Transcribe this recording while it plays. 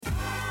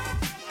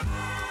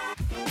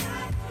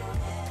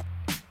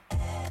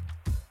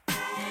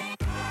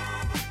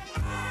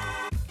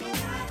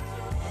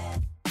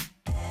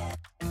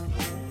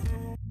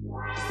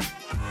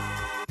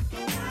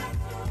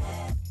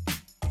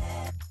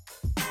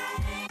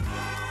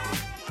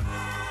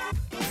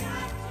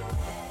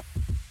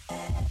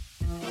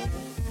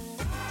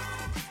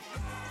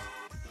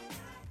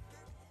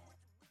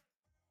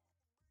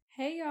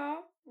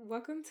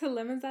welcome to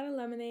Lemons Out of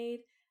Lemonade,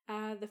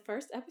 the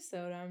first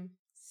episode. I'm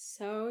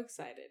so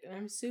excited and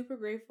I'm super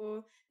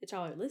grateful that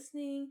y'all are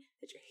listening,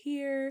 that you're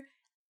here.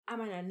 I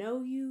might not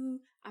know you,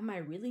 I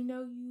might really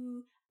know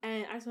you,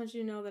 and I just want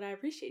you to know that I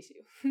appreciate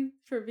you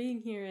for being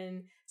here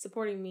and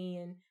supporting me.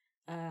 And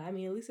at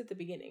least at the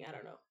beginning, I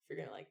don't know if you're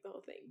gonna like the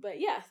whole thing, but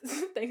yeah,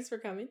 thanks for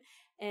coming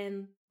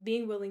and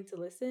being willing to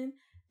listen.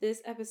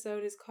 This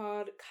episode is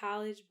called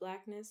College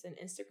Blackness and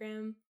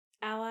Instagram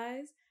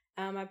Allies.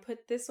 I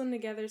put this one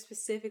together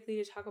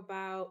specifically to talk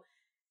about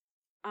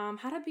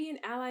how to be an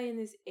ally in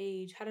this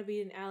age, how to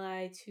be an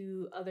ally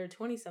to other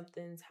 20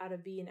 somethings, how to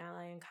be an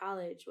ally in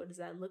college. What does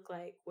that look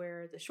like?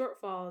 Where are the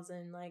shortfalls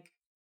and like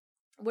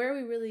where are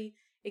we really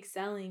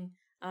excelling?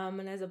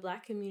 And as a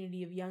Black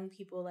community of young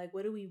people, like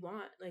what do we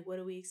want? Like what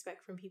do we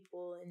expect from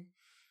people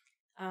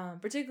and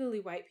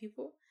particularly white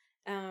people?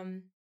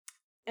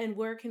 And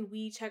where can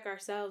we check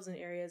ourselves in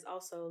areas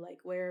also, like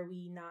where are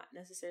we not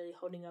necessarily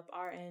holding up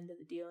our end of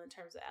the deal in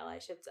terms of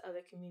allyship to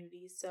other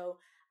communities? So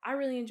I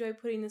really enjoyed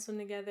putting this one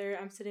together.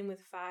 I'm sitting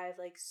with 5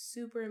 like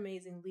super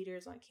amazing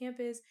leaders on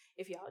campus.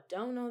 If y'all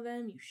don't know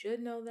them, you should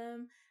know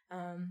them.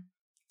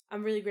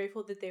 I'm really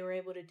grateful that they were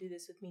able to do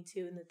this with me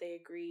too, and that they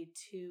agreed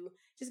to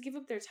just give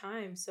up their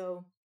time.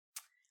 So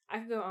I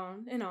could go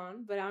on,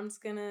 but I'm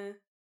just gonna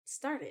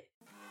start it.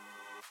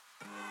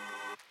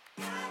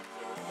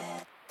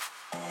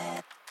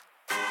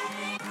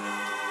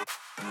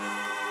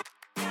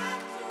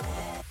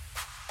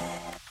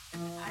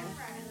 I'm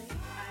Riley.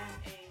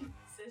 I'm a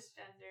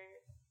cisgender,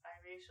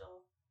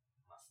 biracial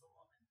Muslim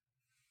woman.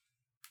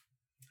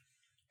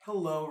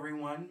 Hello,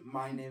 everyone.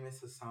 My name is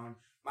Hassan.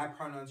 My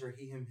pronouns are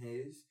he, him,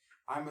 his.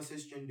 I'm a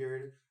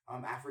cisgendered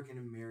African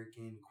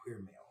American queer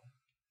male.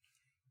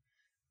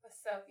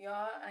 What's up,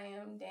 y'all? I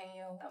am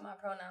Daniel. My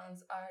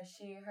pronouns are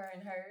she, her,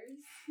 and hers.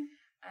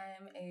 I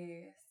am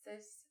a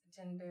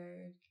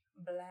cisgendered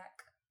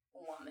Black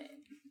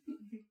woman.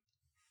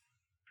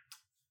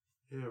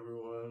 Hey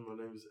everyone, my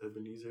name is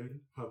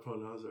Ebenezer. My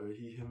pronouns are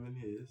he, him, and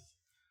his.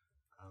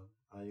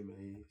 I am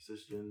a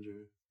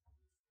cisgender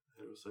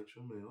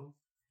heterosexual male,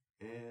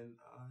 and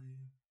I'm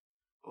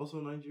also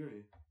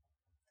Nigerian.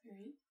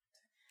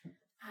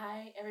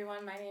 Hi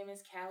everyone, my name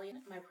is Callie.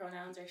 My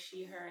pronouns are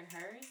she, her, and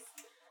hers.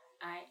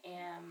 I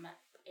am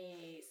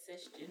a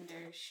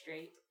cisgender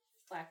straight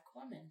Black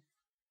woman.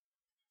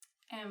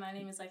 And my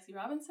name is Lexi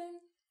Robinson,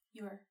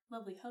 your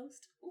lovely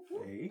host.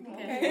 Hey.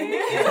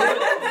 Okay.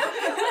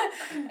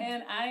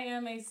 And I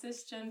am a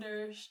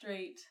cisgender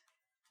straight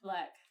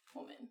Black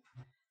woman.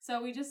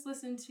 So we just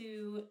listened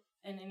to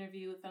an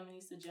interview with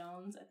Feminista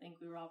Jones. I think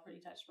we were all pretty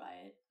touched by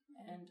it,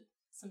 and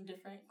some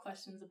different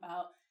questions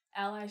about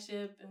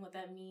allyship and what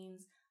that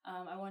means.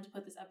 I wanted to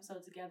put this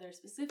episode together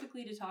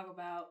specifically to talk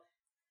about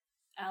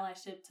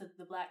allyship to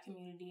the Black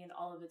community in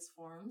all of its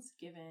forms,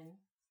 given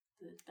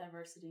the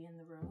diversity in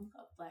the room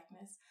of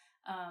Blackness,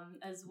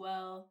 as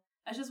well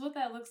as just what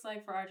that looks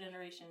like for our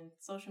generation,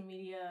 social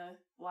media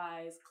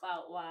wise,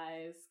 clout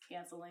wise,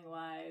 canceling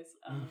wise,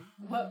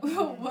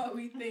 what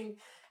we think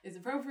is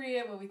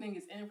appropriate, what we think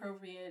is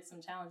inappropriate,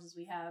 some challenges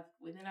we have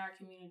within our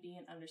community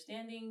and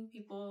understanding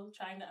people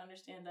trying to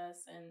understand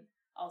us, and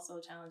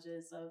also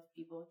challenges of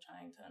people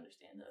trying to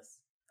understand us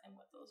and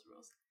what those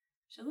rules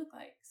should look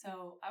like.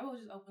 So I will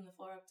just open the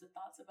floor up to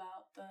thoughts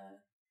about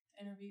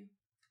the interview.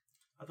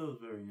 I thought it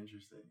was very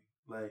interesting.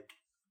 Like,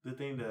 the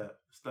thing that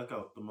stuck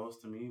out the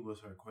most to me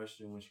was her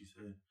question when she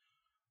said,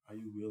 are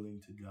you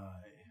willing to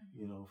die,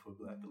 for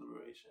Black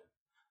liberation?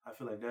 I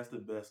feel like that's the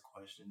best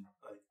question,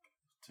 like,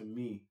 to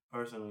me,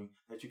 personally,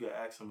 that you could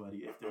ask somebody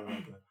if they're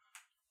like a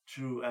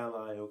true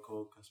ally or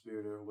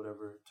co-conspirator or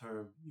whatever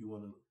term you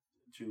want to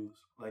choose.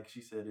 Like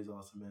she said, is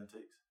all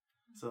semantics.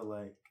 So,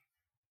 like,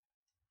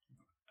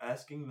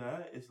 asking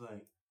that is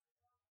like,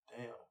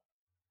 damn,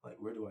 like,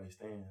 where do I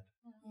stand?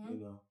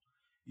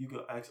 You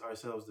could ask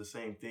ourselves the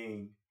same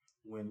thing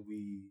when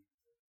we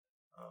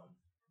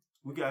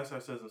could ask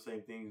ourselves the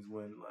same things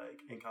when,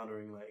 like,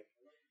 encountering, like,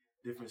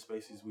 different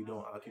spaces we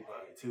don't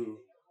occupy, too.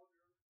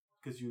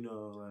 Because,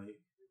 like,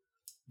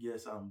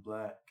 yes, I'm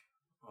Black,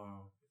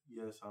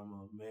 yes, I'm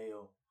a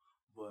male,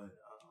 but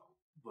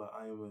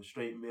I am a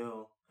straight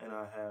male, and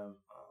I have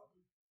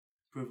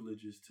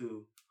privileges,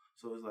 too.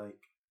 So it's like,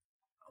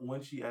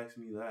 when she asked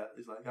me that,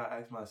 it's like I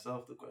asked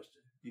myself the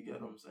question. You get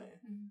what I'm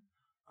saying?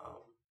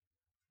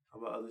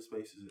 About other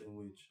spaces in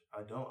which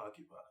I don't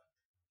occupy.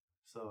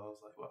 So I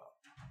was like, wow,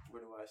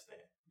 where do I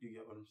stand? You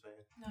get what I'm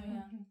saying? No,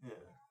 yeah.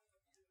 Yeah.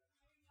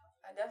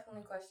 I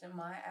definitely question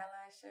my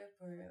allyship,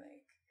 or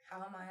like,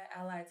 how am I an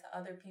ally to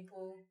other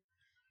people?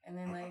 And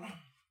then, like,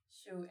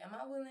 shoot, am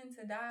I willing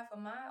to die for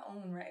my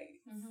own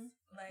rights?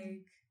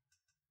 Like,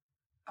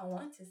 I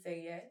want to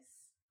say yes,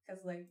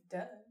 because, like,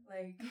 duh.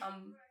 Like,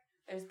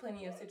 there's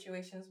plenty of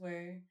situations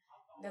where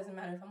it doesn't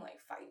matter if I'm, like,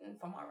 fighting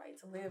for my right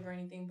to live or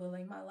anything, but,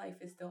 like, my life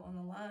is still on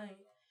the line.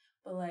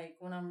 But, like,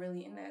 when I'm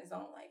really in that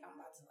zone, like, I'm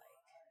about to, like,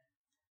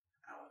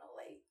 I don't know,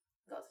 like,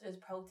 go to this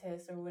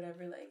protest or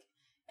whatever, like,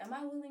 am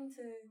I willing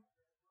to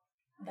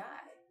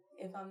die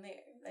if I'm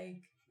there?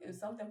 Like, if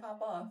something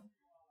pop off,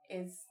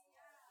 it's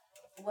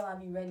will I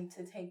be ready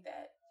to take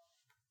that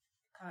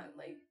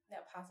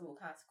that possible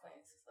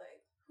consequence? It's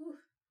like, whew.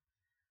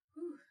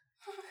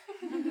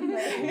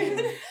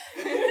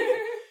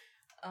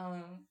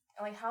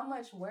 Like how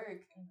much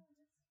work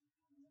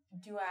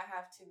do I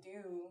have to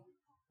do?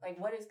 Like,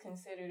 what is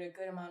considered a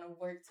good amount of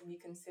work to be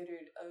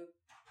considered a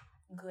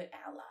good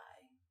ally?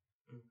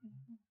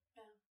 Mm-hmm.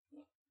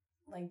 Yeah.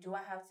 Like, do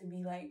I have to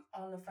be like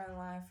on the front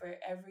line for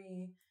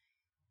every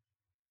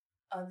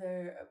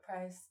other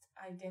oppressed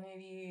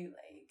identity,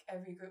 like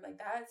every group? Like,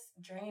 that's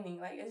draining.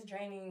 Like, it's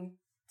draining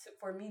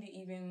for me to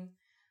even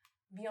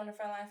be on the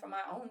front line for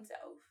my own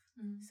self.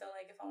 Mm-hmm. So,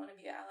 like, if I want to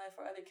be an ally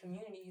for other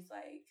communities,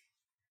 like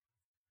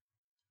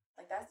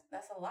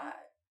that's a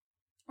lot.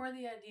 Or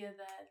the idea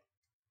that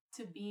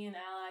to be an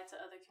ally to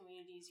other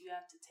communities, you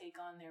have to take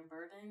on their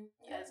burden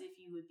as if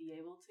you would be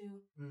able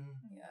to.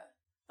 Mm-hmm. Yeah.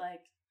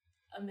 Like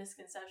a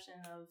misconception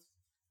of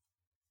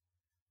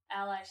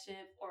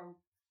allyship, or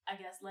I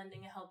guess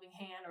lending a helping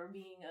hand or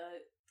being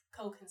a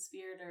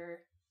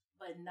co-conspirator,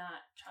 but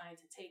not trying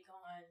to take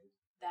on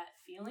that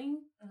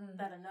feeling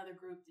that another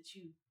group that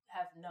you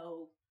have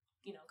no,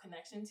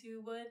 connection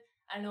to would.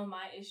 I know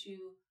my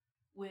issue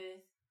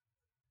with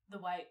the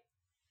white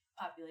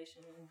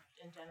population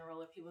in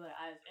general, or people that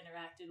I've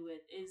interacted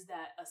with, is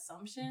that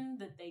assumption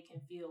that they can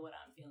feel what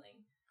I'm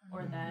feeling,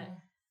 or that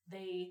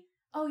they,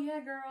 oh yeah,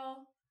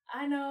 girl,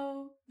 I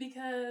know,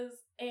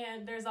 because,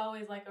 and there's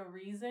always like a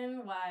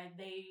reason why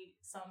they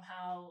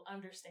somehow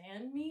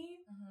understand me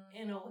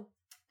in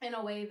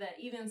a way that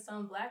even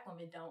some Black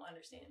women don't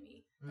understand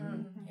me.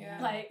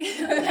 Yeah. Like,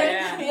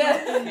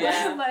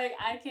 yeah. Like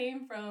I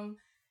came from,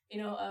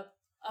 a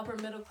upper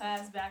middle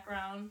class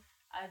background.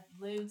 I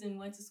lived and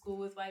went to school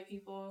with white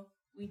people.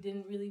 We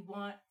didn't really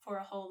want for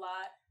a whole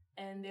lot.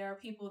 And there are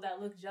people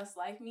that look just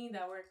like me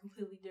that were in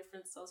completely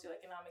different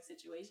socioeconomic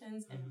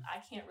situations. And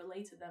I can't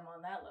relate to them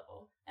on that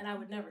level. And I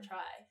would never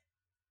try.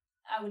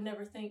 I would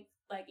never think,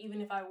 like, even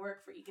if I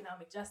work for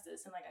economic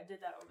justice, and like I did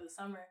that over the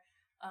summer,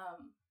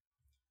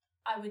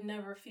 I would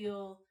never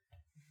feel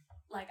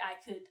like I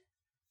could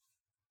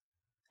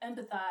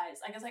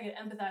empathize. I guess I could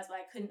empathize, but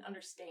I couldn't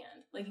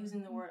understand. Like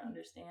using the word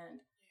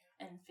understand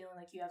and feeling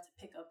like you have to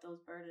pick up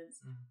those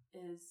burdens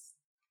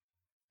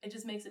it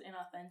just makes it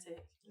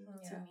inauthentic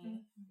to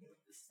me.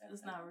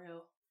 It's not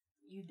real.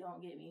 You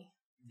don't get me.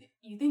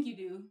 You think you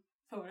do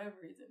for whatever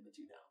reason, but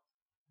you don't.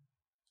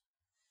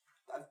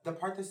 The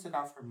part that stood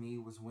out for me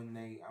was when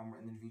they were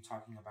in the interview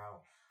talking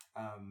about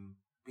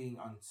being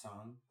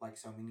unsung. Like,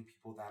 so many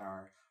people that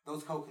are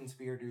those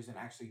co-conspirators and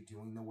actually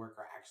doing the work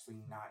are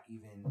actually not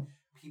even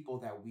people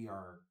that we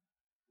are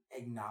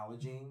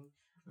acknowledging.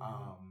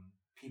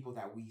 People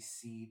that we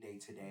see day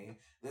to day.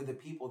 They're the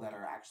people that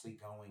are actually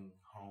going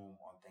home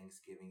on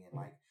Thanksgiving and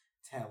like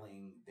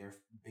telling their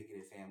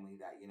bigoted family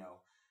that,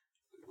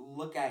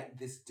 look at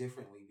this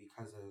differently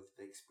because of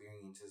the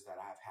experiences that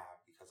I've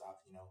had, because I've,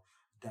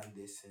 done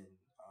this and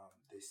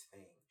this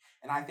thing.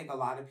 And I think a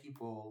lot of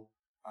people,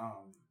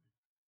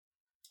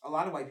 a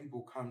lot of white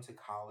people come to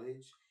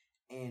college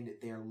and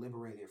they're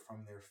liberated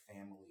from their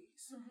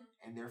families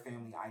and their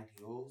family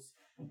ideals,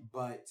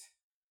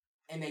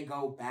 and they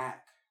go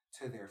back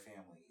to their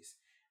families,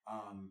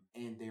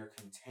 and they're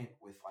content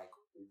with like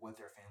what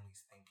their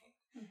family's thinking,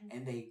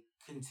 and they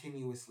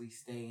continuously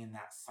stay in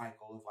that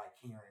cycle of like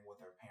hearing what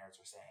their parents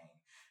are saying.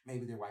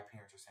 Maybe their white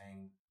parents are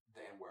saying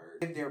the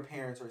N-word. If their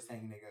parents are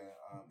saying nigga,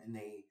 and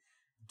they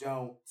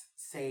don't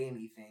say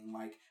anything,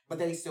 like, but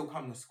they still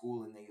come to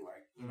school and they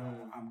like,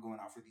 I'm going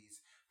out for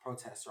these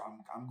protests, or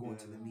I'm going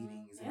to the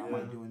meetings, and I'm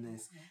like doing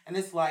this, and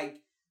it's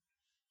like,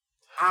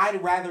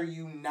 I'd rather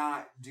you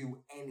not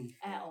do anything.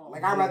 At all.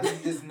 Like, I'd rather you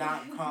just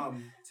not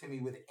come to me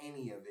with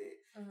any of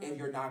it if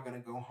you're not going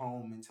to go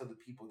home and tell the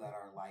people that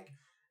are, like,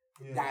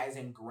 that is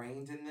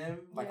ingrained in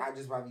them. Like, I'd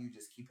just rather you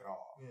just keep it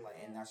all. Like,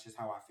 and that's just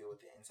how I feel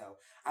with it. And so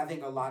I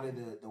think a lot of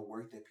the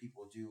work that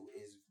people do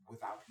is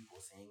without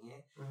people saying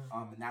it.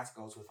 And that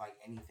goes with, like,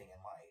 anything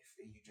in life.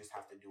 You just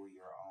have to do it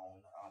your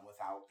own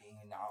without being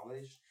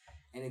acknowledged.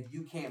 And if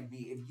you can't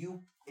be, if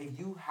you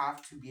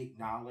have to be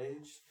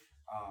acknowledged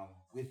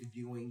with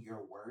doing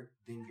your work,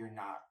 then you're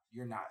not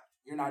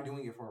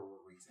doing it for a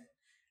reason.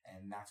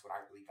 And that's what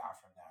I really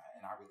got from that.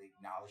 And I really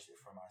acknowledged it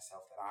for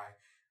myself, that I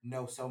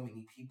know so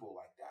many people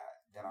like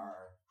that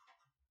are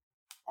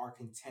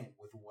content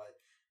with what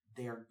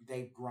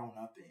they've grown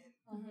up in,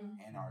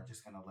 and are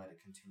just gonna let it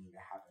continue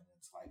to happen.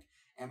 It's like,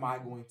 am I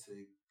going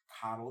to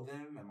coddle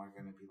them? Am I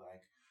gonna be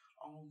like,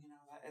 oh,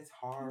 it's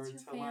hard to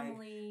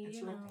family, like, it's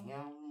your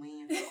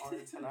family, it's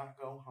hard to not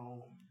go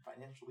home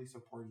financially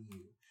supporting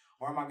you?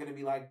 Or am I going to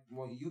be like,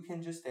 well, you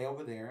can just stay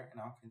over there and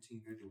I'll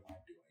continue to do what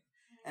I'm doing?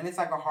 And it's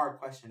like a hard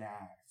question to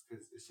ask,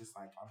 because it's just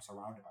like, I'm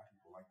surrounded by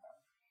people like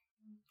that.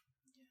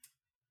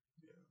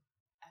 Yeah.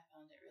 I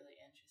found it really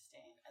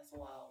interesting as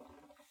well.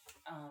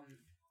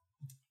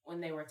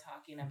 When they were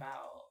talking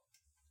about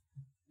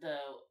the,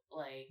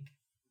 like,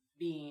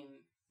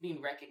 being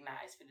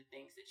recognized for the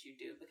things that you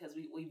do, because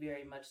we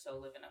very much so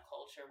live in a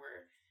culture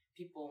where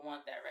people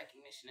want that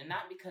recognition, and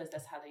not because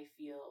that's how they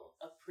feel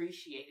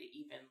appreciated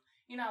even.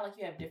 you know, like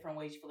you have different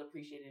ways you feel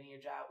appreciated in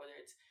your job, whether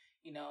it's,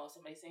 you know,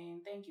 somebody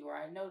saying thank you or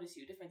I notice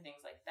you, different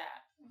things like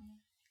that.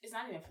 It's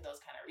not even for those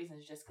kind of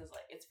reasons, just because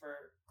like it's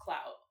for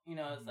clout. You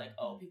know, it's like,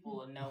 oh, people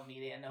will know me,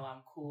 they'll know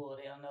I'm cool,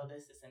 they'll know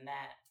this and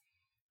that.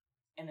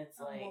 And it's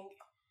like,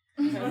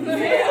 I'm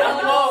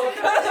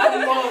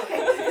woke.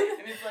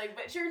 And it's like,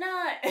 but you're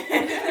not.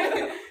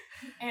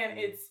 And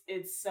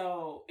it's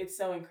so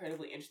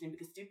incredibly interesting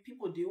because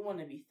people do want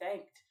to be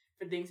thanked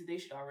for things that they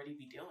should already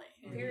be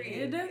doing.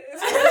 Period.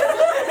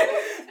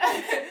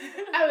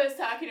 I was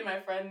talking to my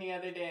friend the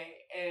other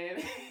day,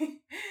 and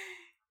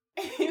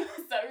we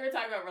were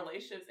talking about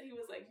relationships, and he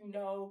was like, you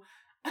know,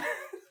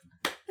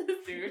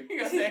 dude, he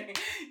was saying,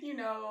 you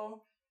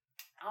know,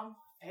 I'm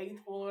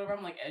faithful or whatever.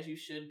 I'm like, as you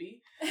should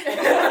be. And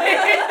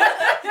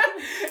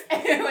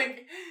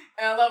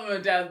I love him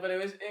to death, but it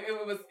was,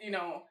 you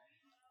know,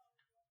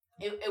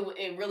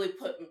 it really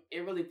put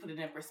it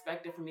in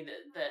perspective for me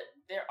that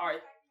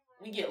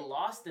we get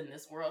lost in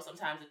this world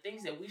sometimes. The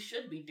things that we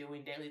should be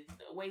doing daily,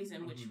 the ways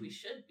in which we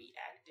should be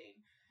acting,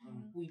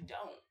 we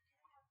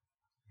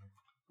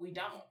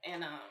don't,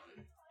 and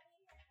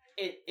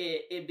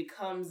it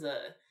becomes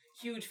a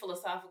huge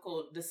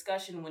philosophical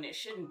discussion when it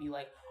shouldn't be.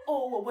 Like,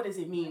 oh, well, what does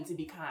it mean to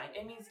be kind?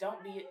 It means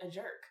don't be a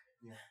jerk.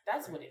 Yeah,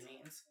 that's what it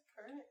means.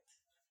 Correct.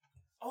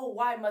 Oh,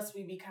 why must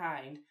we be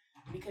kind?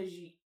 Because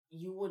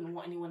you wouldn't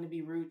want anyone to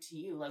be rude to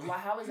you. Like, why?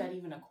 How is that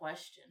even a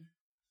question?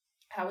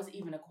 How is it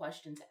even a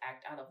question to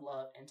act out of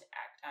love and to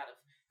act out of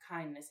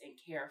kindness and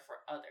care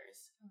for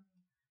others?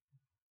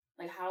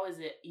 Like, how is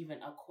it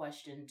even a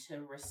question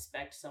to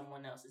respect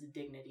someone else's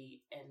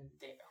dignity and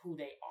who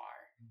they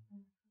are?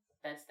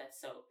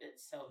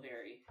 It's so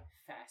very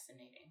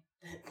fascinating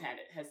that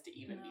it has to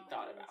even be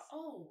thought about.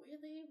 Oh,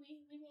 really? We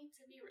need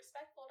to be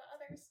respectful to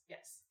others?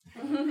 Yes.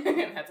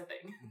 That's a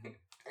thing.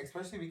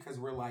 Especially because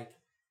we're like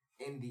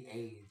in the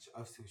age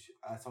of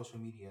social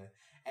media,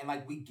 and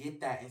like we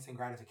get that instant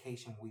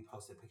gratification when we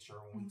post a picture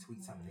or when we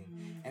tweet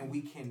something, and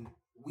we can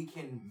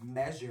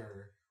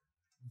measure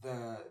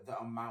the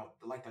amount,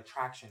 like the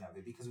traction of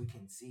it, because we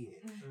can see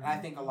it. And I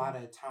think a lot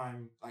of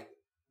time, like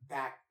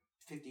back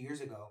 50 years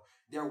ago,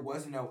 there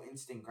was no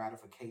instant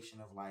gratification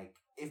of like,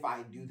 if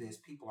I do this,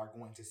 people are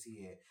going to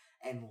see it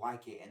and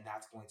like it, and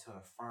that's going to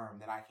affirm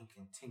that I can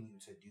continue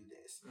to do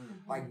this.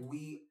 Like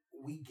we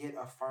get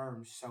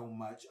affirmed so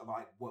much about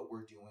like what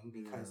we're doing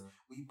because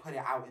we put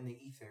it out in the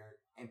ether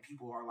and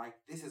people are like,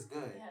 this is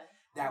good.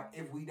 That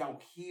if we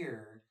don't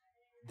hear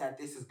that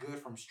this is good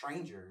from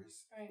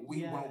strangers,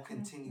 we won't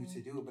continue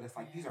to do it. But it's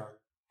like, these are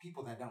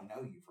people that don't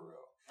know you for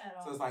real.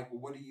 So it's like,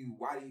 well,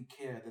 why do you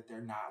care that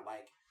they're not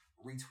like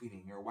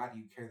retweeting, or why do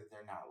you care that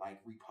they're not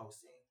like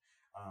reposting?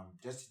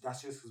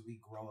 That's just because we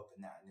grow up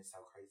in that, and it's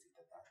so crazy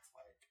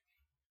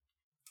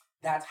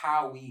that's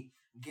how we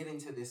get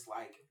into this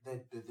like the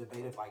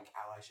debate of like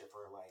allyship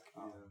or like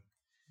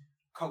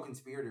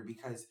co-conspirator,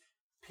 because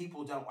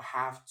people don't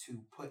have to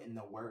put in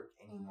the work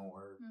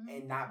anymore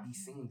and not be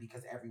seen,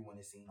 because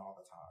everyone is seen all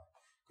the time,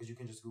 because you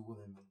can just Google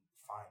them and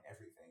find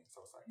everything.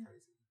 So it's like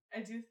crazy. I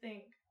do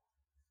think,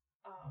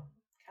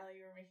 Callie,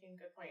 you were making a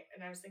good point,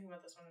 and I was thinking about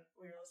this when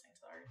we were listening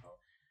to the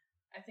article.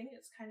 I think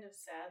it's kind of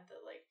sad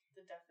that like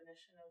the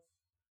definition of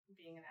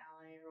being an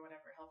ally or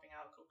whatever, helping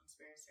out,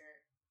 co-conspirator,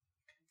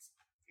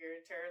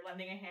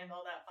 lending a hand,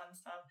 all that fun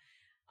stuff,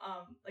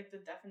 like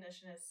the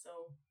definition is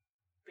so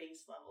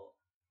base level.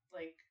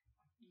 Like,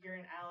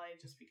 you're an ally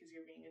just because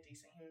you're being a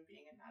decent human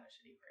being and not a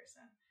shitty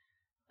person.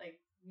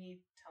 Like me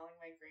telling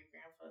my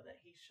great-grandpa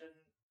that he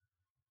shouldn't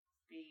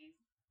be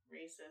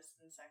racist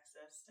and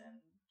sexist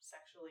and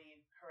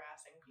sexually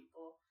harassing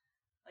people,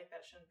 like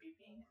that shouldn't be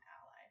being an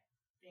ally.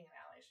 Being an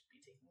ally should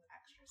be taking an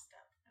extra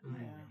step, in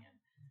my opinion.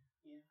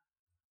 Yeah.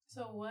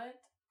 So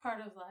what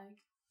part of like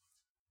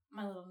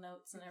my little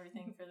notes and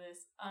everything for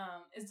this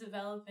is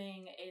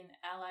developing an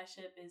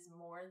allyship is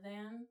more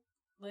than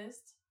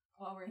list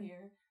while we're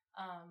here?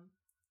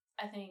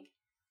 I think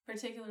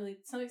particularly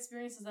some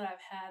experiences that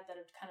I've had that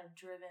have kind of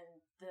driven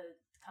the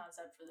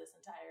concept for this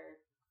entire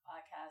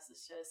podcast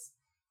is just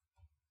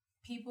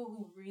people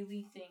who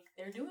really think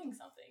they're doing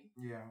something.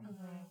 Yeah.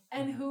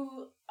 And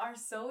who are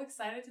so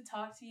excited to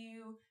talk to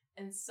you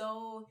and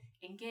so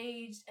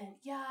engaged and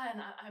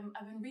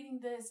I've been reading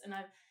this and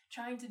I'm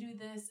trying to do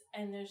this,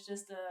 and there's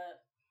just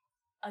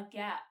a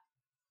gap.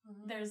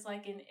 There's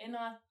like an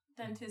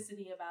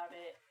inauthenticity about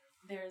it.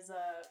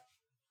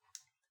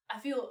 I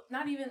feel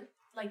not even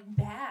like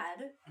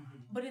bad,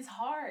 but it's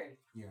hard.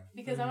 Yeah.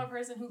 Because I'm a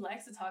person who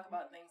likes to talk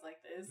about things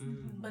like this,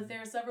 but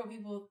there are several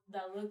people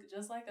that look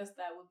just like us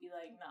that would be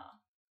like, nah,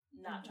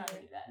 not trying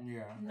to do that.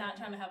 Yeah. Not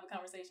trying to have a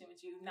conversation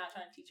with you, not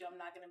trying to teach you. I'm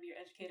not going to be your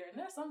educator. And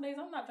there are some days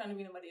I'm not trying to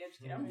be nobody's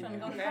educator. I'm trying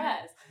to go to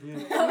class.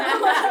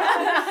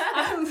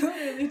 I'm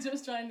literally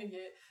just trying to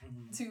get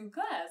to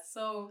class.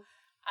 So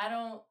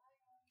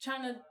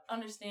trying to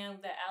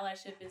understand that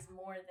allyship is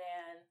more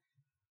than,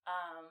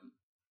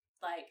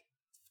 like,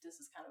 this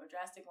is kind of a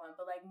drastic one,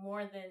 but like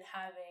more than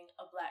having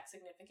a Black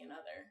significant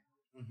other.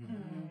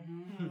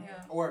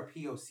 Or a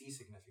POC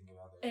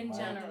significant other. In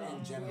general.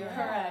 In general.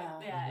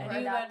 Correct. Yeah. Or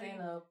adopting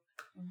a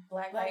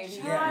Black Black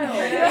baby. child.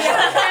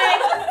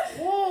 Yeah.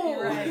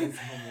 Whoa. Right.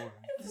 No more.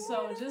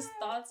 So just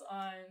thoughts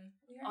on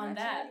Your that,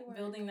 actuality work.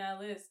 building that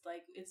list.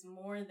 Like, it's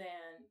more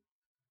than,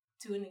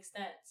 to an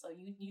extent. So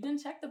you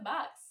didn't check the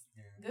box.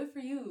 Yeah. Good for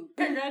you.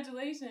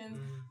 Congratulations.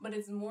 Mhm. But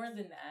it's more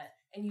than that.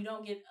 And you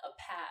don't get a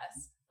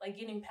pass. Like,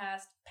 getting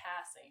past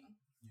passing.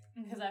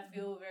 Because I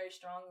feel very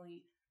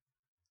strongly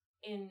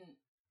in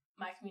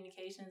my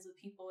communications with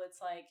people, it's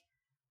like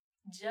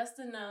just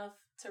enough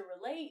to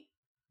relate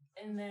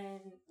and then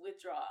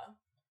withdraw.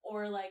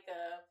 Or like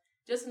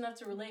just enough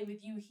to relate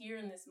with you here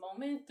in this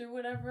moment through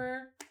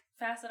whatever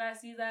facet I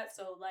see that.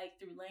 So like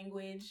through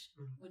language,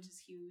 which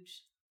is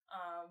huge.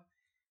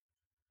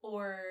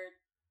 Or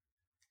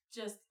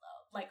just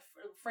like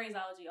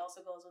phraseology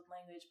also goes with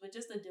language, but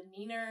just a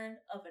demeanor,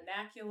 a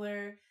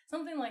vernacular,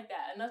 something like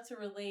that, enough to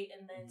relate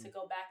and then to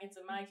go back into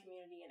my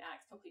community and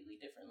act completely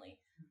differently.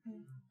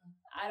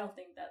 I don't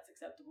think that's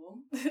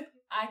acceptable.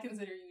 I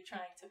consider you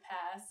trying to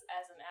pass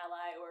as an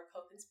ally or a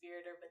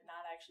co-conspirator, but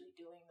not actually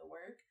doing the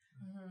work.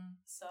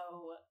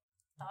 So,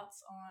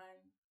 thoughts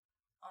on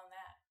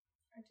that?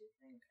 I do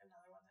think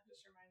another one that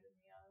just reminded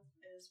me of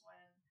is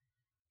when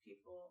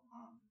people,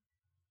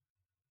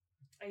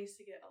 I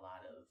used to get a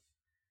lot of,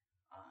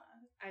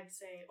 I'd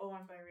say, oh,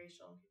 I'm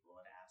biracial, and people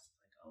would ask,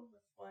 like, oh,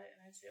 with what?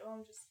 And I'd say, oh,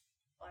 I'm just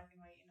black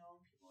and white, and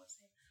people would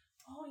say,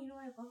 oh,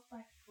 I love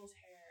black people's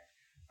hair.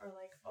 Or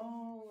like,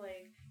 oh,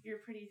 like, you're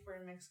pretty for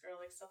a mixed girl,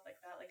 like, stuff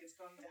like that, like, it's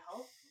going to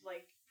help,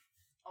 like,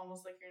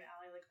 almost like you're an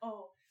ally, like,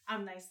 oh,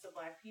 I'm nice to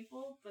black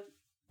people, but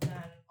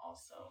then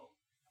also,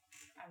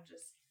 I'm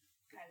just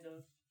kind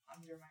of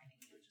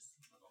undermining you just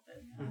a little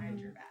bit behind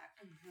your back.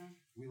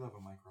 We love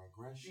a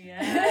microaggression.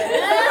 Yeah. We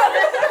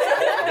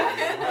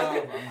love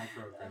a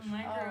microaggression.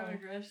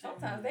 Microaggression.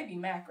 Sometimes they be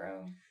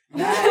macro.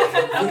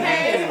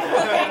 Okay.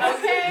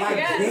 Like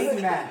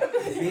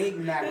yes. Big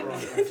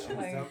macroaggression.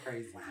 Like, So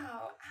crazy.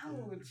 Wow,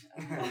 ouch.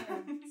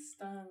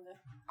 Stunned.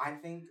 I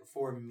think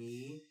for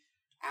me,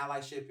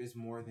 allyship is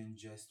more than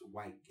just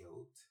white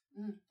guilt.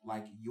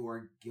 Like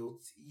your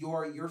guilt,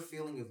 your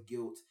feeling of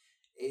guilt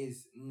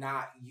is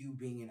not you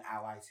being an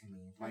ally to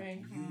me.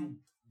 Like you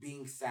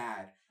being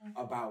sad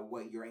about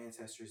what your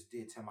ancestors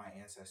did to my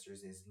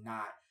ancestors is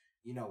not,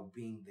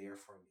 being there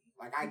for me.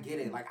 Like I get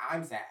it. Like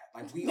I'm sad.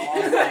 Like we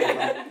all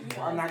sad. Like,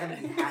 I'm not gonna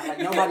be happy. Like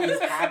nobody is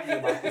happy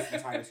about this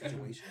entire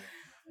situation.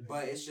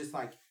 But it's just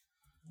like,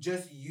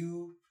 just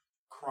you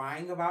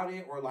crying about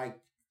it or like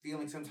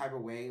feeling some type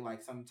of way,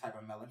 like some type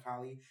of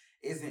melancholy,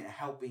 isn't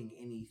helping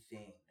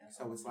anything.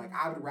 So it's like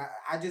I don't know.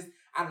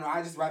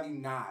 I just rather you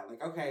not.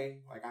 Like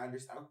okay, like I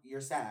understand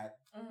you're sad.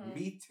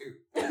 Me too.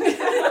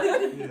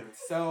 Yeah.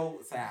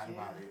 So sad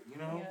about it,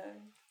 Yeah.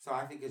 So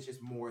I think it's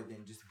just more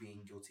than just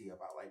being guilty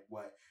about like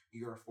what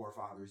your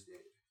forefathers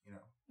did.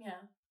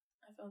 Yeah,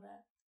 I feel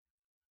that.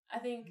 I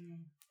think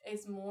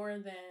it's more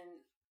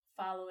than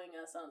following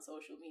us on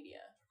social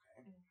media.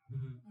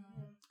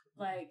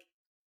 Like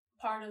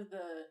part of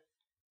the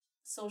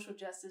social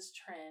justice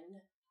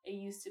trend, it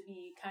used to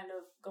be kind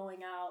of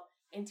going out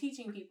and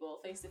teaching people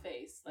face to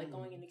face, like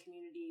going into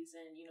communities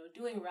and,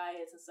 doing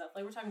riots and stuff.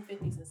 Like we're talking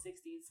 50s and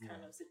 60s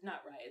kind of,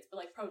 not riots, but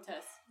like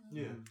protests.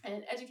 Yeah.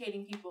 And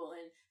educating people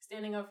and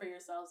standing up for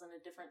yourselves in a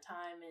different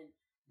time. And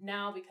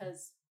now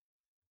because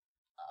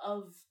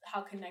of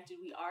how connected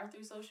we are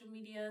through social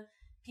media,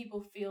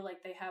 people feel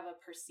like they have a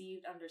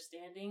perceived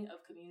understanding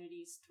of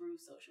communities through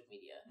social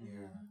media.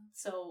 Yeah.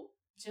 So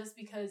just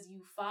because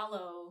you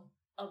follow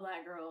a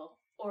black girl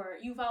or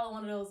you follow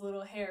one of those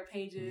little hair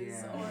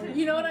pages or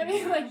you know what I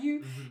mean? Like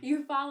you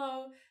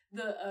follow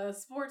the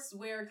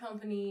sportswear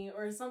company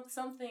or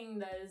something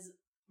that is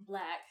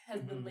black,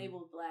 has been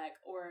labeled black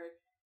or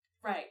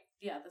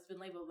that's been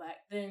labeled black,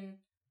 then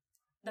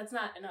that's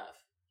not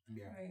enough.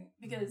 Yeah. Right.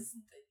 Because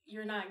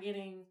you're not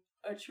getting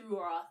a true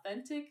or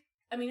authentic.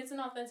 I mean, it's an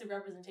authentic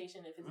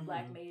representation if it's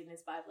black made and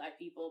it's by black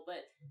people,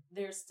 but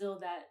there's still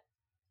that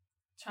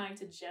trying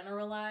to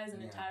generalize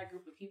an entire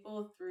group of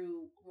people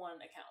through one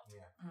account.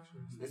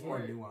 Yeah. It's more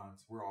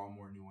nuanced. We're all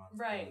more nuanced.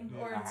 Right. than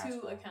Or a two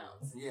hashtag.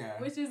 accounts.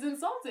 Yeah. Which is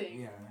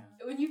insulting.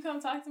 Yeah. When you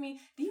come talk to me,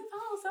 do you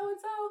follow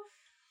so-and-so?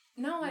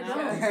 No, I No.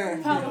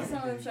 don't follow She has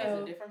a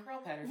so-and-so. different curl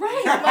pattern.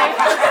 Right.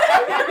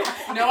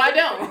 Like, No, I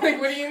don't. Like,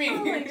 what do you mean?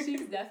 I'm like,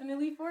 she's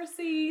definitely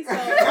 4C, so I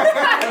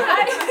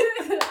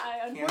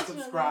Can't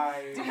unfortunately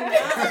subscribe. do not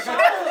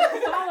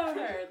follow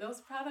her.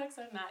 Those products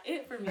are not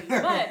it for me.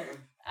 But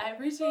I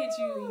appreciate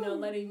you,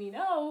 letting me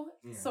know,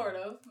 sort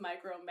of,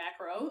 micro,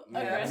 macro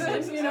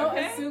aggression,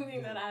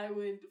 assuming that I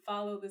would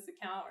follow this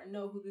account or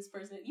know who this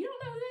person is. You don't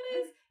know who that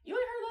is? You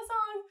ain't heard that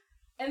song?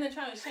 And then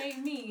trying to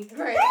shame me.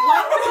 Right.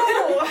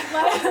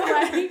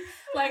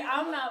 Like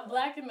I'm not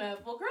black enough.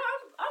 Well, girl,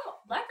 I'm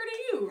blacker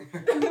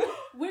than you.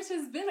 Which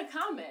has been a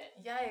comment.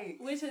 Yikes.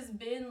 Which has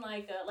been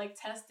like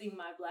testing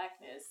my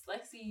blackness.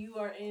 Lexi, you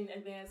are in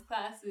advanced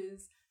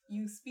classes.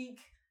 You speak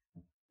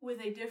with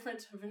a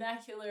different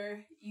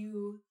vernacular.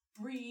 You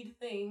breed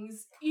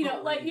things. You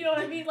know what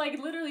I mean? Like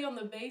literally on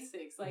the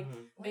basics. Like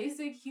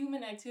basic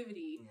human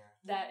activity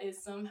that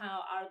is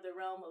somehow out of the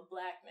realm of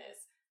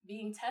blackness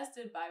being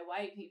tested by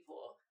white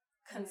people.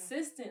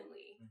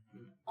 consistently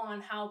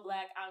on how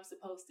Black I'm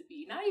supposed to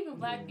be. Not even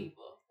Black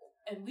people.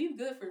 And we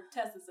good for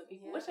testing some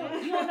people. What's your,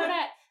 you don't know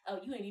that? Oh,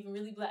 you ain't even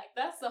really Black.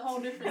 That's a whole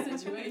different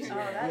situation. Oh,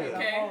 that is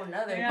Okay. a whole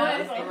nother.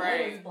 Yeah, But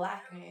right. it's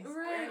blackness. Right.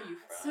 Where are you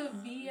from?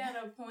 To be at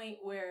a point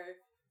where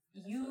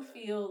you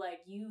feel like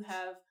you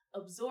have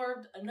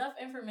absorbed enough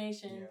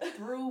information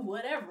through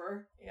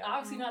whatever,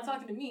 obviously not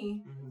talking to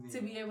me,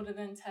 to be able to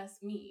then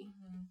test me.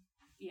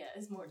 Yeah,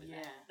 it's more than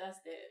that. That's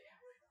it.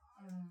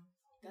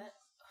 That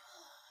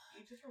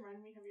you just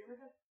reminded me. Have you ever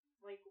had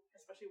like,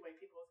 especially white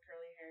people with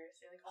curly hair,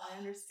 say like, "Oh, I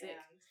understand."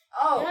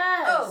 Oh,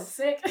 yes. oh,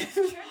 Sick.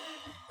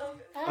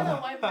 I had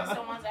a white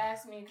person once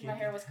ask me because my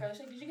hair was curly. She's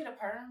like, "Did you get a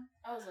perm?"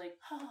 I was like,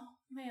 Oh,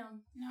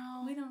 ma'am,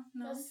 "No, we don't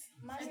know."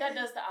 That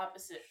does the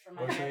opposite for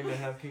my Or hair. saying they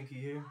have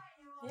kinky hair.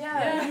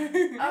 yeah.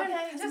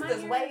 Okay, Because just my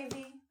as hair-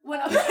 wavy. When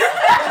I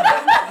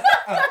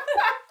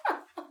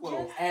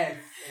Little X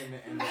in the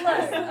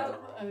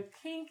a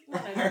kink,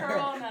 not a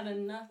curl, not a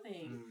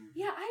nothing.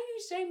 Yeah, I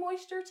use Shea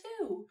Moisture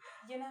too.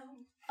 You know.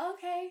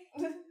 Okay.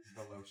 the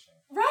lotion.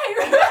 Right.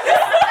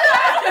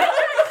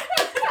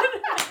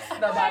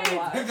 The body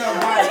wash. The body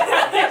wash.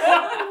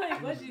 I'm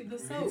like, what do you, the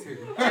Me soap?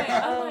 too. Right.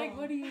 I'm like,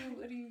 what do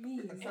you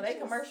mean? So they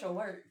commercial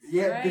work.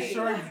 Yeah, the Right.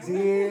 sure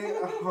did.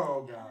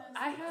 Oh god.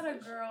 I had a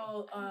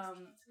girl, I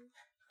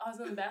was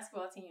on the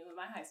basketball team in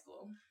my high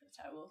school, which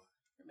I will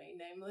remain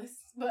nameless,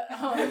 but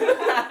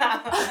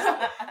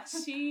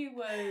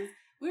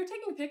we were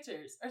taking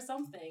pictures or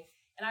something,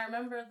 and I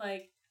remember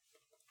like,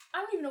 I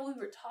don't even know what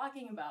we were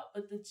talking about,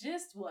 but the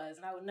gist was,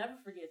 and I would never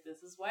forget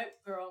this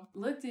white girl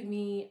looked at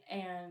me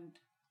and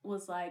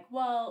was like,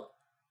 well,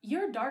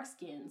 you're dark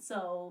skinned,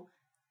 so,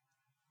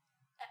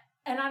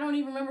 and I don't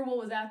even remember what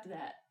was after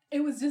that.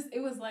 It was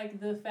like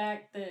the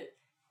fact that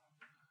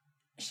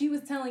she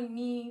was telling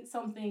me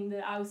something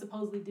that I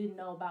supposedly didn't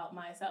know about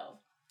myself.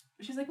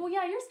 She's like, well,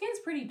 yeah, your skin's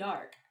pretty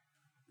dark.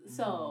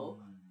 So,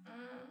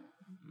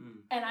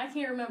 and I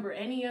can't remember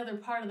any other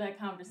part of that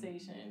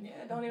conversation.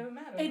 Yeah, it don't even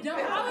matter. It don't.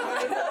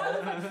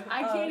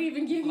 I can't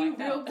even give you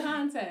real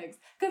context.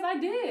 Because I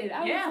did.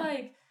 I was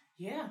like,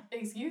 yeah.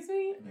 excuse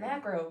me?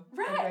 Macro.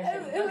 Right.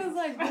 It was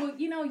like, well,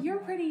 you know, you're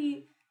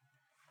pretty...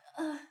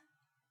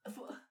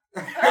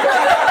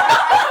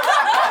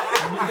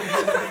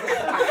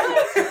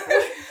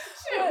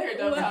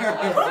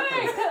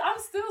 Right, 'cause I'm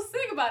still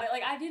sick about it.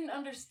 Like, I didn't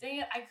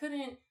understand. I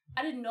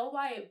didn't know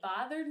why it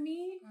bothered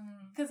me.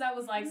 Because I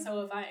was like,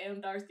 so if I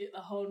am dark skinned,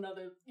 a whole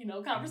nother,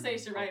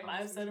 conversation, right?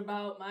 My upset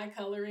about my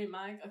coloring,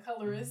 my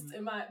colorist,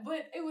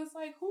 but it was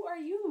like, who are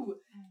you?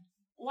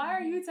 Why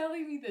are you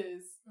telling me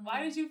this?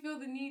 Why did you feel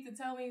the need to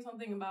tell me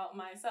something about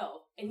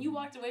myself? And you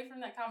walked away from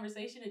that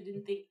conversation and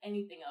didn't think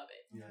anything of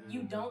it. Yeah.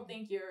 You don't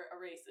think you're a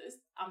racist.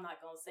 I'm not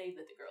going to say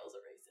that the girl's a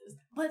racist.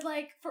 But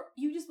like,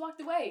 you just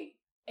walked away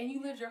and you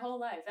lived your whole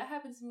life. That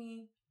happened to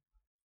me.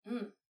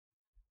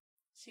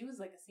 She was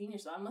like a senior,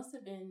 so I must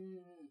have been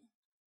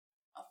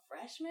a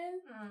freshman.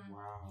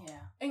 Wow.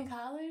 Yeah. In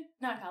college?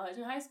 Not college,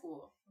 in high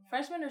school.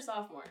 Freshman or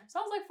sophomore. So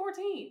I was like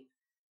 14.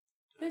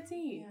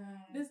 15.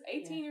 Yeah. This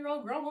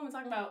 18-year-old grown woman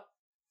talking about,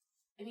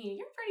 I mean,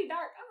 you're pretty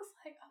dark. I was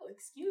like, oh,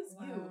 excuse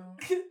you.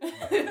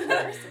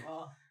 First of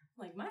all,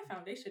 like, my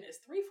foundation is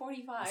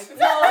 345.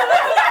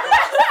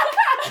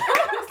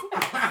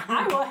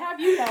 I will have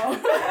you know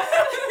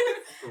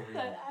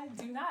that I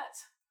do not.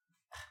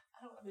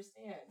 I don't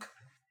understand.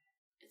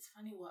 It's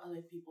funny what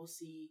other people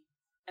see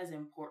as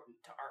important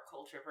to our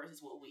culture versus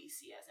what we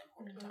see as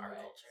important to our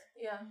culture.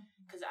 Yeah.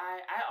 Because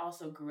I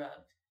also grew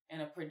up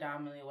in a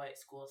predominantly white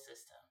school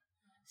system.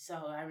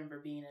 So I remember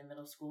being in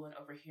middle school and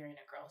overhearing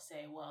a girl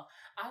say, well,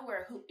 I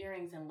wear hoop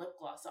earrings and lip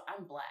gloss, so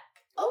I'm black.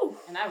 Oh.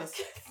 And I was...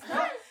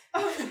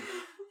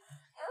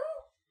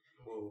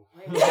 Whoa.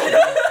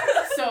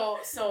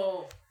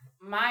 So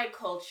my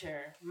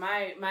culture,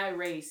 my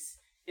race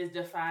is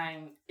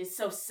defined, it's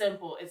so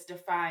simple, it's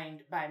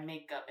defined by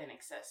makeup and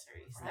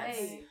accessories.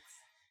 Right.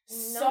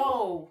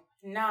 So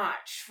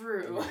not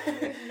true.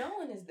 No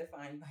one is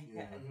defined by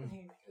that.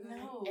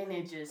 No. And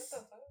it just,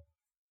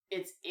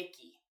 it's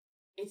icky.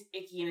 It's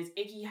icky, and it's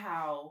icky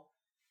how,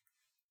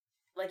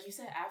 like you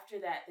said, after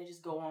that they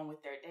just go on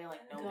with their day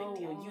like no big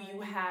deal.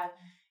 You have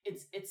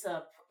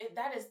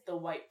that is the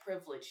white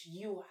privilege.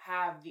 You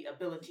have the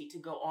ability to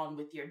go on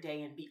with your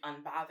day and be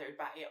unbothered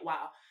by it.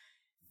 While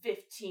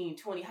 15,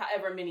 20,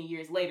 however many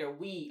years later,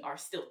 we are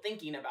still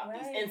thinking about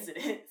these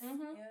incidents.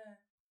 Mm-hmm. Yeah.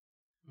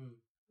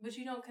 But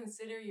you don't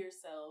consider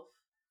yourself,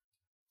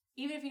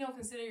 even if you don't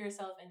consider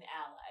yourself an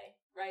ally,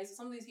 right? So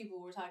some of these people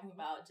we're talking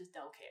about just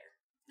don't care.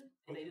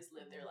 They just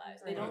live their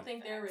lives. They don't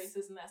think they're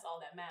racist, and that's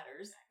all that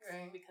matters.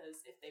 Right.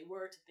 Because if they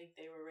were to think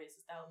they were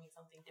racist, that would mean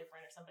something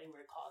different, or somebody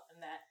were to call them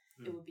that.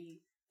 It would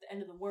be the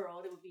end of the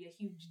world. It would be a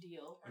huge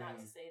deal.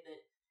 Not to say that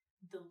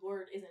the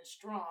word isn't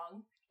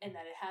strong and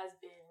that it has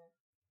been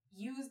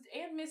used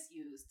and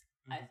misused,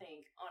 I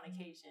think, on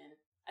occasion.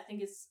 I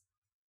think it's,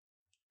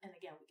 and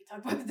again, we can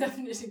talk about the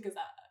definition because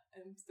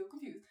I'm still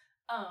confused.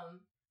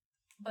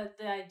 But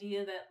the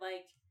idea that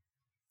like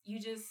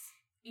you just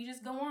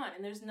go on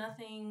and there's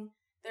nothing.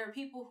 There are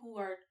people who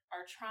are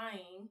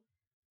trying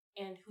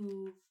and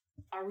who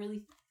are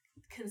really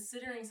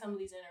considering some of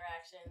these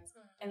interactions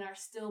and are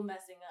still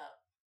messing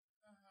up.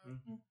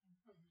 Mm-hmm.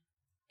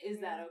 Is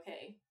that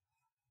okay?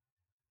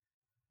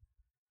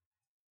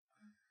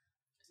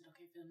 Is it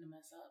okay for them to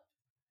mess up?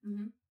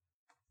 Mm-hmm.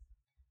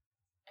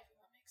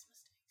 Everyone makes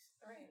mistakes.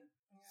 Right.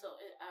 So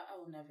I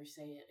will never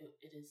say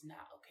it is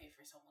not okay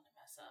for someone to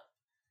mess up,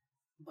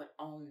 but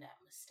own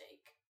that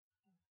mistake.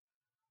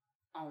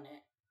 Own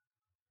it.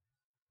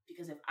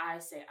 Because if I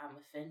say I'm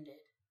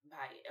offended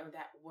by it, or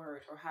that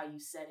word, or how you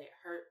said it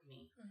hurt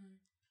me,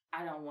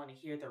 I don't want to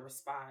hear the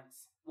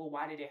response, well,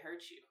 why did it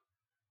hurt you?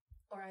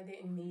 Or I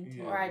didn't mean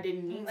to. Or I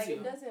didn't mean like, to.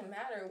 It doesn't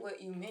matter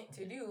what you meant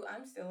to do.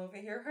 I'm still over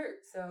here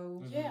hurt.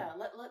 So yeah,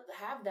 let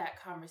have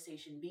that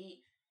conversation.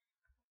 Be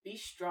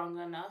strong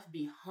enough,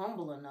 be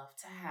humble enough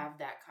to have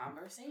that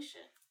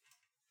conversation.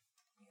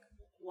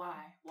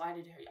 Why? Why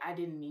did it hurt you? I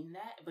didn't mean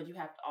that. But you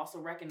have to also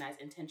recognize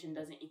intention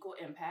doesn't equal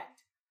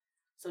impact.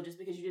 So just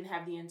because you didn't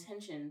have the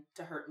intention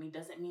to hurt me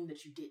doesn't mean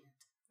that you didn't.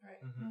 Right.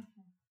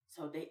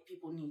 So I think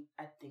people need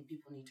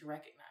to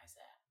recognize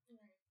that.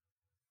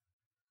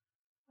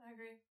 I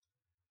agree.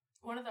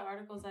 One of the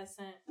articles I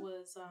sent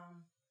was,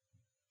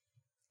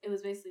 it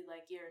was basically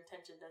like your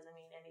intention doesn't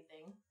mean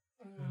anything,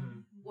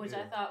 which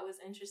I thought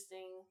was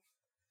interesting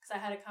because I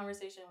had a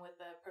conversation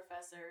with a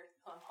professor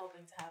who I'm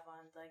hoping to have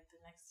on like the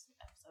next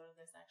episode of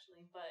this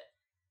actually. But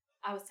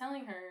I was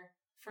telling her,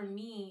 for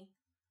me,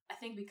 I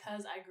think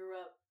because I grew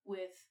up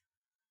with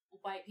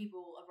white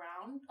people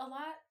around a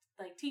lot,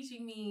 like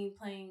teaching me,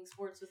 playing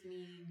sports with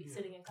me,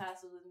 sitting in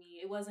classes with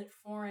me, it wasn't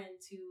foreign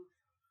to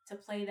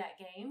play that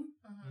game.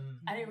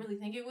 I didn't really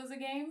think it was a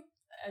game.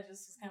 I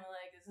just was kind of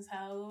like, this is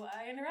how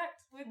I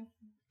interact with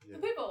the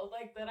people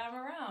like that I'm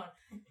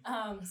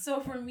around.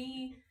 So for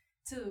me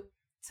to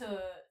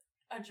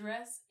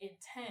address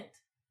intent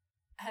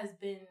has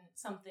been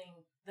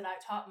something that I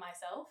taught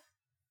myself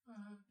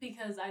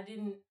because I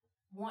didn't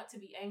want to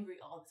be angry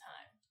all the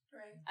time.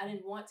 Right. I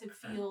didn't want to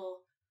feel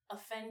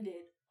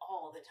offended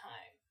all the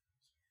time.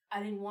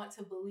 I didn't want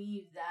to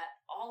believe that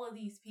all of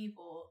these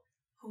people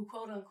who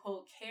quote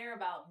unquote care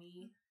about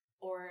me,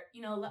 or,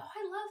 you know, I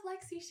love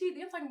Lexi Sheet.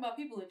 I'm talking about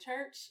people in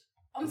church.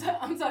 I'm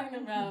talking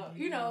about,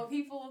 you know,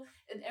 people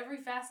in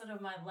every facet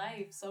of my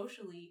life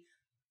socially.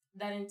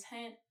 That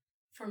intent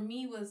for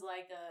me was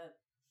like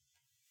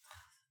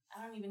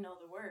I don't even know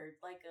the word,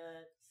 like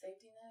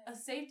a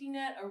safety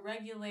net, a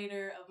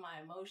regulator of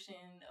my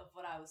emotion, of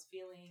what I was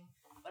feeling,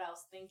 what I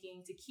was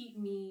thinking, to keep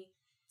me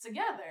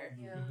together.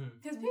 Yeah.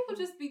 Because people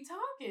just be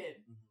talking.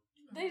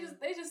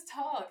 They just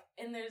talk,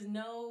 and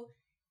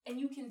and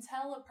you can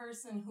tell a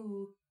person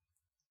who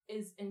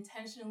is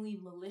intentionally,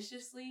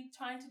 maliciously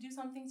trying to do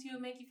something to you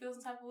and make you feel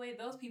some type of way.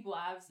 Those people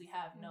obviously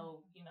have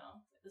no, you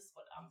know, this is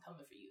what I'm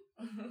coming for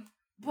you.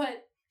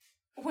 But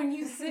when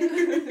you sit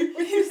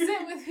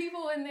with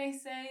people and they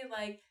say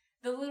like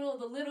the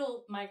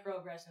little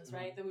microaggressions,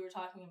 right, that we were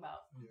talking about,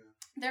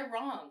 they're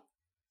wrong,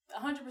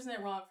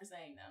 100% wrong for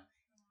saying them.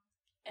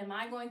 Am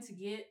I going to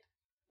get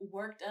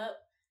worked up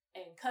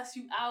and cuss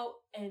you out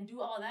and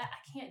do all that?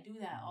 I can't do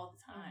that all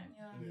the time.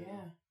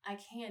 Yeah. I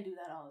can't do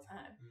that all the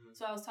time.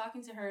 So I was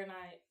talking to her and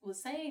I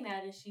was saying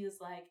that, and she was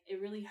like,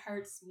 it really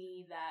hurts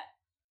me that,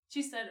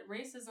 she said,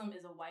 racism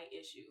is a white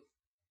issue.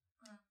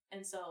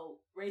 And so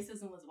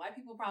racism was a white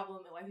people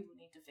problem, and white people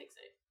need to fix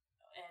it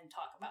and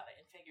talk about it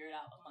and figure it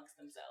out amongst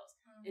themselves.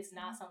 It's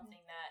not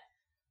something that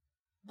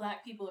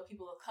Black people or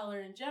people of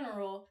color in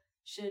general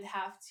should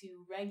have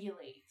to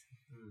regulate.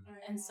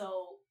 And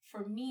so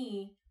for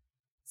me,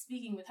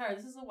 speaking with her,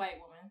 this is a white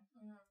woman,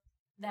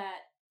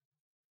 that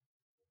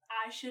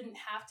I shouldn't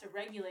have to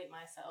regulate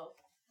myself,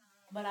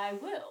 but I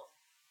will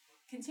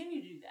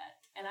continue to do that.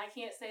 And I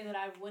can't say that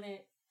I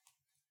wouldn't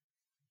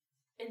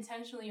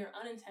intentionally or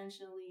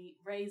unintentionally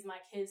raise my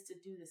kids to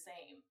do the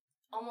same,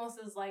 almost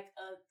as like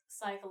a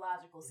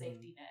psychological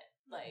safety net.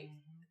 Like,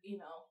 you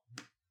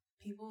know,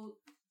 people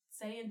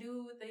say and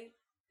do what they,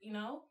 you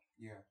know?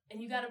 Yeah.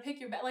 And you got to pick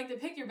your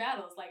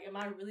battles. Like, am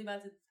I really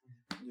about to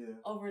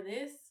over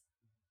this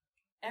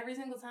every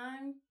single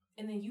time?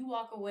 And then you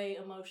walk away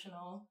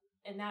emotional,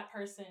 and that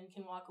person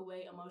can walk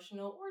away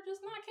emotional or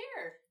just not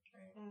care.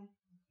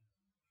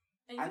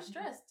 And you're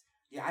stressed.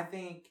 Yeah, I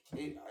think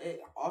it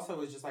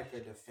also is just like a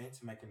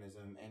defense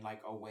mechanism and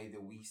like a way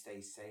that we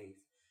stay safe,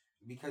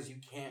 because you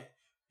can't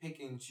pick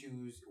and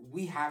choose.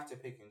 We have to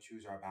pick and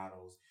choose our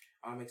battles,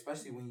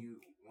 especially when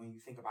you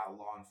think about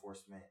law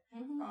enforcement.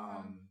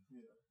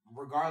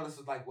 Regardless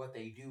of like what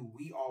they do,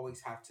 we always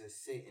have to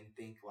sit and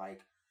think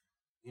like,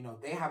 you know,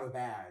 they have a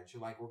badge.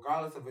 Like,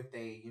 regardless of if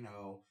they, you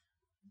know,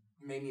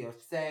 made me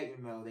upset,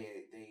 you know, they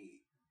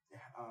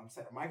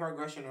said a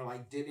microaggression or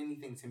like did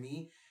anything to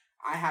me,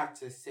 I have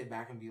to sit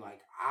back and be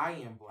like, I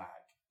am Black,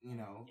 you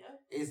know.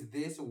 Is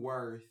this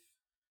worth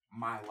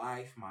my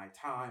life, my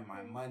time,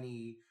 my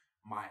money,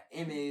 my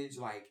image?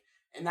 Like,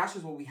 and that's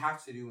just what we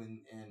have to do,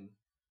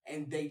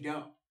 and they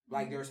don't.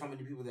 Like, there are so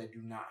many people that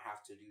do not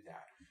have to do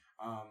that.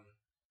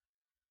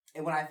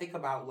 And when I think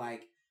about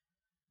like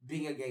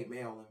being a gay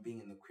male and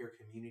being in the queer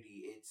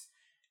community,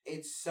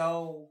 it's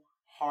so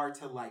hard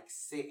to like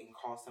sit and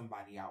call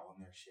somebody out on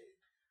their shit.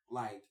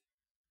 Like,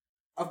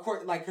 of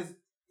course, like, cause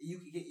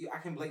I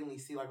can blatantly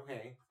see like,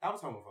 okay, that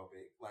was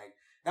homophobic. Like,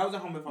 that was a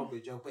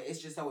homophobic joke, but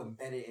it's just so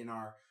embedded in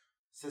our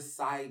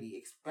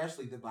society,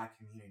 especially the Black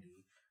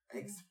community.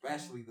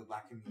 Especially the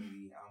Black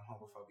community,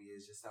 homophobia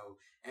is just so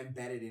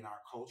embedded in our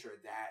culture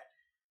that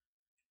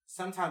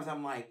sometimes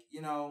I'm like,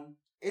 you know,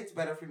 it's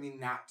better for me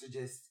not to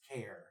just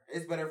care.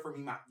 It's better for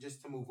me not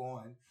just to move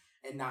on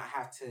and not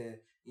have to,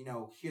 you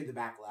know, hear the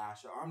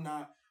backlash. Or I'm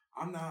not,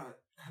 you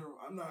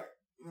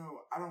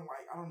know, I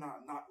don't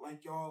not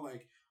like y'all.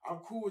 Like, I'm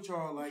cool with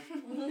y'all. Like,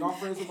 y'all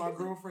friends with my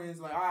girlfriends.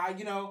 Like,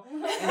 you know.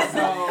 And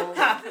so,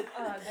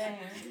 oh,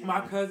 dang. My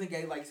cousin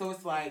gay. Like, so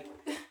it's like,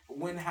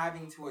 when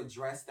having to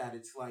address that,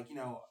 it's like, you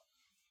know,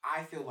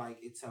 I feel like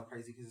it's so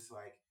crazy because it's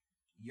like,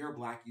 you're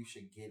Black, you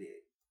should get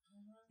it.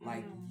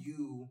 Like,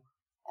 you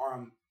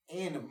are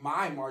in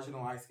my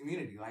marginalized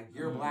community. Like,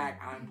 you're Black,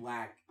 I'm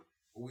Black,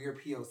 we're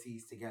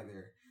POCs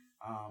together.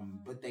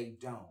 But they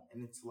don't.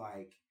 And it's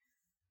like...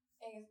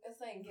 It's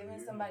like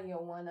giving somebody a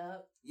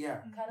one-up.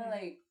 Yeah. Kind of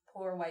like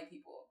poor white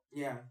people.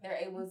 Yeah. They're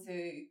able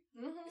to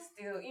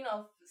still, you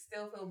know,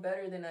 still feel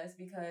better than us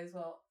because,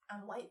 well,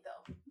 I'm white,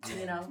 though.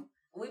 You know?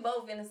 We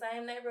both in the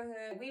same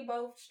neighborhood. We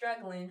both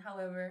struggling.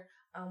 However,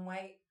 I'm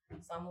white,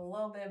 so I'm a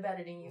little bit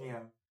better than you.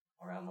 Yeah.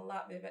 Or I'm a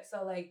lot bit better.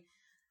 So, like,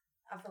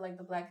 I feel like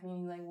the Black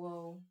community, like,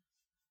 well,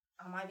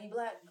 I might be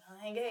Black, but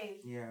I ain't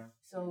gay. Yeah.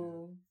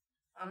 So,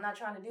 I'm not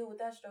trying to deal with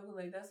that struggle.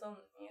 Like, that's some,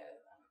 yeah.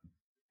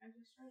 I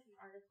just read an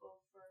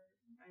article for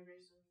my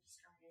racial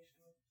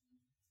discrimination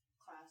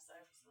class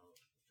that I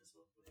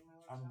facilitated my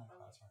I'm in workshop. that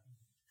class right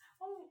now.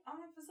 Oh, I'm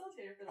a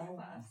facilitator for that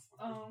class.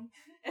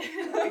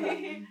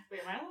 Okay.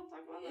 Wait, am I allowed to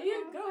talk about that?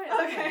 Yeah, go ahead.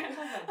 Okay.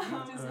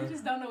 We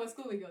just don't know what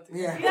school we go to.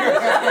 Yeah. Okay.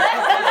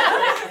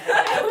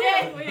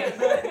 Well, yeah,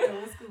 go ahead.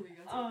 What school we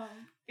go to?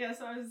 Yeah.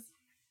 So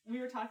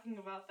we were talking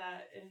about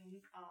that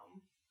in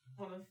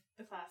one of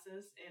the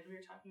classes, and we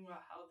were talking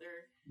about how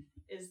there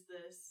is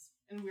this,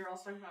 and we were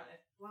also talking about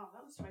it. Wow,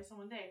 that was twice in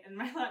one day in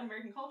my Latin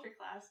American culture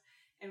class.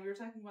 And we were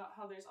talking about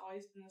how there's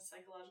always been this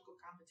psychological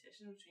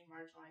competition between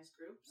marginalized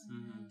groups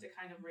to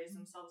kind of raise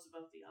themselves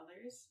above the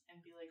others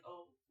and be like,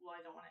 oh, well,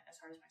 I don't want it as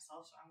hard as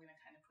myself, so I'm going to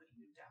kind of put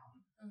you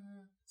down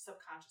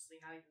subconsciously,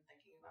 not even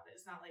thinking about it.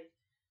 It's not like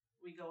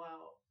we go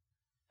out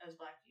as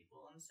Black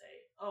people and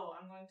say, oh,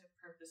 I'm going to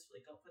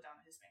purposefully go put down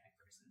a Hispanic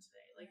person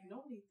today. Like,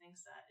 nobody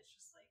thinks that. It's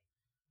just like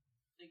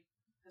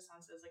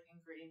Hassan says, like,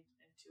 ingrained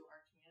into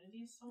our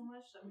communities so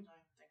much that we don't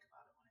even think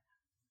about it when it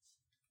happens.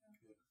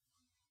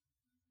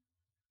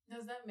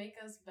 Does that make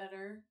us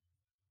better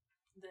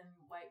than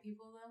white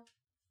people, though?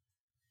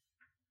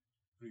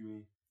 What do you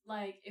mean?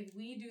 Like, if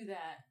we do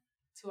that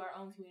to our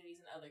own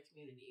communities and other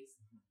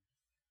communities,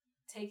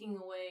 taking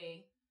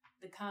away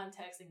the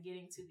context and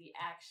getting to the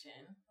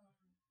action,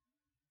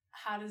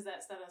 how does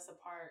that set us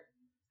apart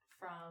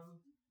from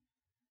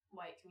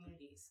white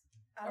communities?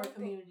 Or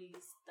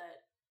communities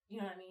that, you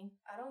know what I mean?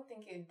 I don't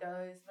think it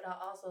does, but I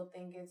also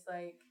think it's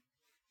like,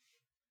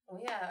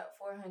 we have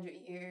 400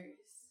 years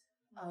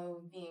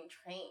of being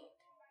trained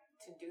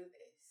to do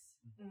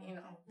this. You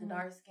know, the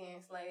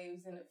dark-skinned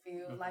slaves in the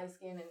field,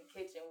 light-skinned in the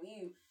kitchen.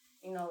 We,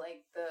 you know,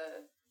 like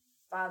the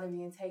father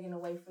being taken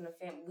away from the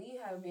family. We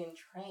have been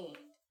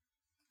trained,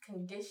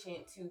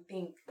 conditioned to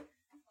think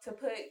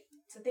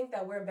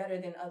that we're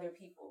better than other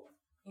people.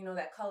 You know,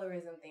 that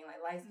colorism thing, like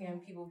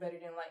light-skinned people better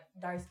than like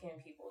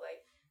dark-skinned people.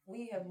 Like,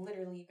 we have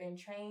literally been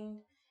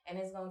trained, and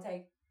it's going to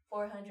take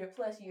 400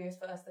 plus years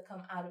for us to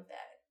come out of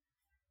that.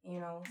 You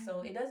know,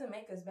 so it doesn't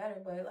make us better,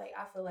 but like,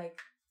 I feel like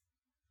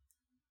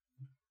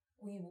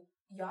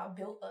y'all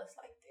built us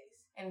like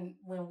this. And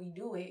when we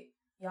do it,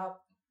 y'all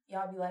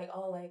be like,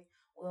 oh, like,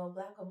 well,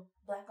 black on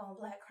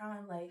black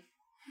crime, like,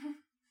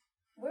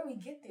 where we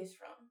get this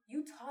from?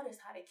 You taught us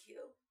how to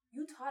kill.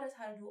 You taught us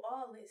how to do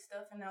all this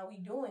stuff, and now we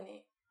doing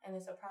it, and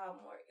it's a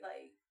problem. Or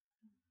like,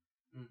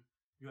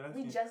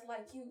 we just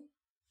like you.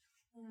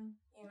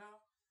 You know?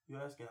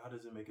 You're asking, how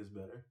does it make us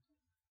better?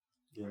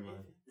 Yeah,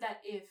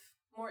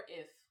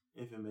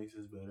 if it makes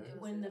us better.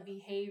 When the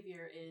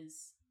behavior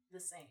is the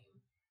same.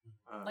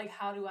 Like,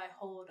 how do I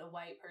hold a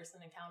white person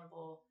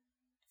accountable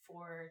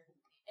for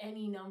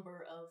any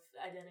number of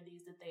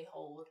identities that they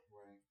hold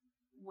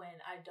when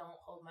I don't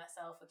hold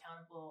myself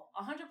accountable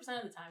 100%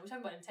 of the time? We're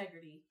talking about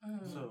integrity.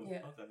 Okay.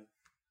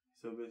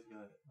 So basically,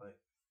 like,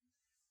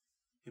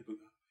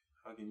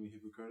 how can you be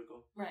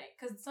hypocritical? Right,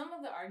 because some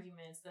of the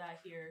arguments that I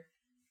hear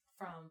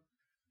from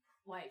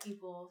white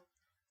people,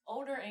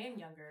 older and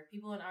younger,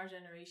 people in our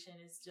generation,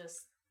 is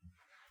just,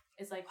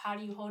 it's like, how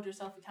do you hold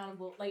yourself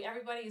accountable? Like,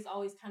 everybody is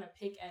always kind of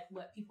pick at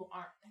what people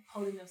aren't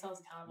holding themselves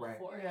accountable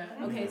for. Yeah.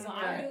 Okay, so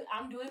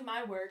I'm doing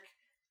my work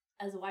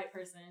as a white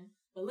person,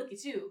 but look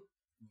at you.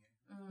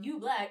 You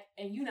Black,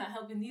 and you not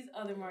helping these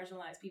other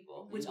marginalized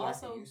people, which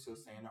also you still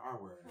saying the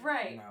R word,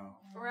 right? You know?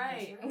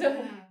 Right.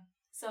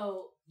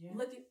 So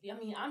look at, I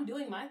mean, I'm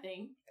doing my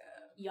thing.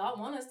 Y'all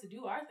want us to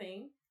do our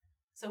thing,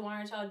 so why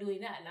aren't y'all doing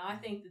that? Now I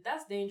think that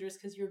that's dangerous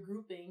because you're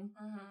grouping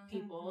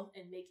people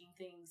and making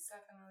things,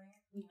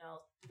 you know,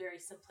 very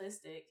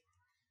simplistic.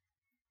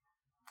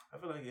 I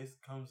feel like it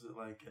comes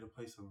like at a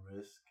place of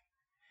risk,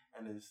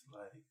 and it's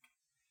like,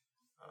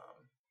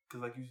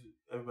 because like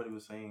everybody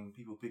was saying,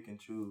 people pick and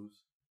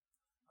choose.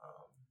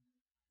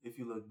 If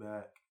you look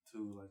back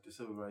to like the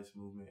civil rights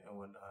movement and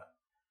whatnot,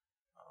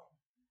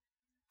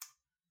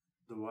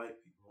 the white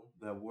people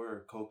that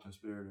were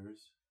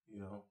co-conspirators,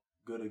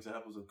 good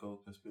examples of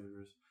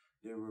co-conspirators,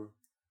 they were,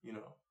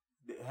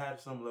 they had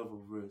some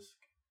level of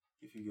risk,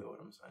 if you get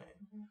what I'm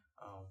saying.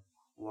 Mm-hmm.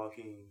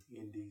 Walking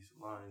in these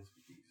lines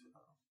with these,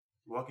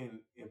 walking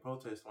in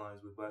protest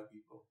lines with black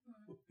people,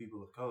 mm-hmm. with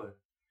people of color,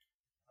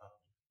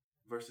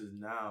 versus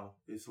now,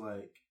 it's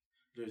like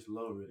there's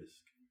low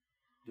risk.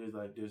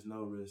 There's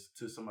no risk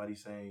to somebody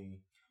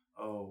saying,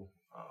 to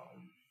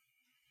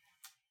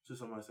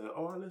somebody say,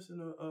 I listen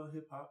to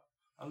hip hop,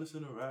 I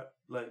listen to rap.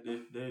 Like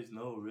there's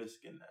no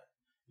risk in that,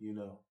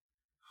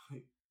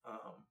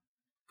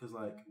 because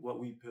like what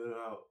we put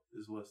out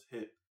is what's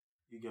hip.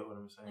 You get what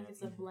I'm saying? Like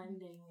it's a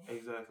blending.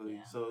 Exactly.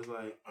 Yeah. So it's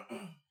like,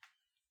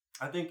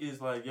 I think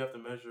it's like you have to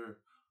measure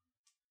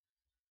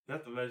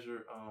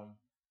on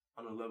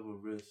a level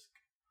of risk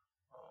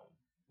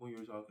when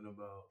you're talking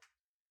about,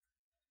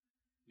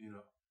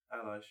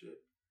 allyship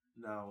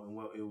now and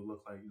what it would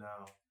look like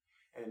now.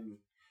 And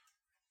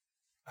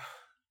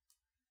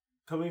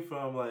coming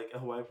from like a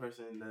white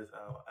person that's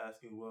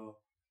asking, well,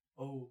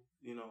 on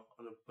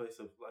a place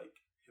of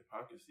like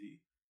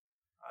hypocrisy,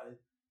 I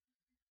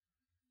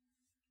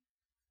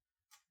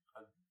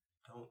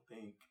don't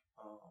think,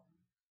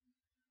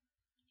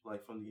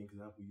 like from the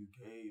example you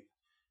gave,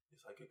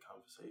 it's like a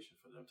conversation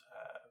for them to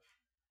have.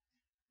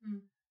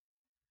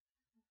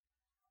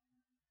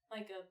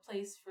 Like a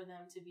place for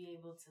them to be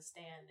able to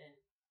stand and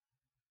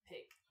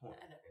pick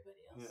at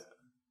everybody else. Yeah.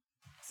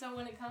 So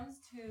when it comes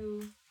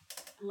to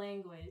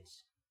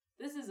language,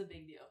 this is a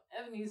big deal.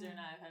 Ebenezer and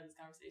I have had this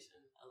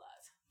conversation a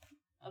lot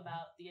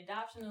about the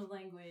adoption of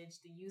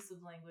language, the use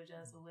of language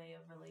as a way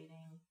of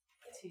relating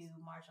to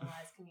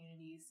marginalized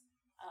communities.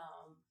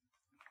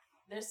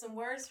 There's some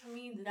words for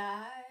me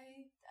that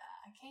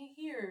I can't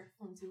hear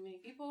from too many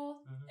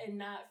people and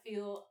not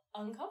feel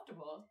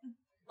uncomfortable,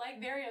 like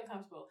very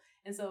uncomfortable.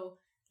 And so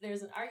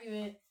there's an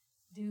argument: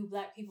 do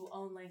Black people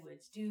own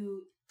language?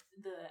 Do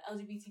the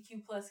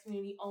LGBTQ plus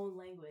community own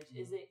language?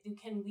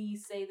 Can we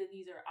say that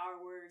these are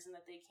our words and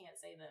that they can't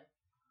say them?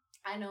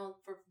 I know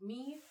for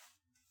me,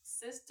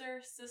 sister,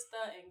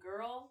 and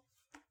girl,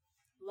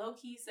 low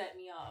key set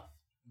me off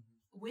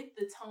with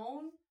the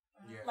tone.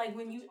 Yeah. Like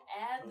when you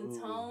add the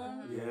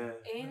tone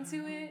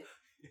into it,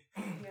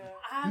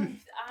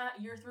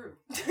 you're through.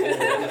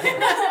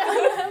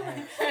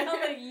 I'm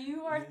like,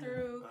 you are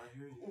through.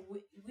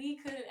 We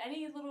could,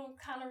 any little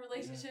kind of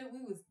relationship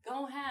we was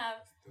gonna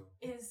have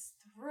is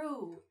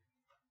through.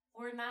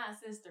 We're not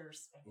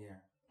sisters.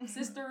 Yeah.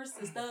 Sisters.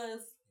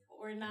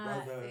 We're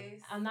not.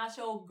 I'm not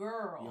your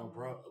girl. Yo,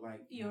 bro,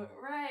 like you're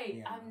right.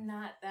 Yeah. I'm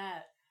not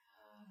that.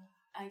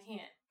 I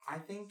can't. I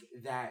think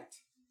that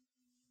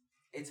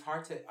it's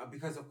hard to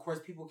because of course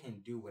people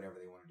can do whatever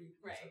they want to do.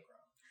 Right.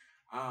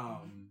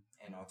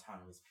 And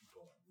autonomous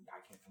people, I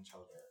can't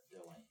control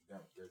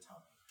their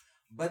tongue.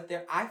 But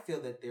I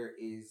feel that there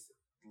is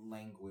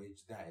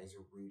language that is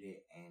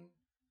rooted in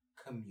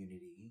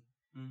community.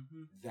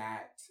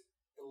 That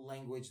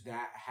language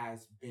that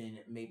has been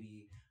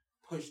maybe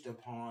pushed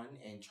upon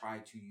and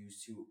tried to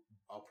use to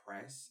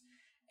oppress,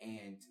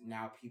 and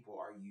now people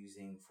are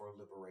using for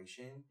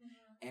liberation.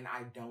 And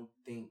I don't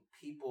think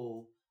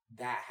people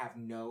that have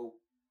no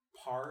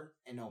part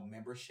and no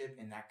membership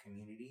in that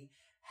community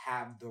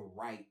have the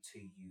right to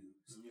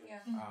use.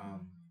 Yeah.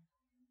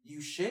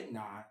 You should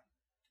not.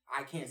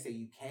 I can't say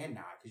you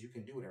cannot, because you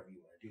can do whatever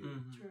you want to do.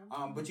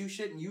 True. But you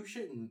shouldn't.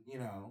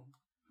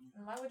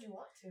 Why would you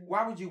want to?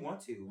 Why would you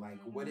want to?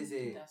 Like, what is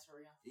it? That's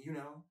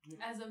real.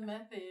 As a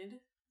method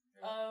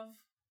of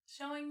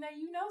showing that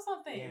you know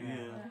something.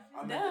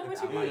 Yeah. Duh,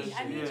 what you mean?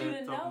 I need you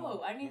to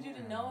know. I need you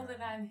to know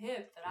that I'm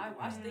hip, that I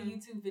watched the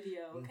YouTube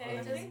video, okay?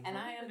 And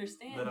I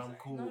understand that I'm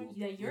cool.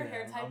 Yeah, your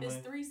hair type is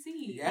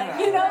 3C. Yeah.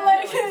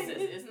 Like,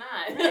 it's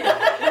not.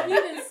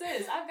 Even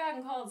sis. I've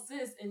gotten called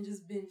sis and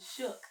just been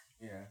shook.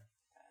 Yeah.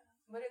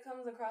 But it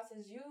comes across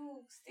as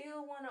you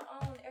still want to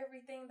own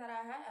everything that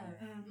I have.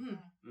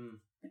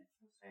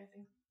 I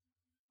think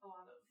a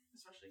lot of,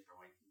 especially for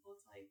white people,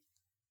 it's like,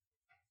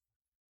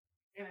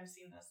 and I've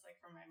seen this like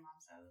from my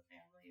mom's side of the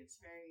family, it's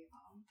very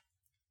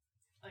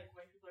like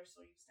white people are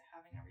so used to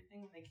having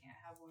everything and they can't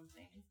have one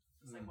thing.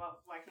 It's like,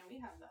 well, why can't we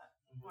have that?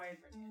 Why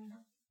temper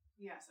tantrum?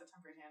 Yes, a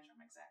temper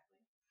tantrum,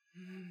 exactly.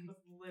 With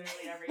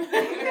literally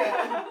everything.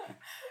 Yeah.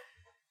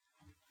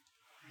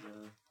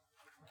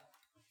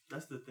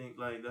 That's the thing,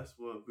 like that's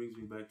what brings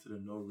me back to the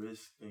no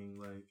risk thing.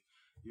 Like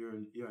you're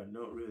at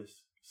no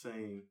risk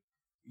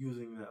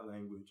using that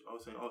language. I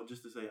was saying,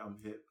 just to say I'm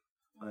hip.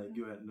 Like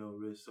you're at no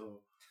risk.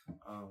 So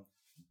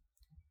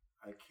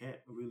I can't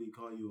really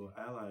call you an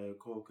ally or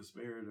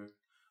co-conspirator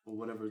or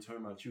whatever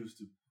term I choose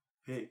to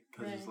pick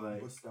because it's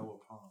like bestow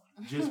upon.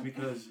 just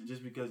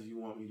because you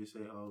want me to say,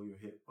 oh, you're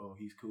hip, oh,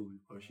 he's cool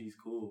or she's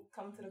cool.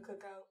 Come to the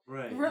cookout.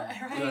 Right.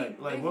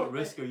 Right. Like what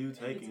risk are you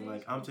taking?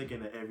 Like I'm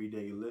taking an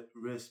everyday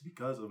risk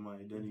because of my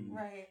identity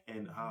Right.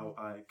 and how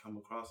I come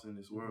across in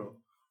this world.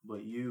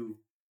 But you're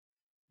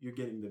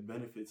getting the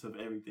benefits of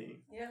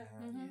everything. Yeah.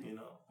 Mm-hmm. You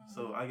know.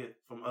 So I get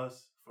from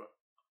us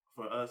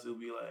for us it'll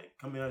be like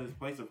coming out of this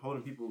place of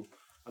holding people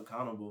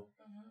accountable.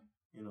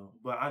 You know.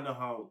 But I know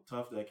how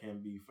tough that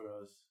can be for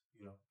us.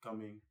 You know,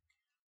 coming.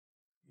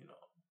 You know.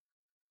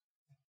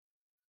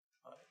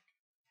 Like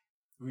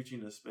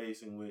reaching a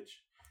space in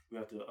which we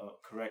have to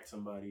correct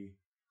somebody,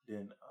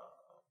 then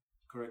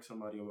correct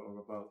somebody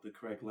about the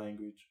correct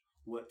language,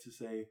 what to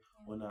say,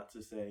 what not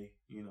to say,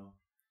 you know.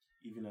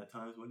 Even at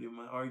times when they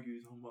might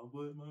argue, oh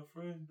my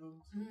friend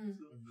knows. So,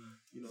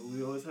 you know,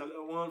 we always have that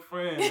one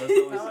friend that's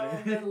always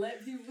saying.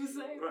 Let people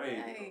say.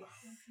 Right.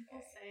 People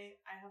say,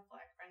 I have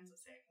black friends that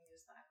say I can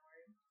use that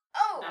word.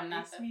 Oh, That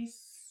makes me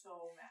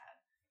so mad.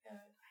 Yeah.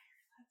 I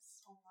hear that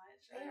so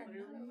much. They are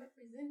not a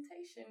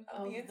representation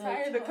Of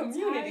of the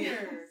community.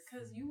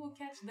 Because you will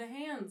catch the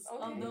hands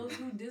of those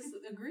who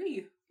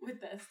disagree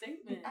with that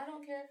statement. I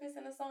don't care if it's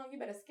in a song. You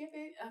better skip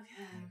it.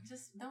 Okay,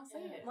 just don't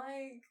say it.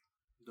 Like,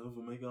 Don't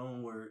make our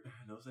own word.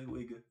 Don't say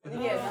wigga.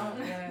 yeah,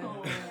 Oh,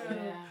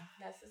 yeah.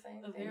 That's the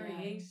same A thing.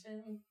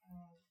 variation.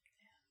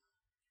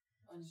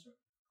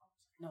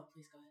 No,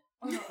 please go ahead.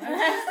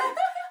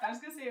 I was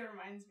gonna say it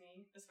reminds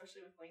me,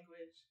 especially with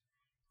language,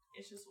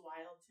 it's just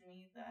wild to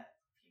me that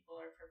people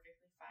are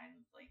perfectly fine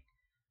with like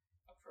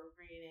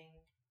appropriating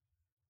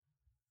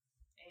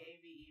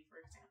AAVE,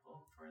 for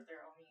example, for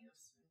their own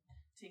use and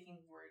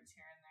taking words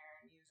here and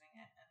there and using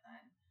it, and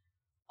then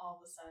all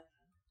of a sudden,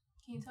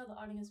 Can you tell the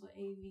audience what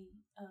AVE?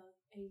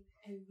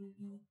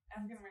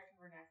 African American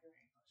Vernacular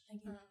English.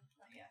 Thank you.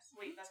 Yes.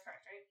 Wait, that's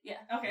correct, right?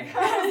 Yeah. Okay.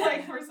 I was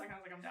like, for a second, I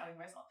was like, I'm doubting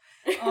myself.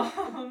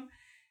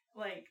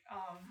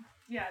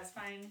 Yeah, it's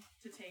fine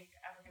to take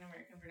African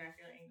American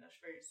Vernacular English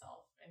for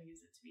yourself and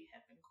use it to be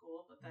hip and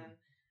cool, but then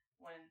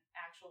when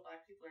actual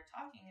Black people are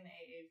talking in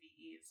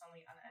AAVE, it's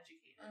suddenly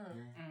uneducated.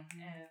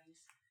 And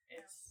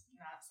it's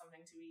not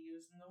something to be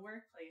used in the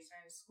workplace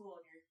or in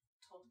school, and you're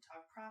told to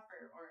talk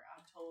proper, or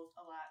I'm told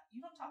a lot,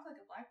 you don't talk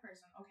like a Black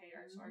person. Okay,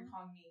 so are you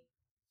calling me,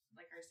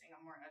 like, are you saying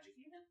I'm more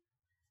educated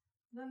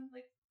than,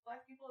 like,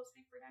 Black people that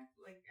speak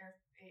vernacular, like,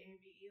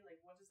 AAVE?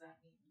 Like, what does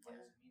that mean? What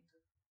does it mean to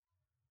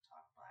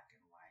talk Black,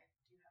 and why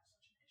do you have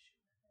such an issue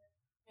with it?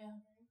 Yeah.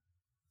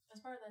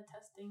 As part of that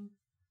testing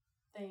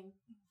thing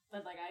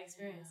that, like, I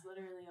experienced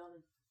literally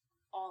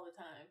all the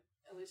time.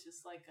 It was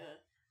just like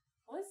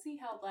let's see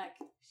how Black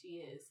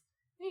she is.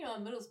 You know,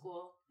 in middle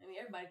school, I mean,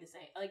 everybody the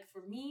same. Like,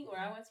 for me, where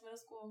I went to middle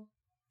school,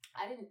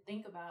 I didn't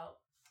think about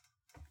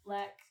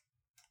Black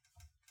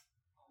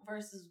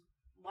versus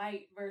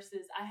white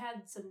versus, I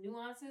had some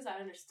nuances. I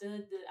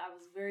understood that I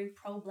was very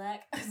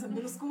pro-Black as a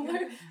middle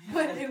schooler,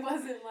 but it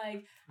wasn't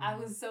like I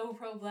was so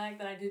pro-Black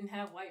that I didn't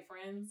have white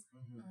friends,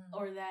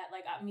 or that,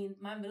 like, I mean,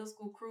 my middle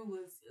school crew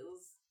was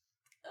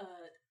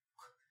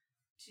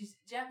she's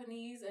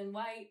Japanese and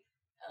white,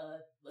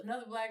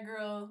 another Black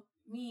girl,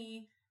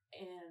 me,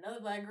 and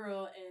another Black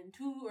girl, and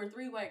 2 or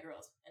 3 white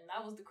girls, and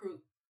that was the crew.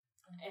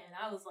 And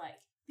I was like,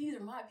 these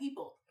are my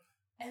people.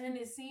 And then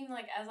it seemed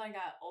like as I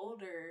got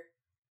older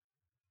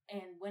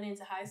and went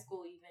into high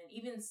school,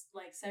 even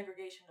like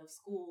segregation of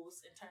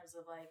schools in terms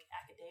of like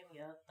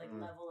academia, like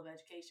level of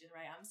education,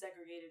 right? I'm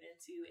segregated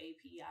into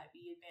AP,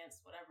 IB,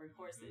 advanced, whatever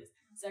courses,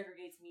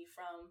 segregates me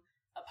from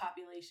a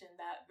population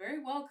that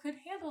very well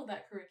could handle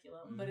that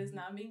curriculum, but is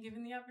not being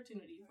given the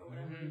opportunity for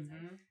whatever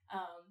reason.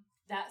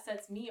 That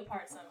sets me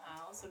apart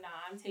somehow. So now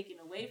I'm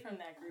taken away from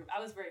that group. I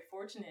was very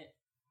fortunate.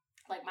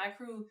 Like, my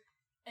crew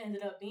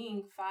ended up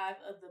being 5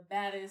 of the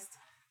baddest,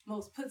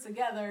 most put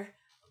together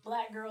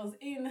Black girls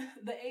in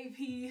the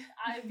AP,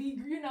 IB,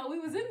 you know, we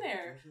was in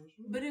there.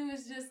 But it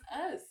was just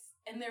us.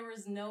 And there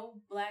was no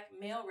Black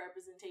male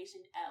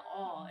representation at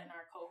all in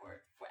our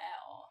cohort,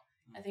 at all.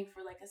 I think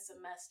for like a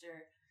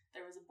semester,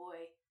 there was a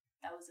boy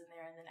that was in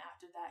there. And then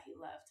after that, he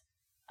left.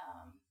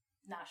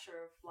 Not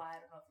sure why. I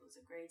don't know if it was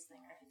a grades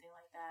thing or anything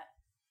like that.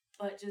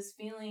 But just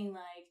feeling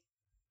like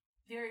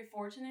very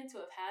fortunate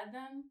to have had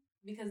them,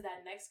 because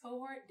that next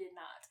cohort did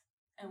not.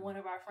 And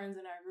one of our friends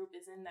in our group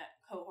is in that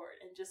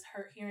cohort, and just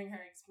hearing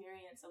her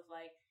experience of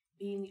like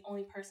being the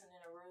only person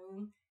in a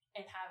room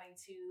and having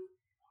to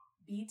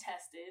be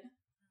tested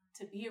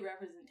to be a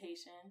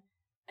representation,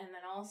 and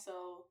then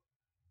also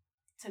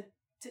to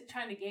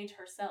trying to gauge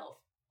herself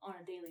on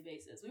a daily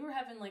basis. We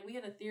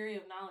had a theory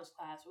of knowledge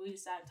class where we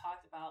just sat and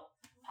talked about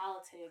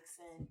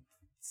politics and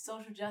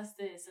social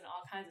justice and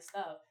all kinds of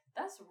stuff.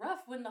 That's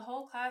rough when the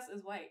whole class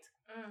is white.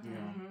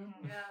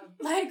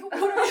 Like,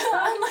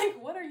 I'm like,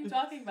 what are you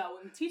talking about?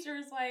 When the teacher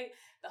is white,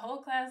 the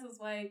whole class is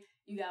white,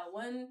 you got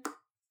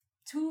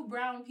 2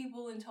 brown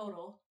people in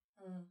total,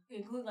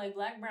 include like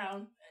Black,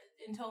 brown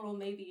in total,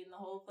 maybe in the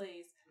whole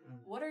place.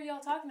 What are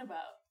y'all talking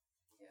about?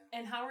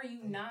 And how are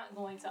you not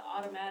going to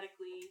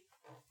automatically,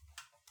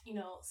 you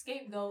know,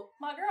 scapegoat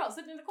my girl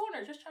sitting in the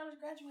corner just trying to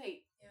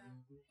graduate?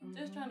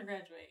 Just trying to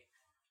graduate.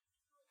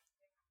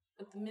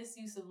 with the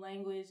misuse of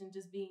language and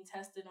just being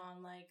tested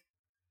on like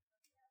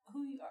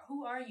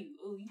who are you?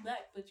 Oh, you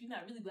black, but you're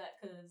not really black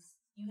because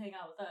you hang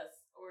out with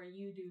us or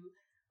you do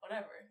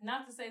whatever.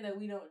 Not to say that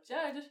we don't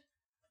judge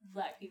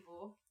black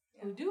people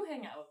who do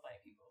hang out with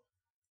white people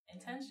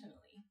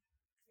intentionally.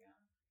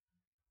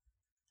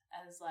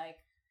 Yeah. As like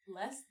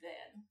less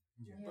than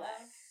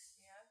black.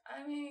 Yeah.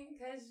 I mean,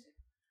 because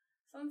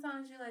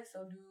sometimes you're like,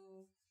 so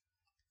do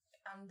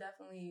I'm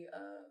definitely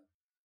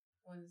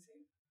what is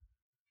it?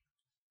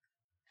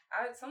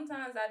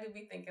 Sometimes I do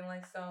be thinking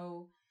like,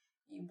 so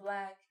you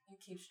black, you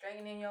keep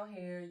straightening your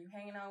hair, you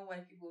hanging out with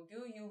white people.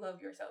 Do you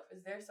love yourself?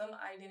 Is there some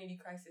identity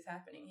crisis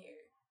happening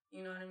here?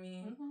 You know what I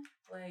mean? Mm-hmm.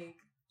 Like,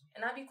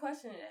 and I be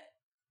questioning it.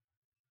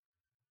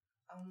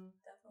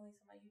 Definitely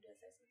somebody who does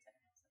that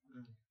sometimes.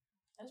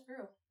 That's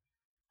real.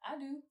 I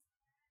do.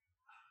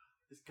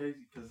 It's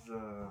crazy because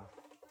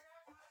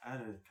I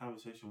had a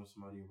conversation with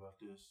somebody about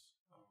this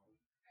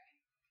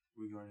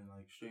regarding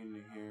like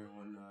straightening hair and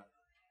whatnot,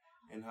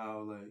 and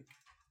how like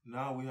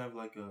now we have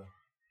like a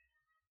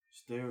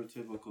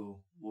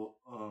stereotypical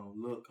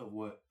look of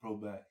what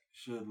pro-black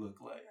should look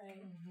like.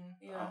 Right.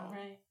 Mm-hmm. Yeah.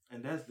 Right.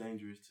 And that's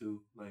dangerous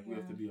too. Like we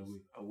have to be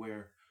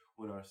aware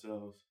with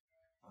ourselves.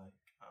 Like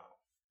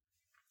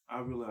I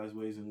realize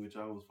ways in which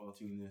I was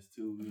faulty in this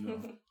too, you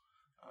know.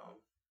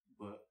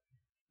 But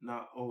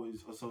not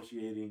always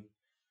associating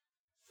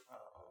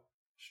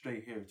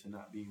straight hair to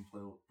not being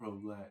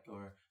pro-black,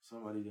 or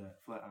somebody that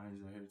flat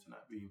irons their hair to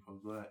not being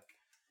pro-black.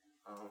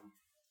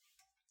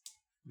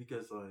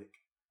 Because like,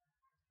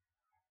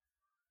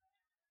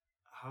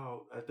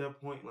 how at that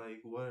point,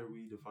 like, what are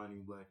we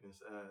defining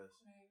blackness as?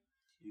 Right.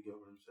 You get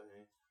what I'm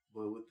saying?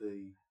 But with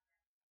the,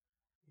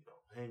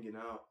 hanging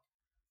out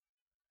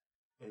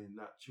and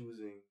not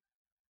choosing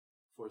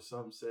for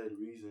some said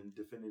reason,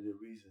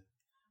 definitive reason,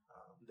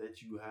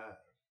 that you have,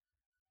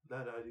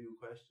 that I do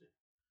question.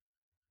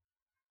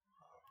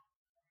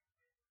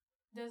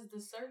 Does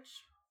the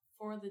search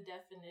for the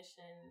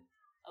definition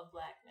of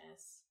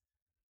blackness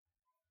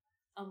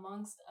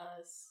amongst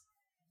us,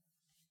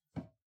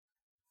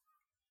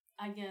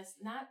 I guess,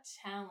 not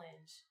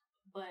challenge,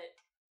 but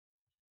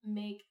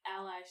make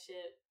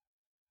allyship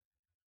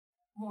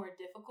more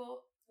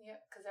difficult? Yeah,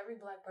 because every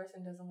black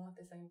person doesn't want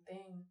the same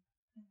thing.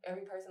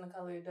 Every person of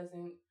color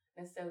doesn't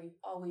necessarily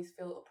always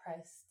feel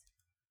oppressed,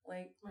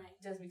 like,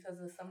 just because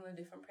of some of the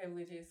different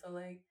privileges. So,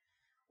 like,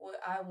 what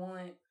I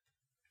want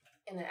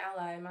in an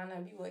ally might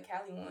not be what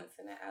Callie wants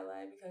in an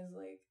ally, because,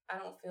 like, I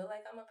don't feel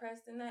like I'm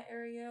oppressed in that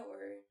area, or,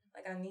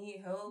 like, I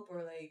need help,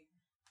 or, like,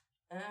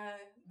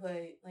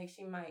 but, like,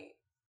 she might,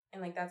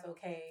 and, like, that's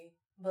okay.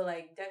 But,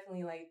 like,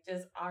 definitely, like,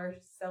 just our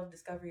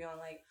self-discovery on,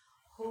 like,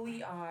 who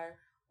we are,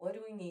 what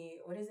do we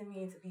need, what does it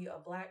mean to be a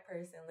black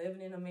person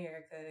living in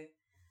America?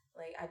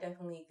 Like, I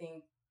definitely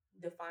think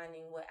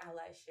defining what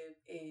allyship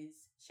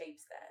is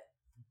shapes that.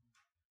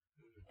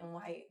 And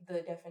why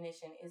the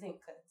definition isn't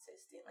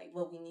consistent. Like,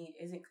 what we need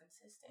isn't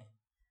consistent.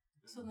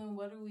 So then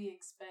what do we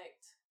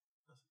expect?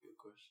 That's a good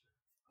question.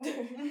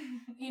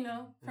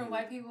 From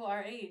white people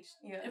our age,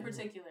 in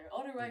particular.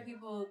 Older white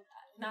people,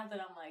 not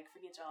that I'm like,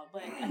 forget y'all,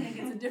 but I think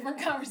it's a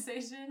different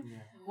conversation.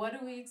 Yeah. What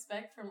do we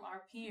expect from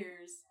our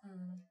peers?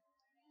 Mm.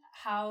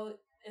 How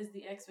is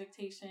the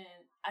expectation?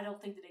 I don't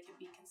think that it can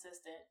be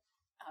consistent,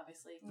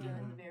 obviously,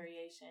 given the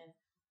variation.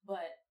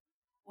 But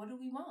what do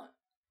we want?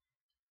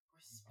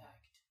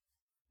 Respect.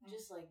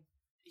 Just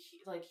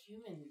like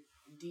human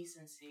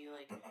decency,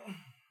 like,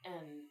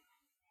 and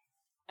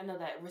I know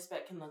that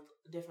respect can look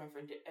different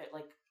for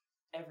like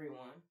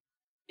everyone.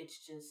 It's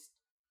just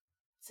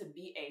to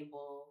be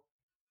able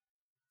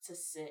to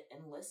sit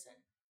and listen.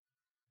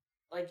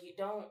 Like, you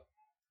don't.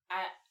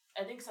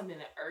 I think something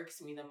that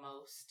irks me the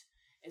most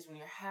is when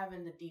you're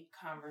having the deep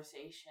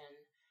conversation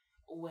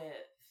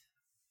with.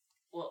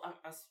 Well,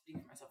 I'm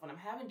speaking for myself. When I'm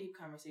having deep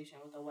conversation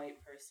with a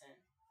white person,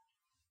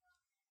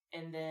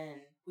 and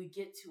then we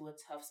get to a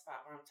tough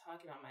spot where I'm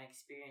talking about my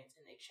experience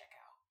and they check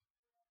out.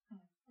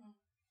 Mm-hmm.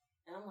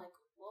 And I'm like,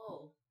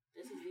 whoa,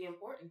 this is the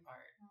important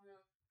part.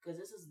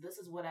 Because this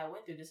is what I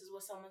went through. This is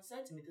what someone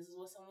said to me. This is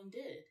what someone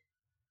did.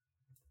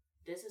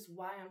 This is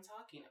why I'm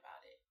talking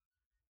about it.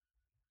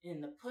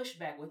 And the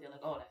pushback with it, like,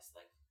 oh, that's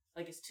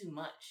like it's too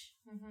much.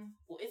 Mm-hmm.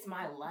 Well, it's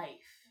my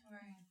life.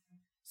 Right.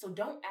 So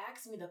don't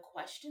ask me the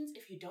questions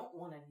if you don't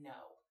want to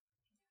know.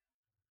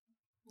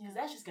 Because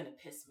that's just going to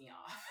piss me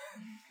off.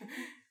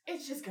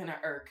 It's just going to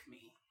irk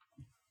me.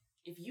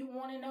 If you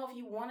want to know, if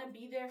you want to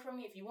be there for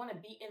me, if you want to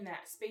be in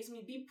that space with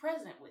me, be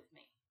present with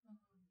me.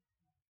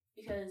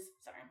 Because,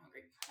 sorry, I'm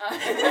hungry.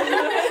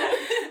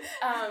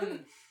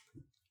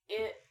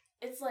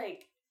 It's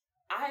like,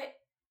 I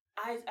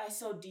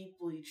so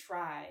deeply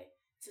try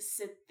to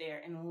sit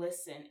there and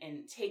listen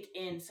and take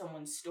in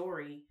someone's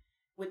story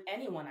with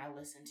anyone I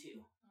listen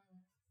to.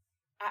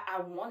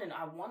 I want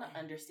to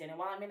understand. And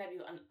while I may not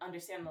be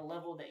understanding the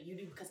level that you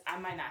do, because I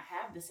might not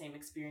have the same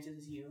experiences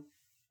as you,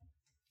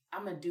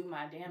 I'm going to do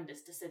my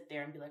damnedest to sit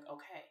there and be like,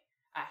 okay,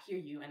 I hear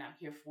you and I'm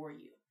here for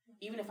you.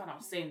 Even if I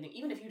don't say anything,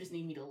 even if you just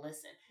need me to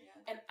listen.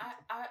 Yeah. And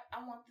I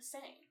want the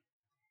same.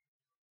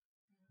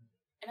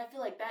 And I feel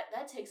like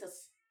that takes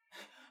us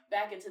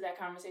back into that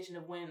conversation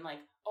of when, like,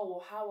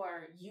 oh, how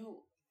are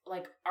you,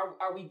 like,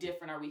 are we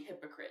different? Are we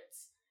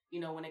hypocrites?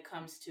 When it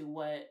comes to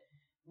what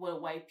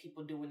white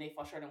people do when they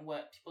fall short and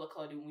what people of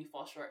color do when we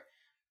fall short.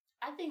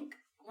 I think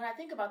when I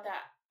think about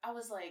that, I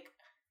was like,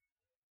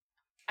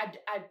 I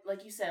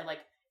like you said, like,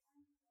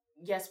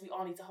 yes, we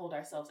all need to hold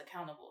ourselves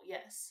accountable.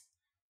 Yes.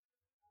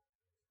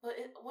 But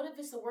what if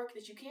it's the work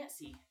that you can't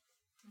see?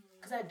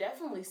 Because I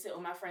definitely sit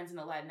with my friends in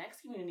the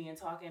Latinx community and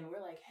talk, and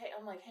we're like,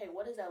 hey,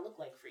 what does that look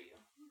like for you?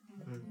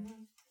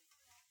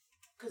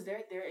 Because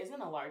there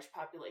isn't a large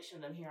population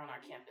of them here on our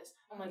campus.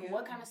 I'm like,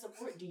 what kind of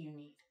support do you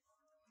need?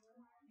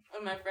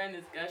 When my friend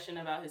is gushing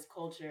about his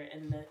culture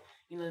and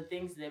the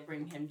things that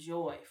bring him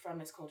joy from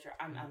his culture,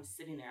 I'm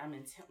sitting there, I'm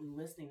intently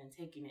listening and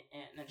taking it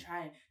in and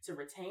trying to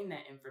retain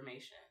that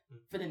information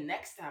for the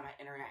next time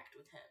I interact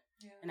with him.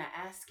 Yeah. And I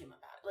ask him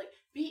about it. Like,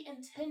 be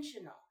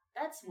intentional.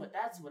 That's what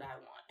I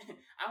want.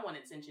 I want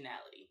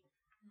intentionality.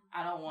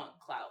 I don't want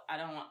clout. I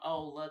don't want,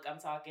 oh, look, I'm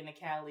talking to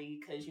Callie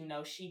because,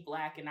 she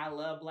black and I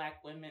love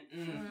black women.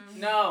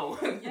 No.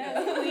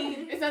 Yes,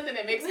 queen. It's nothing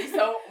that makes me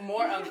so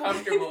more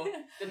uncomfortable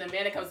than the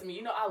man that comes to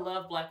me. I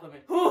love black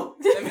women. Whew.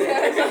 The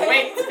man like,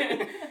 wait.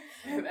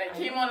 I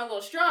came on a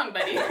little strong,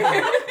 buddy.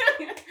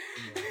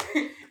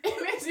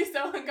 It makes me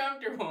so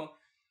uncomfortable.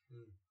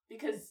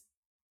 Because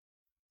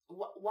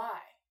why?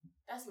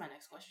 That's my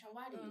next question.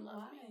 Why do you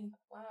love me?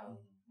 Wow.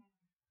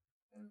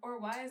 Or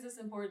why is this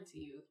important to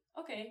you?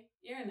 Okay,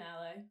 you're an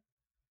ally.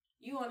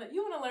 You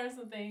wanna learn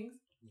some things.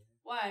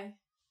 Why?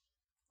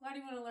 Why do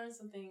you want to learn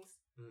some things?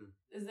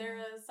 Is there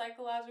a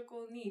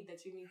psychological need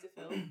that you need to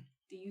fill?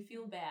 Do you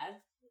feel bad?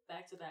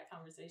 Back to that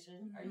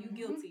conversation. Are you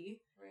guilty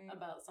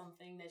about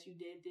something that you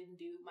didn't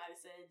do, might have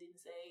said,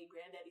 didn't say,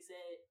 granddaddy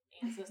said,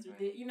 ancestor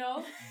did,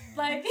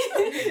 Like,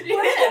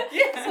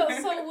 So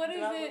what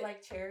is it?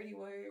 Like charity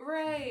work.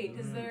 Right.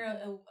 Is there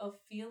a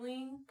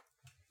feeling?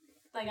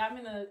 Like, I'm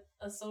in a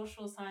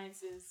social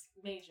sciences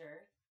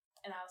major,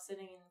 and I was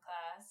sitting in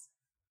class,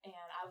 and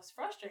I was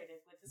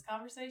frustrated with this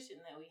conversation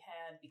that we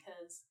had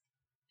because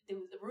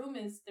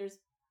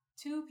there's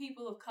two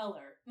people of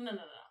color. No.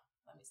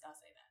 Let me stop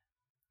saying that.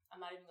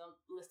 I'm not even going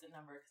to list a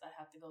number because I'd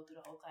have to go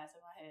through the whole class in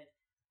my head.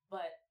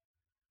 But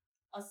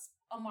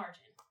a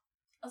margin,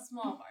 a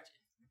small margin,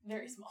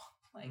 very small,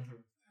 like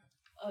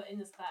in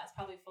this class,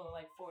 probably full of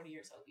like 40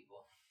 or so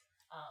people.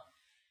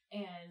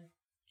 And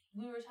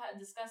we were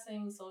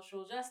discussing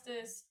social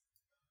justice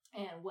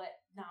and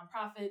what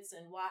nonprofits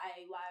and why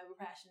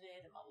we're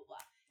passionate and blah, blah,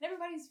 blah. And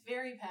everybody's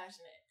very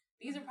passionate.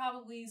 These are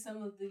probably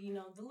some of the,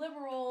 the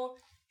liberal,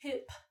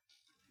 hip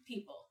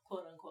people,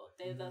 quote unquote.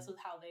 That's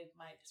how they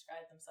might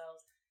describe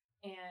themselves.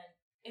 And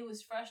it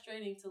was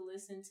frustrating to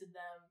listen to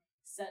them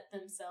set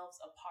themselves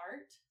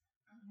apart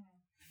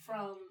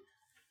from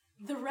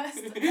the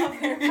rest of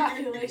their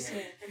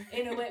population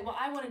in a way. Well,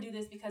 I want to do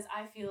this because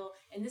I feel,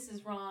 and this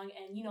is wrong.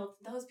 And,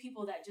 those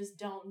people that just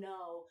don't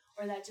know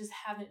or that just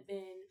haven't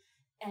been.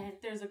 And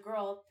there's a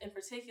girl in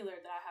particular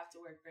that I have to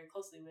work very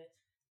closely with.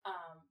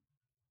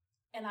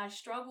 And I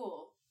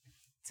struggle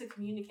to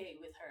communicate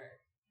with her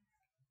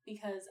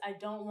because I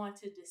don't want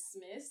to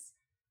dismiss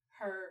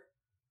her,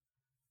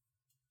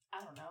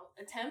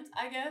 attempt,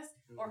 I guess,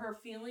 or her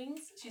feelings.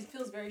 She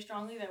feels very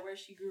strongly that where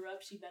she grew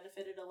up, she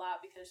benefited a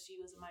lot because she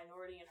was a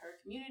minority in her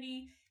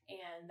community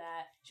and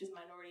that she was a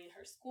minority in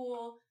her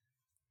school.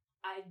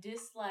 I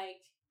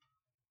dislike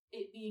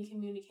it being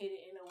communicated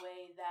in a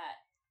way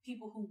that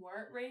people who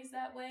weren't raised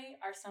that way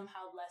are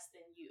somehow less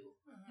than you.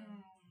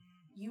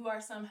 You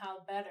are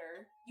somehow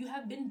better. You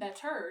have been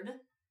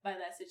bettered by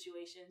that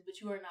situation, but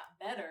you are not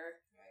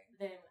better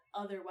than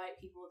other white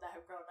people that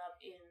have grown up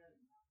in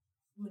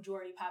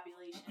majority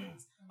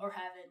populations or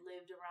haven't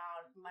lived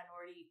around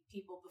minority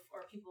people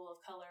or people of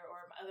color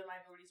or other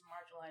minorities and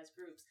marginalized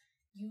groups.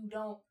 You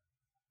don't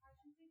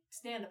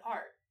stand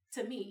apart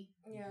to me.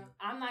 Yeah.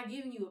 I'm not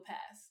giving you a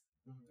pass.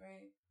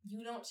 Right.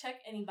 You don't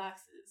check any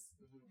boxes.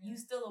 You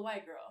still a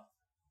white girl.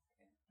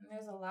 And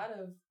there's a lot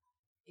of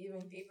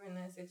even deeper in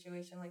that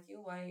situation, like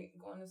you white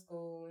going to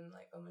school in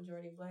like a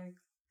majority black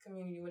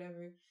community,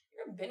 whatever,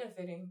 you're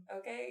benefiting,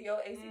 okay?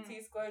 Your ACT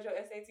scores, your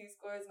SAT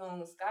scores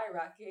gonna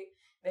skyrocket.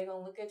 They're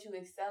gonna look at you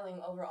excelling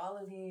over all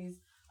of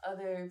these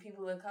other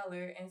people of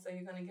color, and so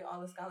you're gonna get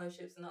all the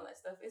scholarships and all that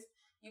stuff. It's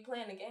you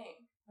playing the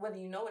game, whether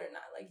you know it or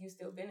not. Like, you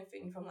still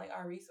benefiting from like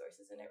our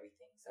resources and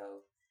everything.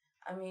 So,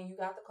 I mean, you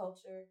got the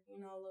culture, a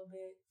little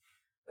bit,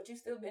 but you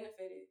still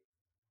benefited,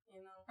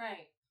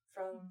 right,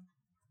 from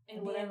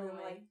in being whatever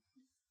in way. like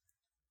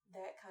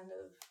that kind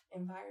of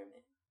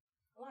environment.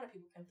 A lot of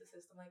people pimp the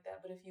system like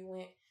that, but if you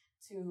went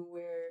to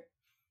where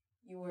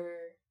you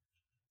were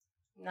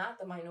not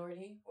the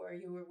minority or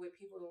you were with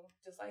people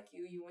just like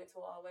you went to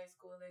an all-white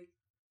school, like,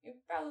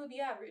 you'd probably be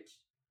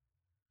average,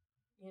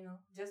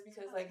 just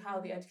because like how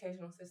the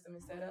educational system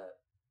is set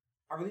up.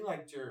 I really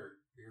liked your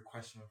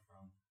question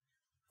from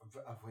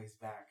a ways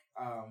back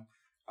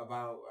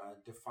about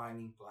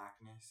defining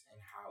blackness and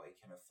how it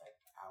can affect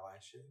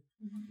allyship.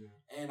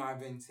 And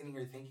I've been sitting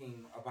here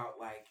thinking about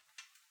like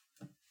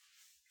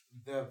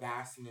the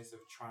vastness of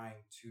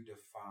trying to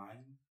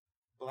define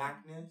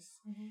Blackness.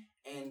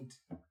 And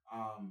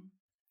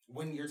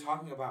when you're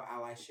talking about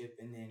allyship,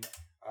 and then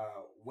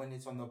when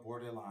it's on the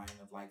borderline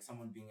of like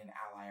someone being an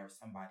ally or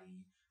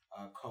somebody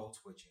code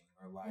switching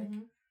or like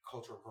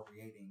culture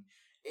appropriating,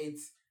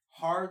 it's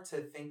hard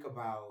to think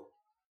about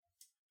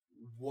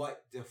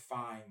what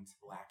defines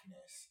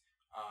Blackness.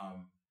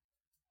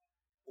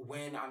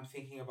 When I'm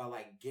thinking about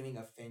like getting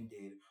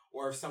offended,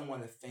 or if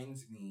someone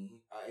offends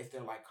me, if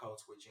they're like code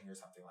switching or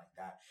something like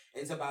that,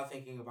 it's about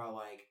thinking about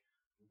like,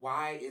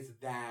 why is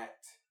that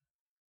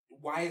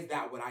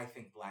what I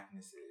think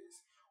Blackness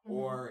is?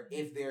 Or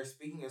if they're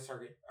speaking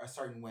a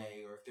certain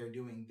way, or if they're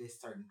doing this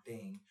certain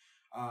thing,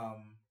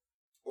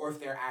 or if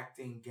they're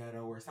acting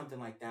ghetto or something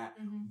like that,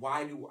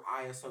 why do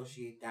I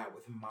associate that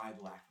with my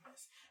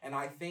Blackness? And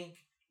I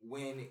think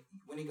when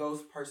it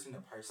goes person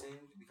to person,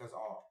 because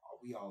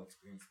we all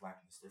experience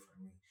Blackness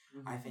differently,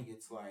 I think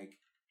it's like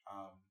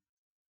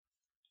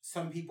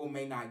some people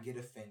may not get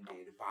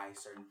offended by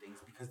certain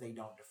things because they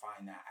don't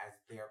define that as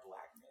their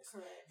Blackness.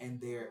 Correct.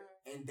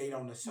 And they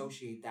don't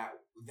associate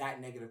that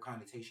negative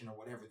connotation or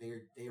whatever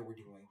they were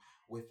doing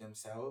with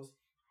themselves.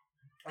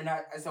 And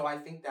so I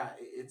think that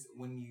it's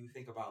when you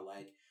think about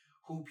like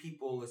who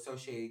people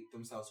associate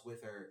themselves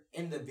with her.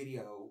 In the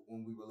video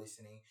when we were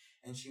listening,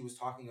 and she was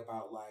talking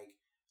about like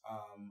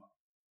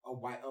a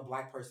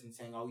Black person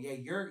saying, "Oh yeah,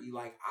 you're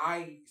like,"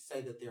 I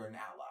say that they're an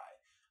ally,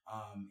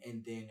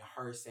 and then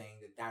her saying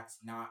that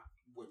that's not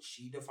what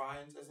she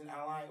defines as an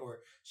ally,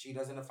 or she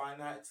doesn't define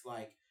that. It's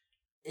like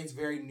it's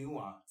very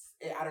nuanced.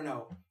 I don't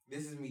know.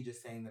 This is me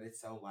just saying that it's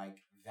so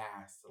like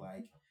vast.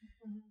 Like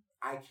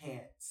I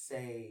can't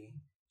say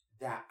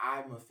that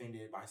I'm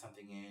offended by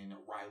something and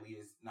Riley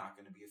is not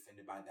going to be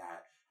offended by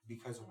that,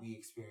 because we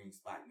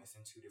experience Blackness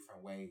in two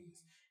different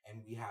ways,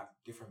 and we have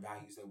different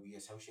values that we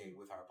associate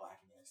with our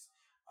Blackness.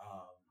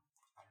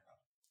 I don't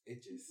know. It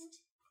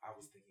just, I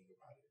was thinking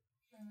about it.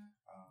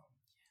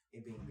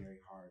 It being very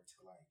hard to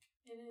like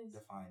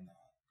define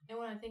that. And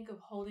when I think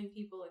of holding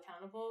people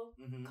accountable,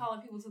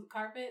 calling people to the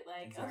carpet,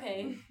 like,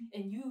 okay,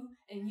 and you,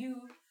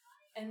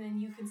 and then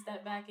you can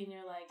step back and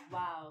you're like,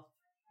 wow,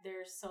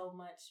 there's so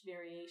much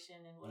variation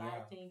in what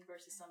I think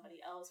versus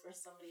somebody else.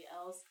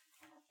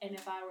 And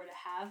if I were to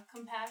have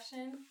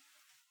compassion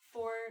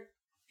for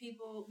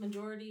people of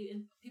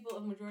majority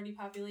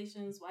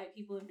populations, white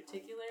people in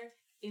particular,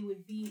 it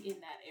would be in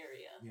that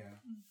area. Yeah.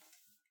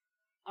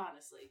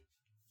 Honestly.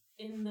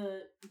 In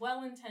the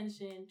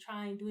well-intentioned,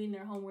 doing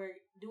their homework,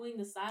 doing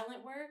the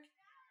silent work,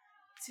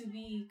 to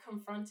be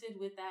confronted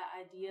with that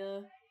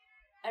idea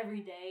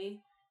every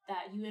day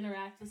that you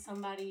interact with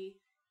somebody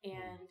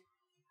and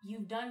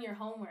you've done your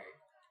homework,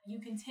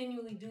 you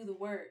continually do the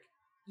work,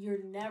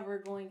 you're never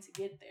going to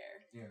get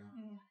there. Yeah.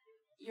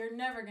 You're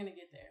never going to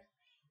get there.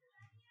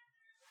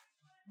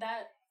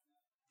 That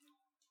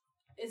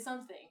is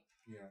something.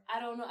 Yeah. I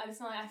don't know. It's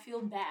not like I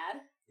feel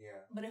bad.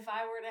 Yeah. But if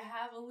I were to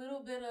have a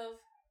little bit of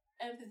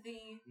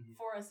empathy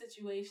for a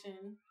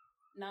situation,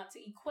 not to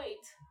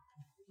equate,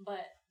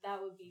 but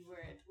that would be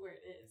where it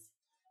is.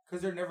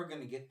 Because they're never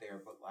going to get there,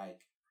 but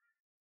like,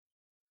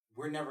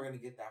 we're never going to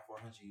get that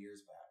 400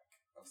 years back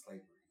of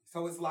slavery.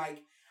 So it's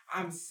like,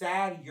 I'm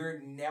sad you're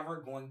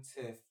never going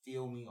to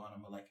feel me on a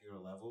molecular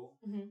level,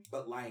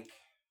 but like,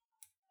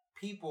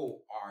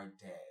 people are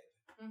dead.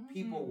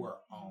 People were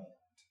owned,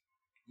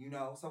 you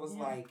know? So it's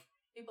like,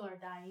 people are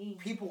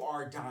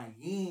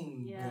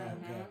dying. Yeah.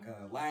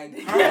 Like,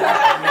 so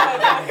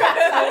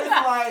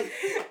it's like,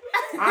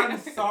 I'm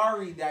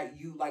sorry that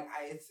you, like,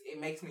 it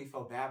makes me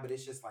feel bad, but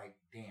it's just like,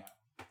 damn.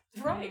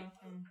 Right.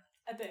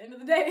 At the end of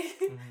the day.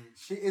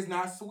 She is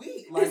not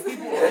sweet. Like,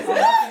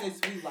 nothing is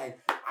sweet. Like,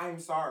 I'm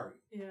sorry.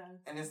 Yeah.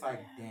 And it's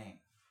like, dang.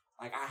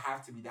 Like, I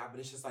have to be that. But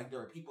it's just like, there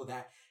are people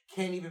that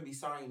can't even be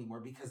sorry anymore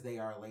because they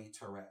are laid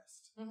to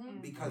rest.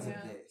 Because of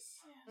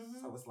this.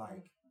 So it's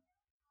like,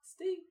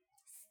 Steve.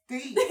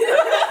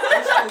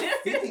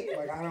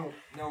 Like, I don't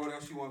know what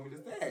else you want me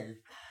to say.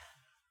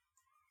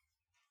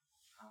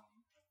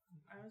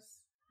 I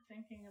was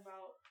thinking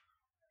about,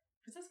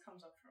 because this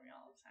comes up for me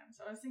all the time.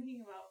 So I was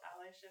thinking about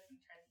allyship in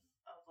terms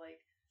of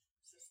like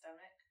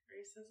systemic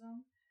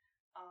racism,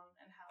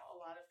 and how a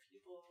lot of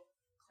people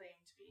claim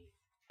to be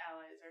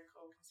allies or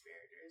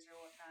co-conspirators or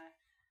whatnot.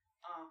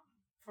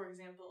 For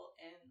example,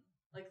 in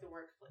like the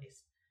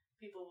workplace,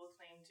 people will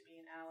claim to be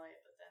an ally,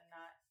 but then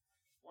not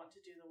want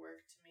to do the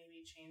work to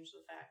maybe change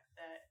the fact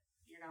that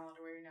you're not allowed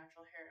to wear your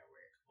natural hair at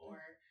work,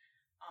 or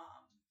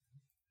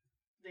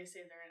they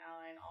say they're an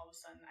ally and all of a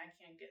sudden I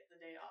can't get the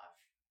day off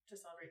to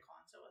celebrate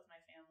Kwanzaa with my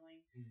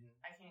family.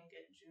 I can't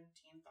get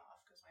Juneteenth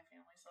off because my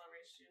family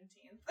celebrates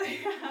Juneteenth.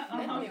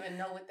 I don't even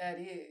know what that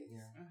is.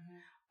 Yeah.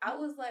 I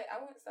went to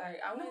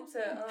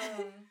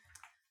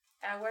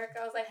at work,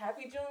 I was like,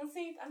 Happy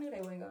Juneteenth. I knew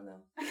they weren't gonna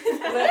know.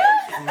 But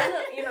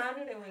I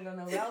knew they weren't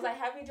gonna know. But I was like,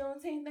 Happy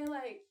Juneteenth. They're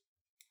like,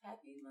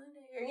 Happy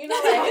Monday, or like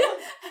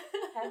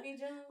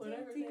Happy Juneteenth.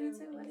 Whatever. What is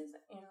it? So. I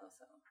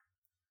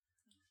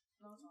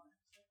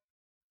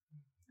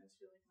just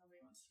feel like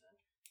nobody wants to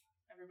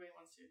everybody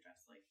wants to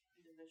address like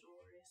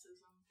individual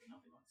racism, but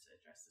nobody wants to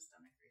address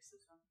systemic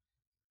racism.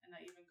 And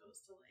that even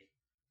goes to like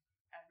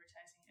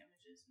advertising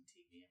images and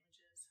TV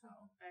images.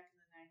 How back in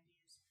the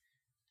 90s,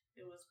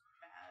 it was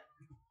bad.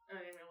 I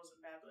mean, it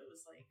wasn't bad, but it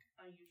was like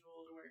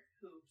unusual to wear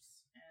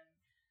hoops and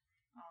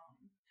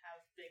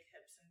have big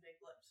hips and big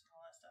lips and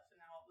all that stuff.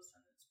 And now all of a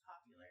sudden it's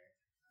popular,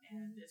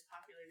 and it's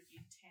popular to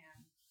be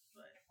tan,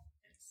 but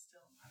it's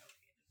still not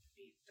okay to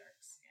be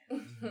dark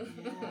skinned.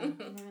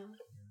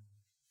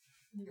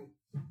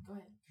 Go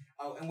ahead.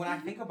 Oh, and when I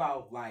think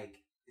about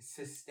like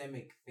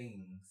systemic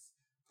things,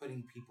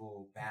 putting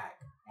people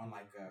back on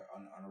like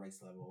on a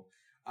race level,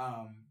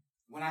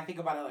 when I think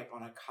about it like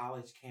on a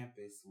college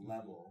campus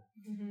level,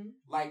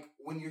 like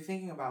when you're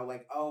thinking about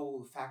like,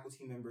 oh,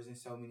 faculty members and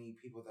so many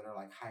people that are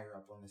like higher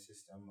up on the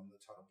system, on the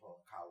totem pole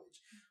of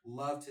college,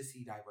 love to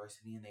see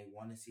diversity and they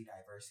want to see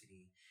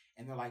diversity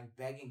and they're like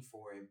begging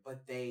for it,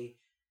 but they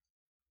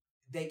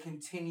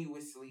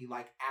continuously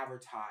like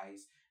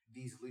advertise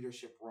these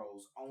leadership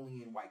roles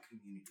only in white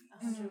communities,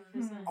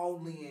 100%.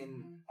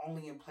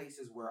 only in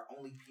places where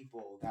only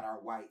people that are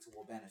white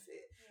will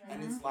benefit.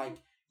 And it's like,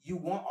 you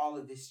want all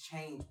of this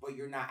change, but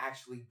you're not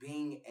actually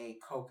being a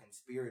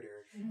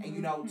co-conspirator and,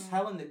 you know,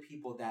 telling the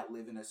people that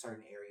live in a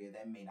certain area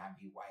that may not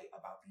be white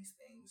about these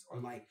things, or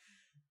like,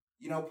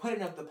 you know,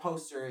 putting up the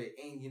poster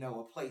in, you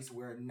know, a place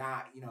where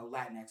not, you know,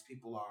 Latinx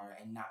people are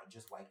and not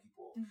just white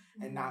people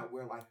and not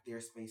where like their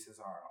spaces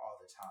are all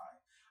the time.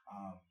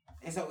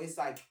 And so it's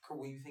like,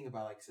 when you think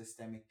about like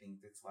systemic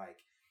things, it's like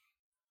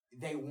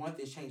they want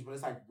this change, but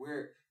it's like,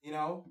 we're, you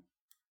know,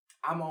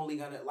 I'm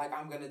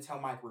gonna tell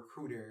my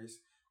recruiters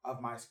of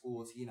my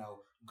school to, you know,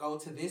 go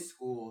to this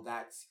school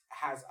that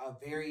has a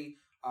very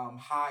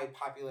high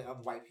population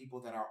of white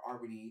people that are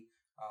already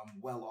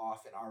well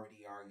off and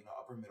already are, you know,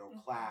 upper middle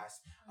class,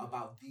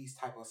 about these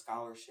type of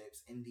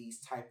scholarships and these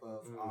type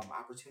of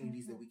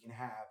opportunities that we can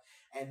have.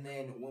 And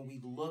then when we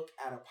look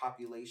at a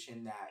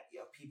population that, you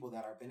know, people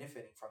that are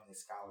benefiting from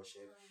this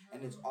scholarship,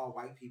 and it's all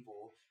white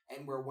people,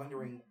 and we're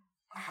wondering,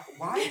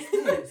 why is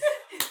this?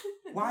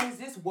 Why is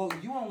this? Well,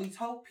 you only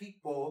told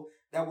people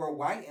that were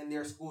white in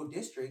their school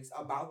districts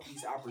about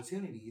these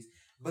opportunities.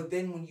 But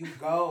then when you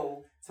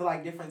go to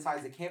like different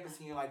sides of campus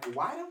and you're like,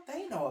 why don't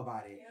they know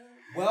about it?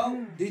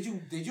 Well, did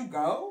you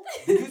go?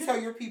 Did you tell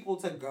your people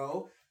to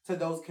go to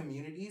those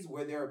communities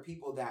where there are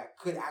people that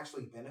could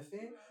actually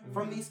benefit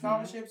from these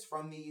scholarships,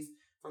 from these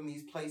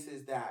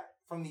places that,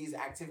 from these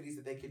activities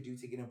that they could do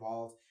to get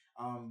involved?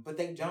 But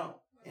they don't.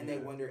 And they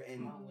wonder,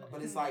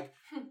 but it's like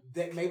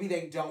that maybe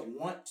they don't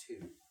want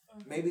to.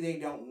 Maybe they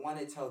don't want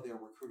to tell their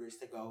recruiters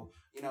to go,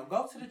 you know,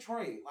 go to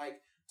Detroit.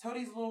 Like, tell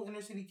these little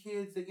inner city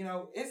kids that, you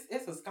know,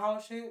 it's a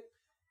scholarship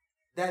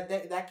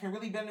that can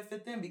really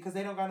benefit them because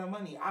they don't got no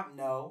money.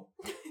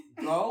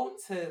 Go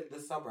to the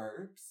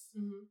suburbs.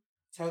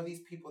 Tell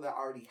these people that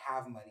already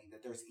have money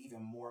that there's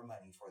even more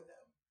money for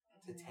them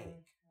to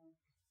take.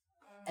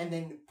 And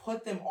then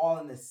put them all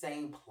in the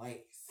same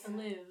place.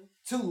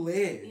 To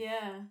live.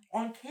 Yeah.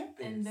 On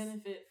campus. And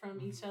benefit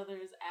from each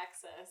other's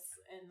access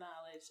and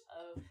knowledge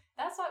of.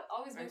 That's why I've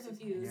always been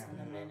confused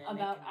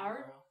about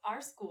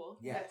our school,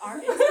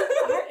 our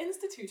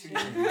institution,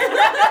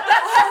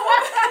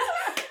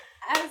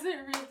 as it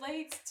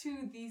relates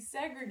to the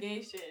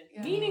segregation,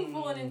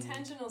 meaningful and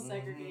intentional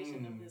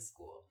segregation of this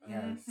school.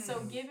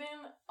 So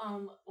given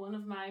one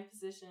of my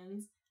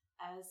positions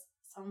as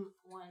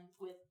someone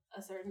with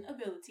a certain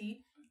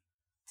ability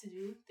to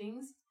do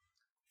things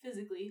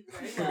physically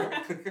very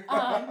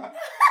well,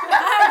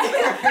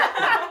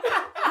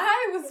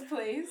 I was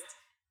placed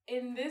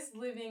in this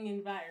living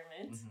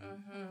environment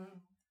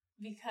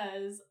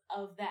because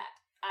of that.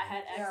 I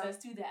had access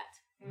to that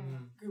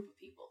group of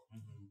people.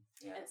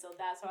 And so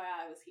that's why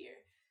I was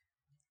here.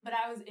 But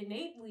I was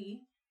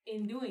innately,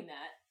 in doing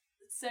that,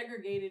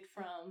 segregated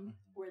from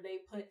where they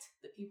put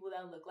the people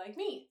that look like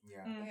me.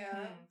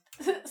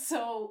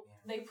 So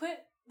they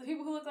put the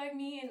people who look like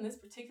me in this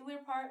particular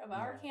part of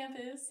our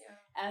campus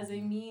as a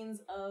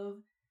means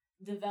of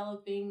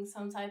developing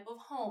some type of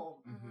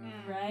home,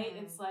 right?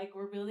 It's like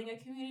we're building a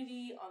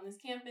community on this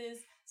campus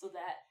so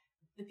that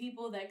the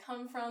people that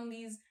come from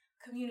these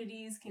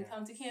communities can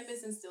come to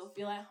campus and still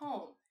feel at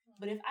home.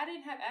 But if I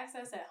didn't have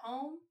access at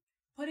home,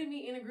 putting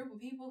me in a group of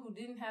people who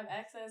didn't have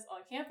access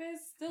on campus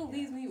still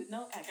leaves me with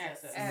no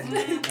access.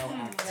 Absolutely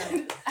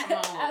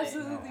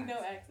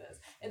no access.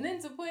 And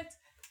then to put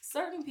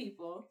certain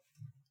people,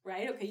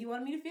 right? Okay, you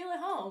want me to feel at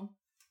home,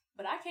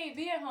 but I can't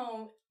be at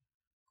home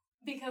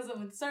because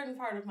of a certain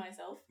part of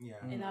myself,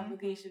 an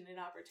obligation and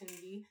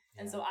opportunity.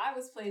 And so I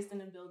was placed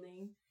in a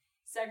building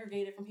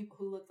segregated from people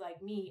who looked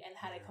like me and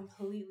had a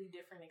completely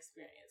different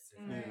experience,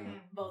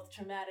 both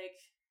traumatic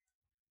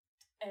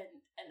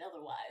and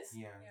otherwise.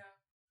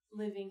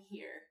 Living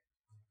here.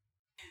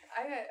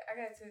 I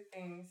got two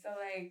things. So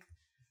like,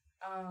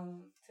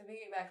 to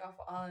piggyback off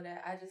of all of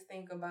that, I just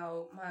think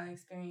about my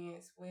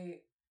experience with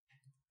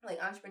like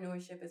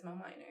entrepreneurship is my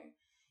minor,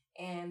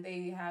 and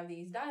they have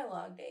these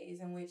dialogue days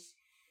in which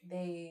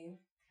they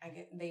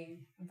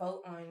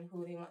vote on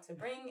who they want to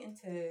bring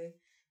into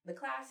the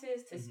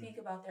classes to speak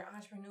about their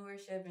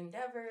entrepreneurship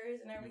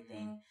endeavors and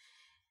everything.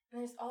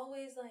 And it's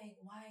always like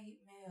white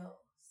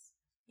males,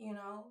 you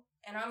know?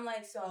 And I'm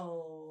like,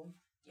 so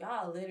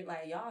y'all literally,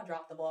 like, y'all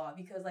dropped the ball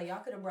because, like,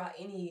 y'all could have brought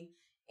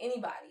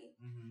anybody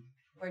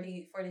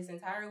for this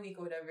entire week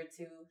or whatever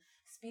to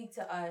speak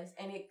to us.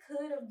 And it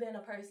could have been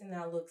a person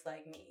that looks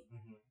like me,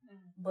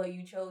 but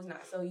you chose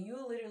not. So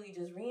you literally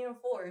just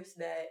reinforced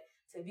that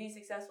to be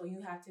successful,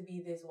 you have to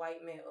be this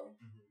white male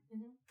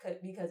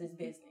because it's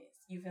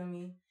business. You feel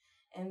me?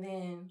 And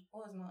then,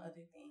 what was my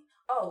other thing?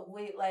 Oh,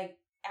 with, like,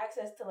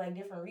 access to, like,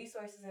 different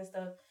resources and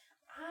stuff.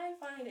 I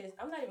find it,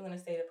 I'm not even going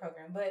to say the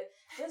program, but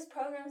just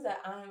programs that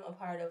I'm a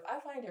part of, I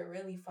find it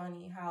really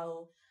funny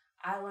how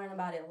I learn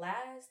about it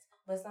last,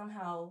 but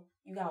somehow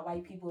you got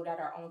white people that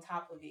are on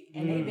top of it,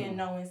 and they've been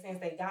knowing since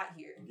they got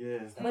here.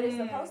 Yes. But it's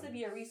supposed to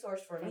be a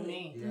resource for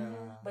me. Yeah.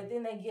 But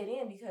then they get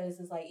in because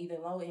it's, like, either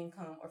low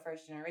income or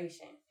first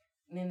generation.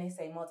 And then they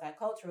say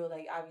multicultural,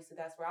 like, obviously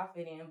that's where I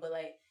fit in, but,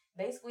 like,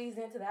 they squeeze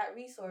into that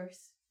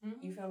resource,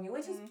 you feel me?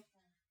 Which is,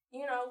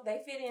 you know,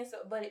 they fit in, so,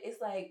 but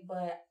it's like,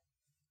 but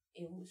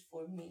it was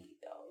for me,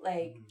 though.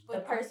 Like,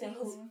 the person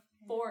who...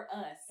 For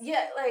us.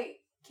 Yeah,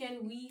 like...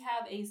 Can we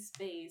have a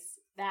space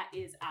that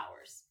is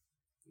ours?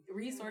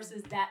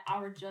 Resources that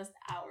are just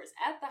ours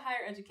at the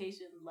higher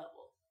education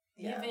level.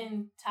 Yeah.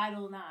 Even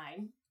Title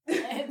IX,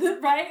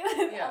 right?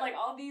 Yeah. Like,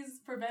 all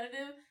these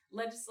preventative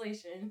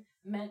legislation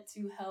meant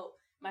to help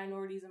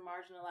minorities and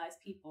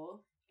marginalized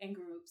people and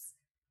groups.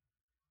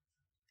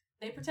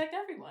 They protect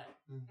everyone.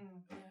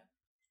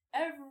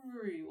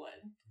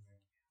 Everyone.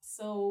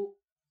 So,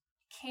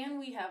 can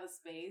we have a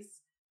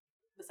space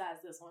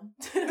besides this one?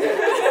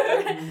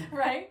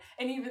 Right?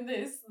 And even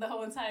this, the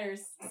whole entire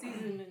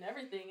season and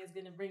everything is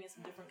going to bring in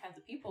some different kinds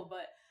of people,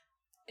 but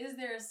is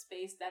there a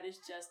space that is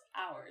just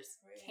ours?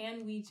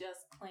 Can we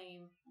just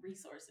claim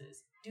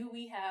resources? Do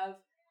we have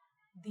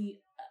the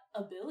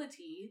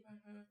ability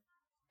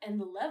and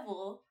the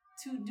level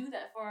to do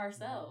that for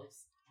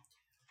ourselves?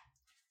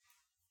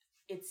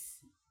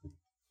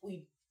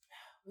 We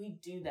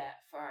do that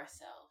for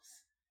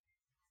ourselves.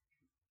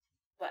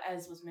 But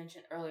as was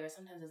mentioned earlier,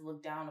 sometimes it's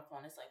looked down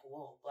upon. It's like,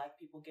 whoa, Black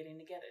people getting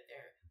together.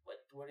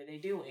 What are they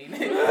doing?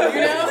 You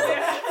know?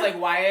 It's like,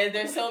 why are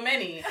there so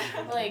many?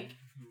 Like,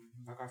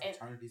 I got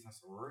fraternities and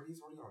sororities.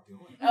 What are y'all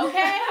doing?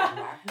 Okay.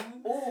 Black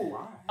men? Ooh.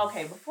 Why?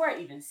 Okay, before I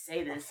even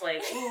say this,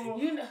 like,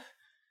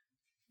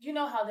 you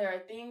know how there are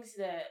things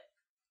that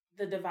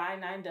the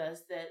Divine Nine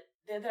does that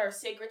are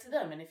sacred to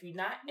them, and if you're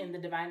not in the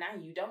Divine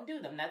Nine, you don't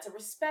do them. That's a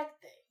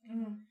respect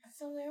thing.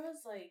 So there was,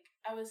 like,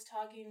 I was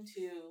talking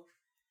to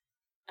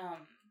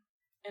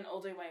an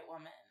older white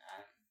woman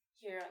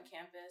here on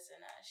campus,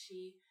 and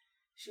she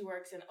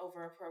works in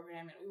over a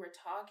program, and we were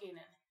talking,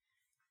 and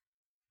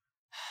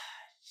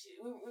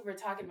we were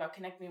talking about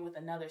connecting me with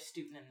another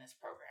student in this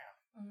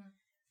program,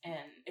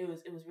 and it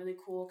was really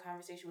cool.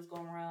 Conversation was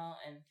going well,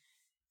 and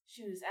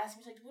she was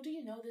asking me, like, well, do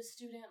you know this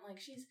student? Like,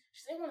 she's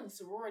in one of the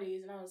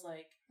sororities, and I was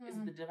like, is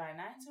it the Divine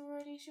Nine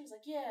sorority? She was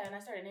like, yeah, and I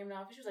started naming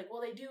off, and she was like,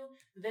 well, they do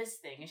this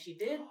thing, and she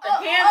did the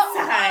hand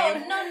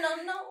sign.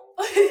 No.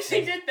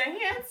 She did the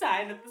hand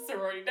sign that the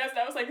sorority does, and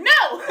I was like,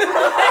 no!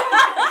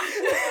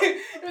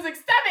 It was like,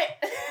 stop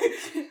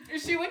it!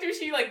 She went through,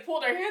 she, like,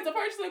 pulled her hands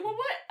apart, she's like, well,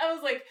 what? I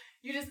was like,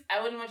 I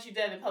wouldn't want you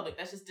dead in public,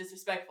 that's just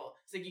disrespectful.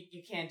 It's like,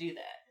 you can't do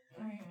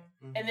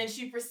that. And then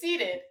she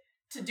proceeded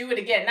to do it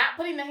again, not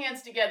putting the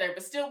hands together,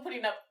 but still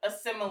putting up a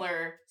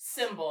similar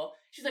symbol.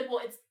 She's like, well,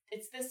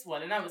 it's this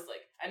one. And I was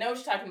like, I know what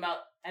you're talking about.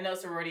 I know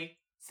sorority.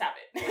 Stop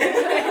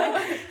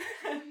it.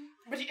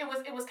 But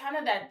it was kind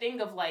of that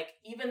thing of, like,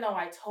 even though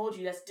I told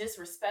you that's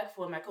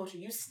disrespectful in my culture,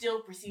 you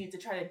still proceeded to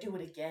try to do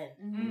it again.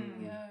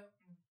 Yeah.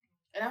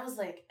 And I was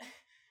like,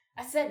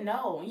 I said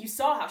no. And you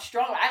saw how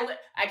strong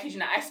I kid you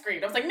not, I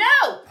screamed. I was like,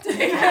 no!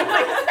 I'm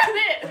like, stop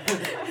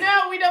it!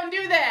 No, we don't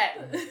do that.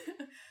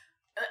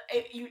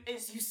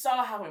 You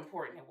saw how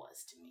important it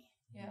was to me.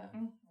 Yeah.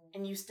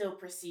 And you still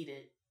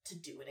proceeded to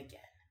do it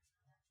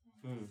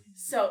again.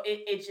 So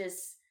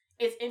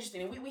it's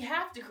interesting. We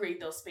have to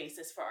create those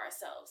spaces for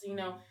ourselves. You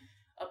know,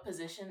 a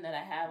position that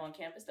I have on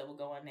campus that will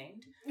go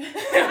unnamed,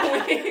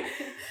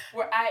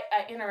 where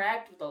I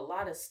interact with a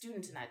lot of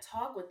students and I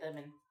talk with them,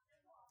 and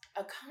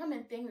a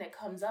common thing that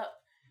comes up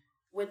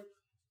with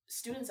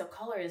students of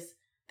color is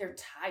they're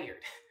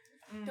tired.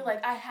 They're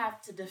like, I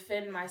have to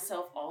defend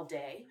myself all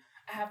day.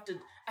 I have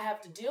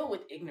to deal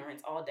with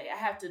ignorance all day. I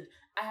have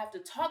to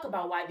talk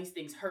about why these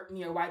things hurt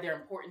me or why they're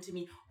important to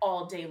me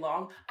all day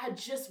long. I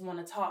just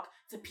want to talk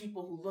to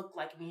people who look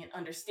like me and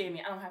understand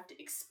me. I don't have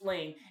to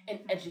explain and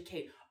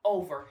educate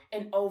over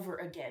and over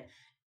again.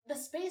 The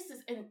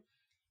spaces, and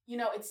you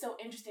know, it's so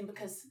interesting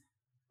because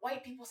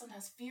white people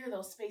sometimes fear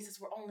those spaces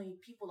where only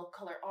people of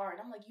color are,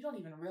 and I'm like, you don't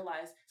even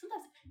realize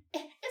sometimes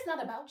it's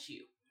not about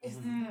you. It's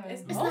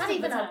not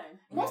even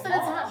most of the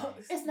time.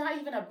 It's not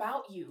even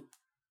about you.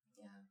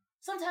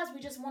 Sometimes we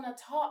just want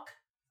to talk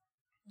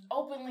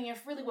openly and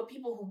freely with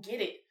people who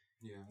get it.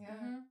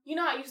 You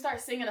know how you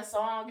start singing a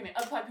song and then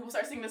other people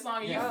start singing the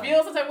song and you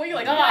feel some type of way, you're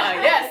like,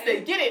 yes,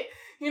 they get it.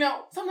 You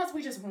know, sometimes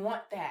we just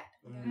want that.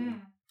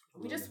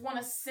 We just want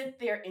to sit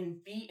there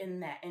and be in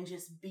that and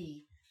just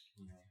be.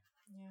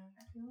 Yeah,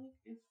 I feel like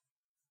if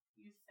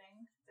you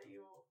think that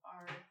you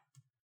are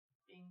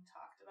being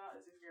talked about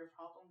as if you're a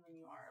problem, then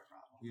you are a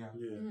problem. Yeah.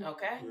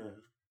 Okay. Yeah.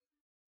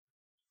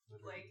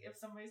 Like, if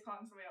somebody's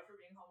calling somebody out for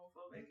being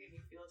homophobic and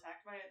you feel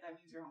attacked by it, that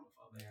means you're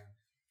homophobic. Yeah.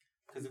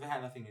 Because if it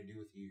had nothing to do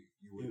with you,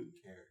 you wouldn't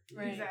care.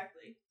 Right.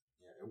 Exactly.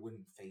 Yeah, it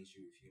wouldn't phase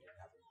you if you didn't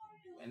have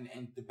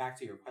anything to do. Back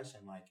to your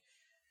question, like,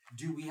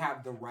 do we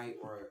have the right,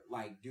 or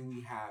like,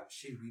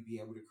 should we be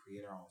able to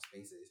create our own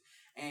spaces?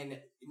 And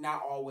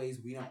not always,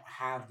 we don't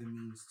have the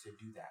means to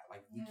do that.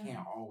 Like, we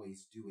can't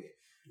always do it.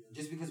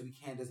 Just because we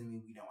can doesn't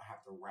mean we don't have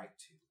the right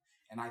to.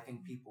 And I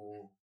think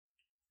people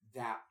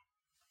that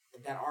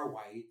are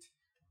white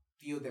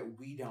feel that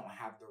we don't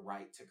have the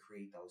right to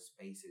create those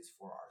spaces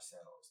for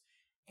ourselves.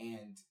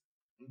 And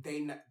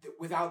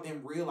without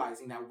them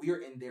realizing that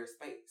we're in their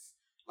space.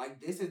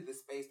 Like, this is the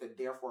space that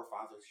their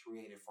forefathers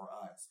created for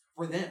us,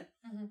 for them.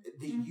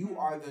 You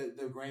are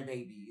the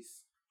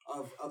grandbabies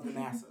of the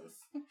masses.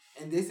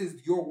 And this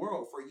is your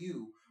world for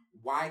you.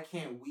 Why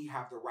can't we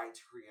have the right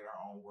to create our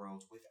own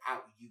worlds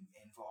without you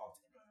involved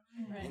in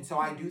it? Right. And so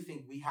I do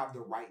think we have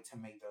the right to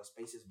make those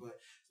spaces, but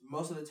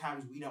most of the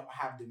times we don't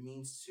have the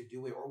means to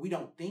do it, or we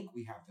don't think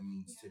we have the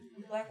means to do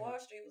it. Black Wall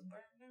Street was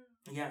burned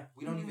down. Yeah,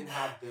 we don't even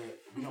have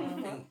we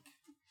don't think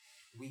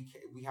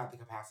we have the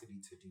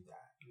capacity to do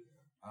that.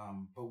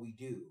 But we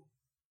do.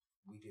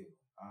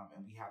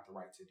 And we have the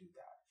right to do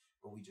that,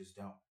 but we just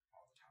don't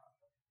all the time.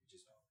 We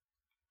just don't.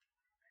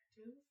 I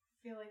do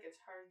feel like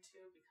it's hard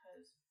too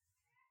because,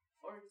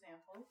 for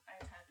example,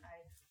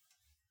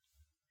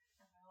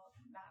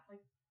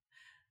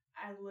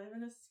 I live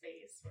in a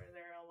space where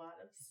there are a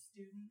lot of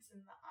students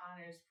in the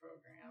honors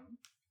program,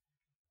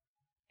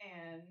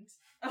 and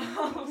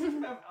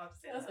I'll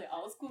say That's like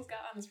all schools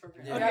got honors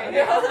program. Yeah. Okay,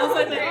 Yeah. I was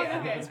like, Great.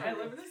 okay. I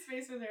live in a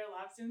space where there are a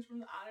lot of students from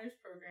the honors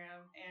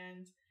program,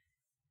 and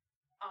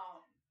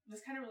this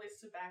kind of relates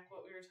to back to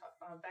what we were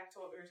talking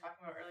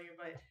about earlier,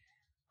 but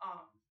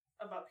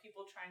about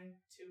people trying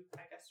to,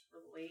 I guess,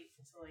 relate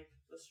to like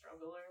the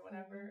struggle or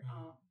whatever.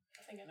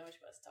 I think I know what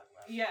you're about to talk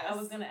about. Yes. I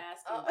was gonna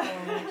ask you.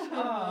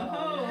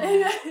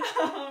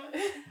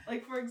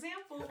 Like, for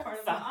example, part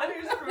of the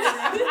honors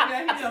program.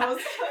 Yeah, he knows.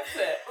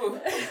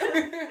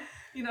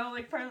 You know,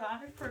 like, part of the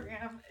honors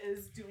program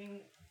is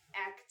doing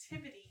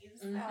activities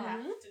that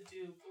have to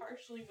do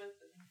partially with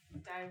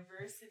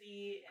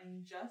diversity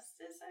and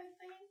justice, I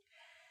think.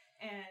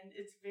 And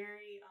it's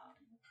very,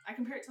 I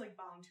compare it to like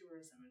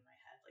volunteerism in my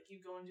head. Like,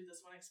 you go and do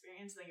this one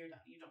experience, then you're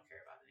done. You don't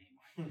care about it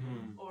anymore.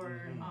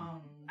 Or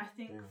I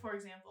think, for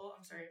example,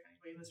 I'm sorry if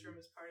anybody in this room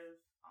is part of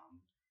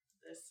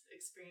this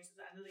experience at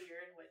the end of the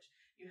year, in which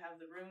you have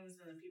the rooms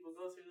and then people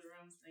go through the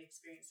rooms and they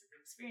experience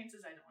different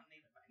experiences. I don't want to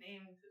name it by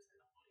name because I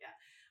don't know yet.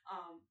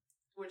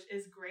 Which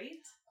is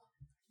great.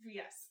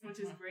 Yes, which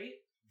is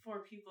great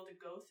for people to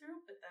go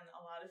through, but then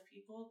a lot of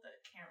people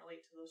that can't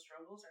relate to those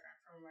struggles or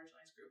aren't from a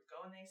marginalized group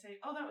go and they say,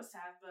 oh, that was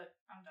sad, but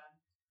I'm done.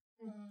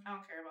 I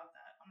don't care about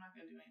that. I'm not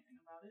going to do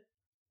anything about it.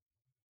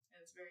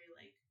 And it's very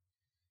like,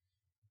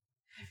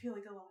 I feel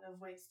like a lot of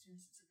white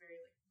students, it's a very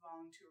like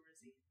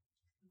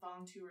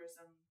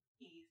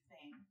volunteerism-y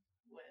thing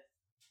with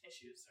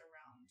issues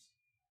around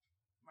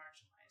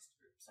marginalized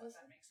groups, if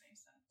that makes any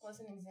sense. What's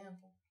an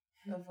example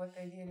of what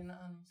they did in the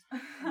honors?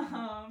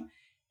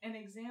 An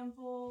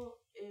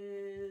example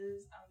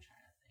is, I'm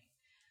trying to think,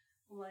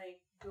 like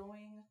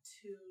going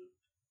to,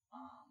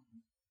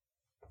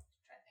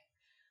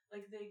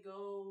 like they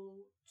go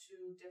to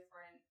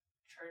different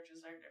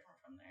churches that are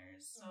different from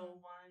theirs.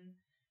 So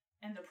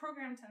and the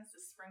program tends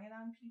to spring it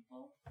on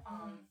people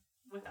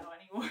without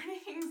any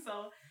warning.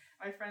 So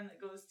my friend that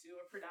goes to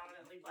a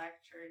predominantly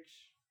Black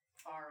church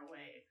far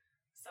away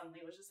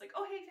suddenly was just like,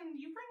 oh, hey, can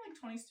you bring like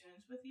 20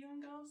 students with you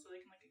and go so they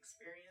can like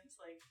experience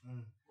like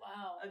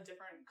wow, a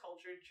different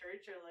cultured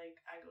church? Or like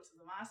I go to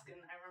the mosque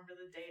and I remember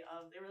the day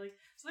of, they were like,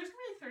 so there's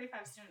gonna be like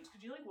 35 students, could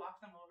you like walk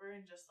them over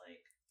and just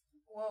like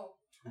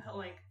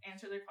like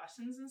answer their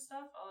questions and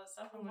stuff, all that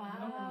stuff.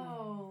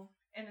 wow.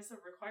 And it's a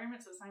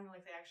requirement, so it's not even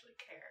like they actually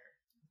care.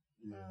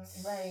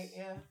 Right,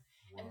 yeah.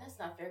 And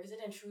that's not fair because it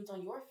intrudes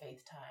on your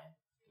faith time.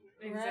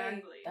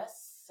 Exactly.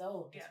 That's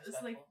so disrespectful. Yeah, it's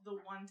like the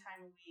one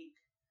time a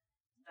week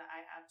that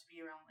I have to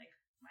be around like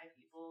my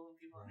people and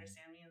people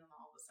understand me, and then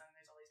all of a sudden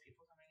there's all these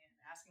people coming in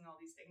asking all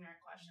these ignorant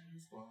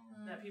questions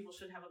that people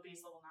should have a base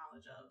level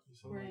knowledge of.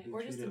 Right.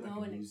 Or just to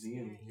go and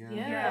experience.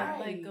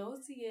 Yeah. Like go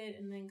see it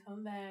and then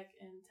come back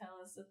and tell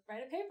us to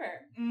write a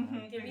paper.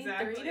 Give me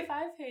Exactly. 3 to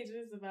 5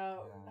 pages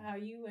about how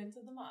you went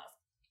to the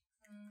mosque.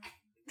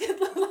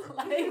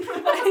 like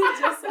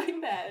just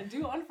like that.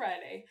 Due on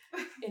Friday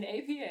in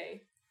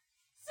APA.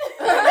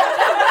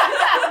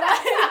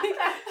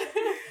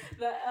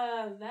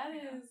 That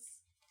is.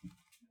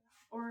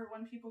 Or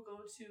when people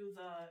go to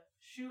the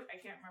shoot,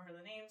 I can't remember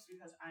the names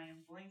because I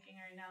am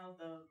blanking right now.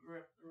 The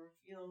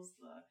reveals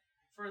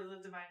for the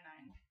Divine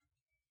Nine.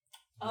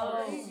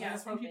 Oh,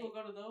 yes. When people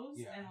go to those,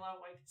 and a lot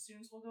of white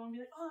students will go and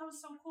be like, "Oh, that was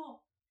so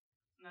cool,"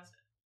 and that's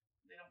it.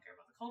 They don't care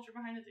about the culture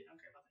behind it. They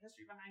don't care about the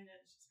history behind it.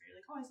 It's just very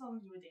like, oh, I saw them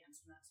do a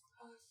dance, and that's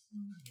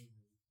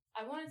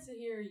I wanted to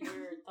hear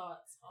your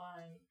thoughts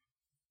on,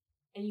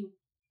 and you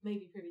may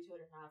be privy to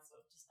it or not, so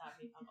just stop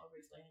me if I'm over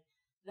explaining.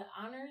 The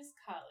Honors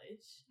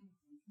College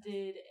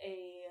did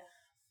a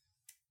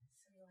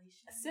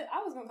simulation. I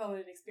was gonna call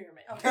it an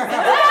experiment. Okay.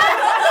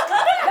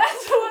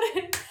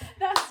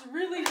 That's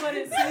really what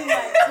it seemed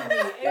like to me.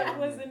 It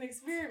was an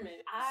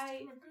experiment.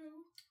 I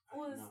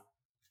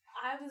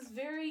was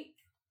very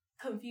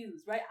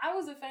confused, right? I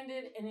was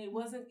offended, and it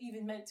wasn't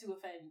even meant to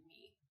offend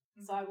me.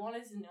 So I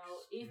wanted to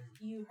know if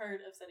you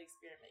heard of said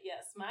experiment.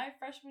 Yes, my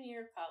freshman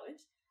year of college,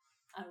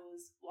 I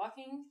was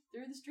walking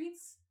through the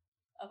streets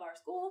of our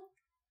school,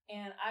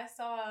 and I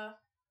saw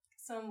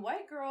some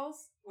white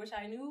girls, which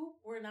I knew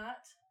were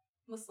not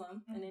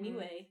Muslim in any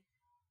way,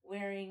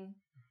 wearing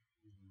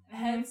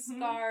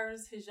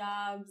headscarves,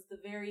 hijabs, the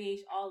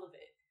variation, all of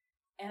it.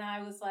 And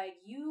I was like,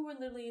 you were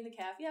literally in the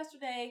calf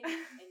yesterday,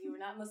 and you were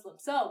not Muslim.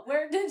 So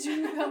where did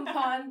you come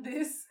upon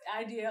this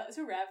idea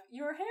to wrap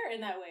your hair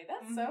in that way?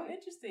 That's so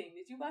interesting.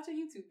 Did you watch a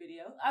YouTube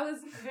video? I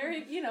was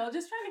very,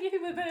 just trying to give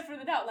people the benefit of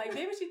the doubt. Like,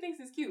 maybe she thinks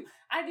it's cute.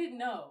 I didn't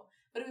know.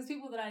 But it was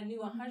people that I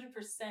knew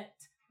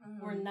 100%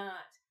 were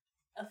not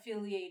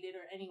affiliated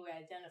or any way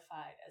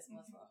identified as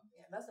Muslim.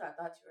 Yeah, that's what I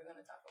thought you were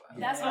going to talk about.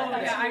 That's what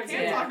I thought I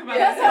can't talk about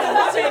That's what I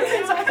thought you were it.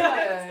 going to talk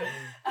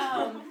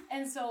about.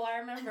 And so I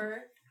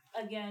remember,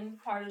 again,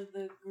 part of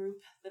the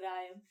group that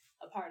I am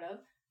a part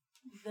of,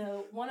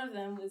 one of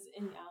them was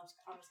in Honors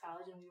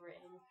College, and we were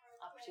in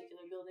a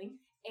particular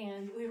building,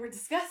 and we were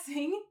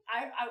discussing,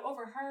 I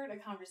overheard a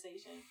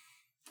conversation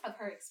of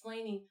her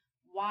explaining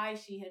why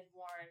she had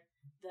worn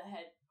the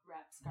head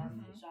wrap scarf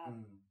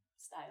hijab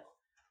style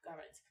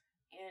garment.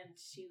 And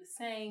she was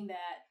saying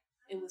that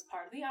it was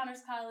part of the Honors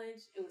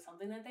College. It was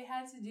something that they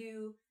had to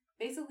do.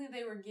 Basically,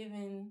 they were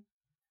given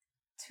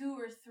 2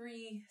 or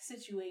 3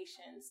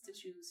 situations to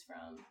choose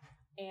from.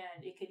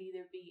 And it could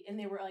either be, and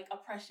they were like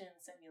oppression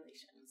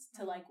simulations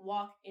to like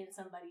walk in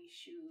somebody's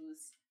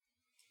shoes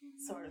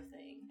sort of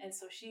thing. And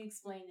so she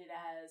explained it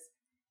as,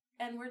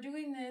 and we're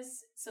doing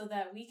this so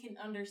that we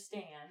can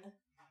understand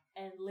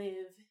and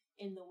live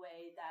in the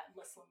way that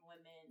Muslim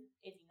women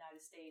in the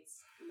United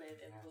States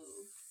live and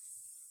move.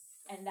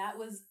 And that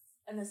was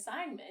an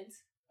assignment,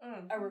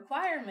 a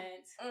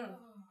requirement,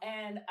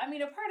 and I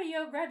mean a part of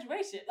your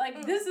graduation.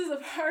 Like this is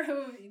an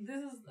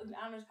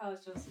Honors College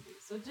supposed to do.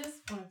 So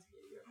just wanted to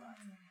get your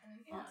thoughts.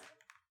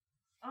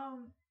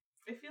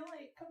 I feel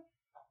like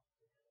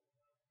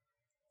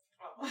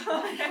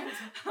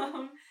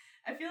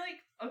I feel like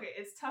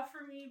it's tough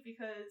for me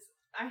because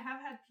I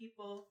have had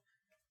people,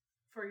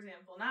 for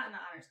example, not in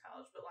the Honors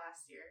College, but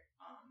last year,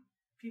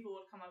 people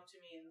would come up to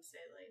me and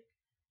say like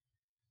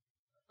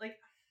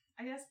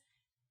I guess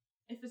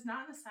if it's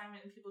not an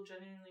assignment and people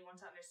genuinely want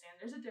to understand,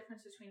 there's a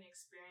difference between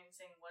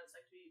experiencing what it's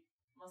like to be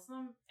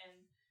Muslim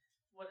and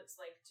what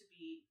it's like to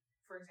be,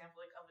 for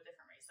example, like of a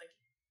different race. Like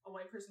a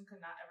white person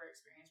could not ever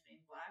experience being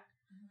black,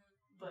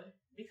 but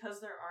because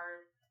there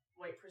are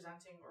white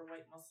presenting or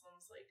white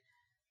Muslims, like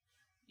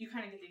you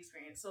kind of get the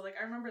experience. So like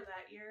I remember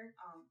that year,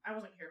 I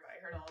wasn't here, but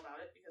I heard all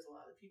about it because a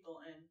lot of the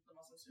people in the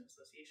Muslim Student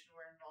Association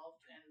were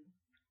involved in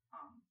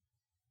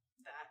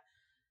that.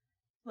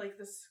 Like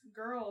this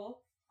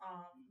girl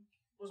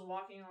was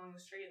walking along the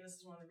street, and this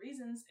is one of the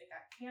reasons it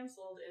got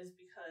canceled is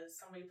because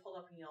somebody pulled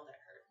up and yelled at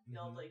her,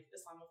 yelled like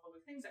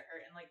Islamophobic things at her,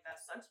 and like that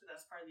sucks, but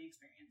that's part of the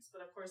experience.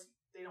 But of course,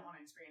 they don't want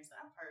to experience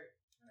that part.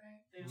 Right.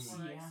 They just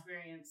want to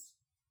experience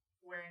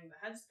wearing the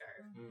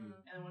headscarf. And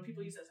then when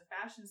people use it as a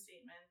fashion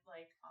statement,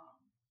 like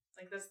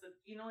that's the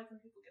like when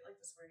people get like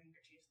the swear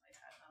handkerchiefs like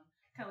that,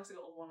 kind of looks like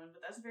an old woman,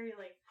 but that's very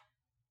like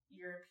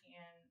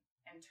European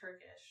and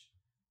Turkish,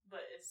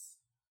 but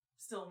it's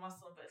still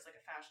Muslim, but it's like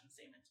a fashion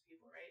statement to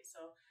people, right?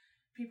 So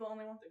people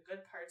only want the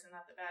good parts and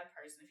not the bad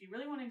parts. And if you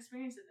really want to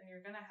experience it, then you're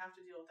gonna have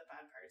to deal with the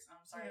bad parts. And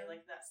I'm sorry,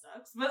 like that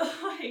sucks, but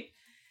like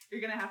you're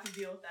gonna have to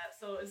deal with that.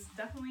 So it's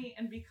definitely,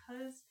 and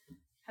because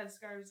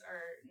headscarves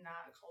are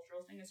not a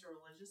cultural thing, it's a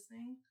religious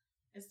thing,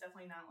 it's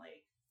definitely not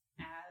like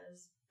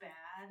as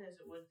bad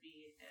as it would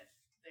be if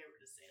they were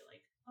to say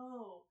like,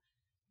 oh,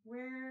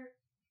 wear,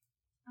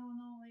 I don't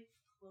know, like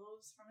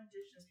clothes from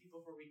indigenous people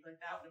for a week.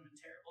 Like that would have been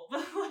terrible.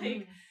 But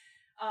like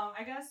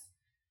I guess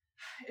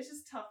it's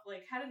just tough.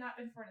 Like, had it not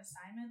been for an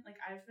assignment, like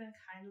I've been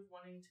kind of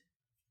wanting to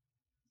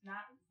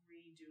not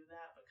redo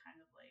that, but kind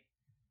of like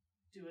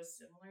do a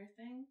similar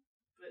thing,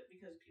 but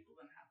because people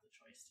didn't have the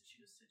choice to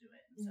choose to do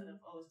it instead of,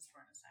 oh, this is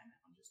for an assignment,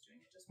 I'm just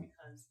doing it just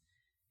because.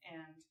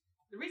 And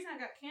the reason I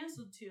got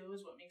canceled too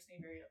is what makes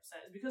me very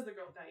upset is because the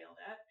girl got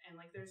yelled at, and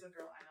like there's a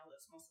girl I know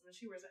that's Muslim and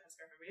she wears a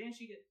headscarf every day, and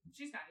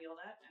she's got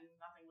yelled at and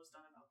nothing was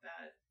done about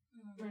that.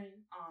 Right.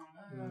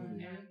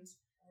 And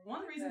one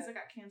of the reasons it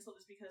got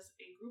canceled is because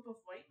a group of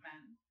white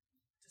men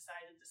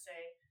decided to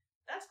say,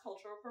 that's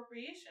cultural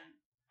appropriation.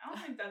 I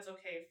don't think that's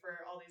okay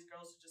for all these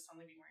girls to just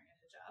suddenly be wearing a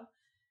hijab.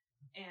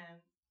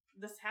 And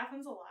this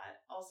happens a lot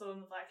also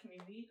in the Black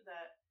community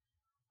that,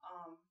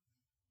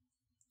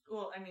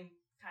 well, I mean,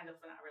 kind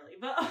of, but not really.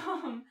 But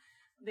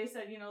they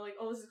said, you know, like,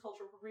 oh, this is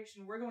cultural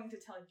appropriation. We're going to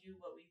tell you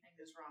what we think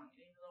is wrong,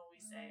 even though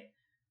we say,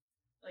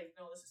 like,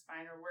 no, this is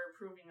fine, or we're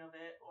approving of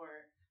it,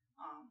 or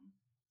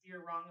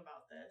you're wrong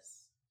about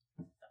this.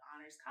 The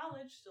Honors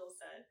College still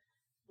said,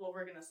 well,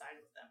 we're going to side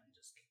with them and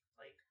just,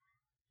 like,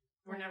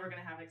 we're never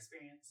going to have an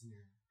experience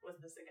with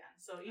this again.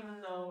 So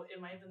even though it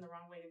might have been the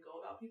wrong way to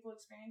go about people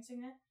experiencing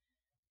it,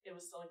 it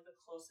was still, like, the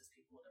closest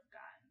people would have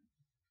gotten.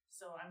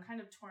 So I'm kind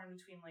of torn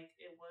between, like,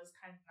 it was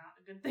kind of not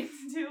a good thing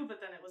to do,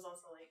 but then it was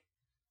also, like,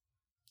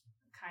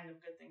 kind of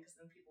good thing because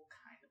then people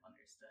kind of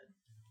understood.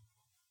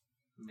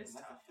 It's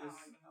tough. I don't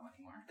even know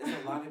anymore. There's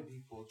a lot of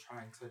people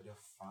trying to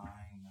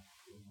define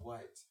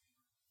what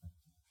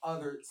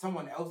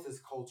someone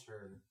else's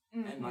culture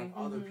and like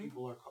other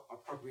people are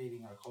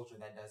appropriating a culture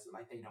that doesn't,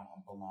 like, they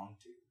don't belong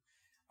to.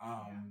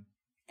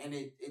 And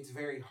it's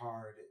very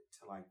hard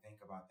to like think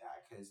about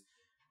that because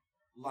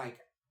like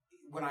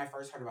when I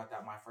first heard about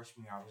that my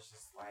freshman year, I was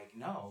just like,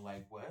 no,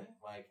 like what?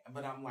 Like,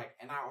 but I'm like,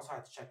 and I also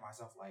had to check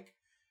myself, like,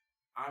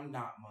 I'm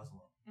not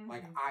Muslim.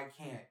 Like, I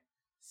can't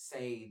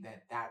say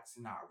that that's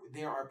not,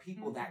 there are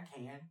people that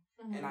can,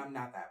 and I'm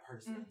not that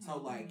person. So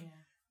like,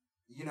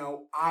 you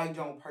know, I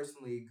don't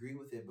personally agree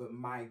with it, but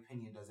my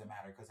opinion doesn't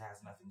matter because it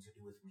has nothing to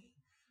do with me.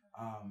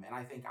 And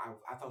I think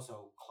I felt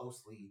so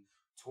closely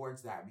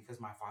towards that because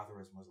my father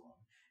is Muslim,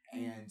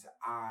 and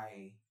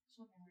I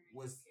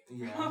was,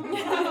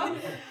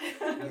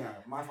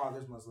 my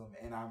father's Muslim,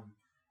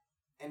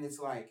 and it's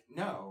like,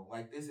 no,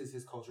 like, this is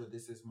his culture,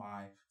 this is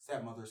my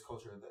stepmother's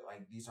culture, that,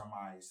 like, these are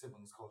my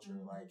siblings' culture,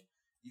 like,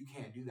 you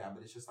can't do that,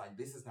 but it's just like,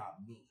 this is not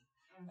me.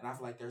 And I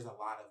feel like there's a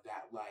lot of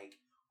that, like,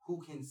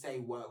 who can say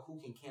what,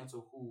 who can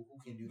cancel who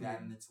can do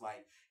that, and it's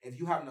like, if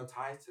you have no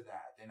ties to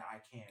that, then I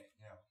can't,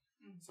 you know.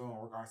 So in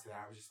regards to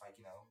that, I was just like,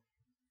 you know,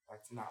 like,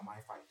 it's not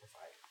my fight to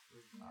fight.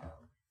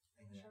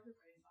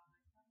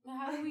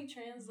 How do we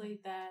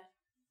translate that?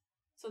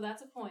 So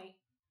that's a point,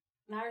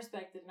 and I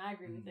respect it, and I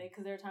agree with it,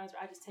 because there are times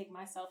where I just take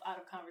myself out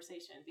of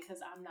conversation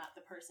because I'm not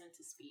the person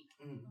to speak.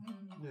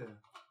 Yeah.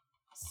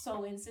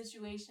 So in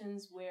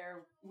situations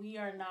where we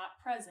are not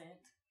present,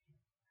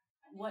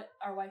 what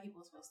are white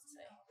people supposed to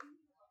say?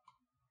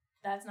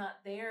 That's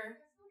not their,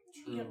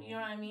 you know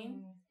what I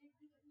mean?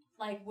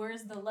 Like,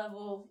 where's the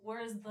level,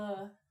 where's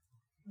the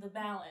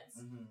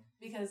balance?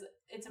 Because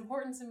it's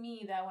important to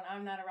me that when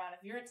I'm not around,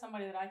 if you're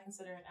somebody that I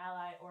consider an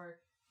ally,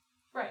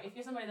 if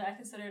you're somebody that I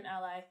consider an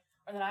ally,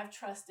 or that I've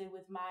trusted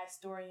with my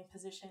story and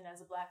position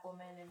as a Black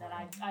woman, and that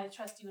I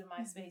trust you in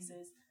my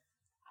spaces,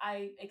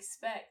 I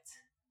expect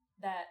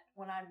that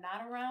when I'm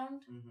not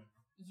around,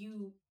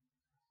 you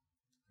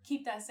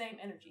keep that same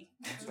energy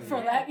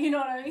for that, you know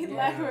what I mean?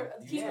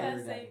 Like, keep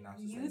that same,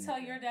 you tell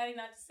your daddy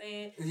not to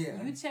say it,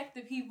 you check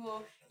the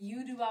people,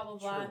 you do blah, blah,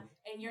 blah,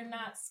 and you're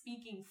not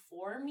speaking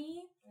for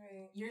me,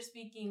 you're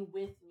speaking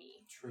with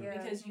me.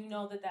 Because you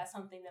know that that's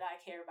something that I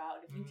care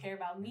about. If you care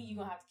about me, you're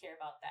going to have to care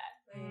about that.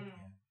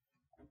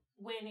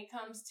 When it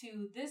comes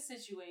to this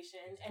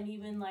situation, and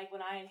even like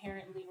when I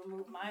inherently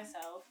remove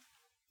myself,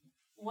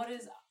 what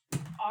is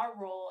our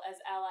role as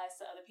allies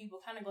to other people?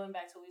 Kind of going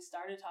back to what we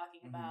started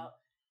talking about,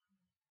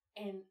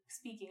 and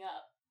speaking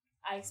up.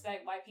 I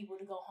expect white people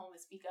to go home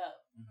and speak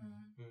up.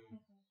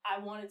 I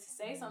wanted to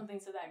say something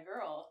to that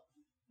girl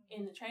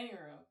in the training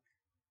room,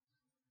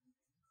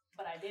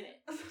 but I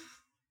didn't.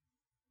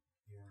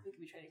 We could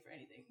be training for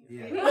anything.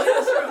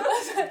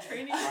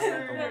 Training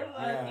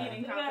for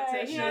eating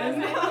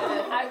competition.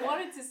 I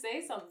wanted to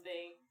say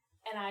something,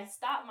 and I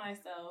stopped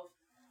myself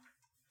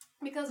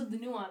because of the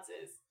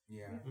nuances.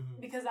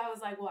 Because I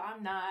was like, well,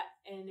 I'm not,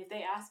 and if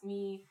they ask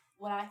me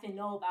what I can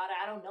know about it,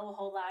 I don't know a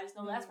whole lot. I just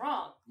know that's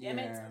wrong. Damn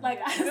it!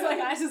 Like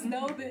I just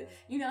know that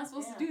you're not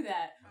supposed to do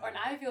that, or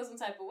I feel some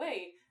type of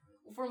way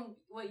from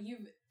what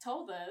you've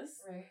told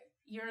us.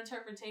 Your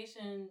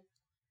interpretation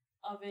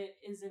of it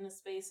is in a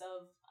space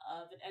of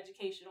an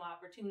educational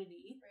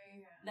opportunity.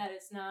 That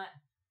it's not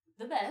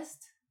the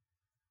best,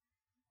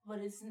 but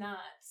it's not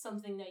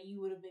something that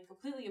you would have been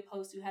completely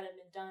opposed to had it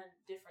been done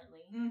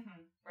differently.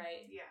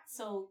 Right? Yeah.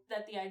 So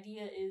that the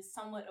idea is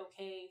somewhat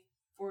okay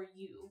for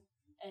you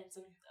and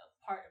some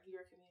part of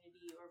your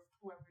community or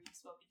whoever you've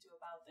spoken to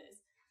about this.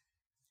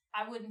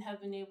 I wouldn't have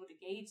been able to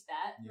gauge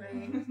that.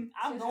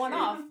 I'm going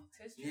off.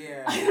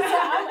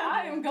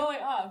 I am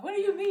going off. What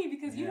do you mean?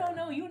 Because you don't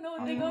know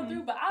what they go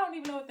through, but I don't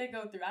even know what they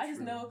go through. I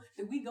just know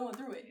that we going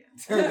through it.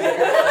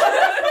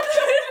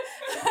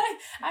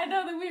 I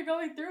know that we're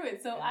going through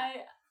it. So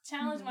I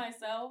challenge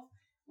myself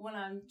when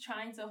I'm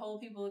trying to hold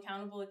people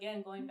accountable,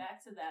 again, going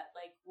back to that,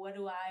 like, what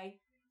do I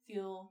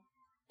feel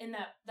in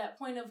that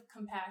point of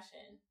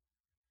compassion,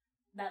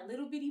 that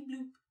little bitty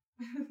bloop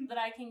that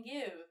I can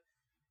give?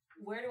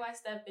 Where do I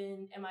step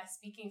in? Am I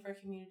speaking for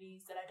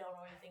communities that I don't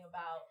know anything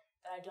about,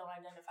 that I don't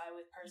identify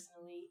with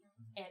personally?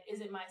 And is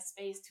it my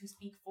space to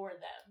speak for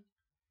them?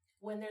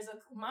 When there's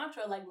a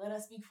mantra like, let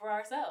us speak for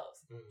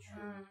ourselves.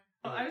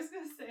 I was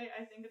going to say,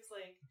 I think it's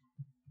like,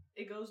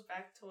 it goes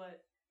back to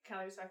what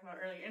Callie was talking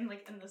about earlier. And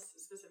like in this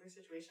specific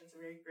situation, it's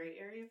a very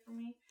gray area for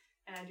me.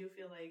 And I do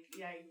feel like,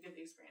 yeah, you get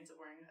the experience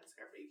of wearing a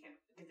headscarf, but you can't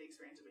get the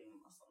experience of being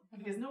a Muslim.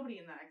 Because nobody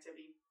in that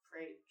activity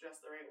prayed dressed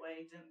the right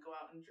way, didn't go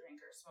out and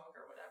drink or smoke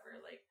or whatever.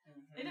 Like,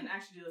 they didn't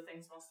actually do the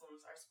things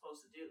Muslims are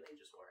supposed to do. They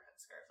just wore a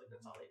headscarf. Like,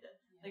 that's all they did.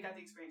 They got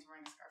the experience of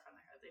wearing a scarf on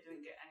their head. They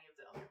didn't get any of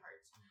the other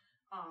parts,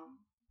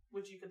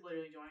 which you could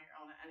literally do on your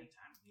own at any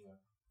time.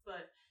 Yeah.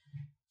 But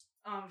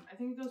I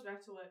think it goes back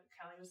to what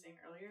Callie was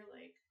saying earlier,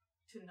 like,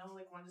 to know,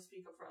 like, when to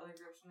speak up for other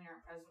groups when they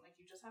aren't present. Like,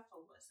 you just have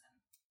to listen.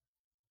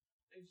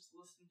 Like, just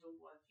listen to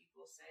what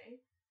people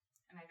say,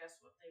 and I guess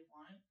what they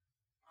want.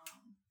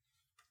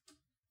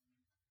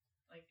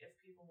 Like, if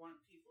people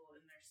want people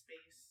in their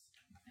space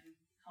and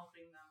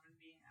helping them and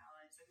being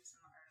allies, like it's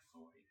in the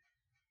article, like,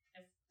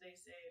 if they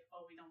say,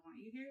 oh, we don't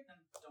want you here, then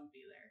don't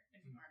be there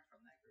if you aren't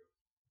from that group.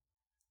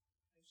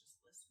 Like,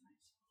 just listen, I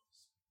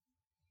suppose.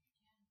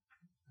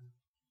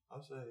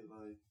 I'll say,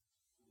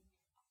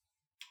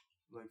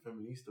 like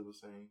Feminista was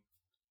saying,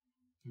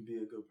 be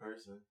a good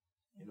person,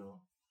 you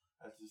know.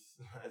 At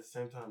the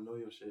same time, know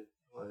your shit.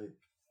 Like,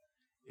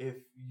 if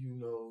you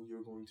know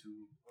you're going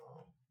to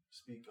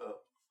speak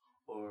up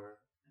or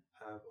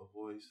have a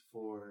voice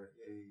for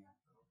a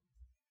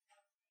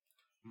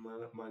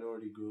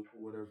minority group,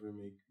 whatever it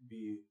may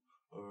be,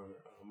 or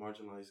a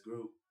marginalized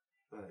group,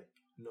 like,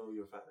 know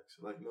your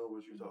facts. Like, know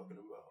what you're talking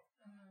about.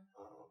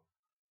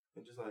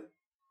 And just, like,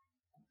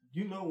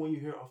 you know when you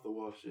hear off the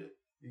wall shit.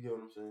 You get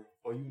what I'm saying?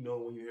 Or you know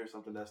when you hear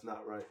something that's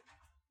not right.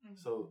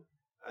 So,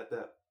 at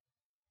that,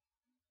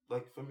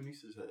 like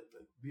Feminista said,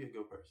 like, be a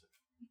good person.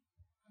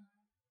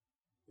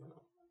 You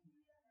know,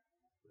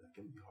 that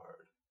can be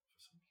hard for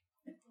some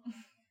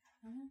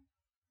people.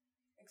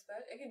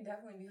 It can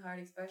definitely be hard,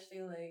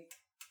 especially like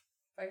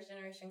first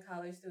generation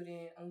college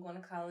student. I'm going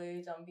to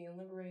college, I'm being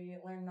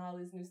liberated, learning all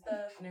this new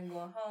stuff, and then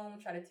going home,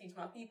 try to teach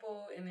my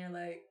people, and they're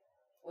like,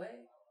 what?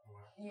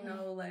 You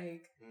know,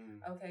 like,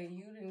 okay,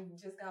 you didn't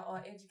just got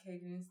all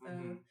educated and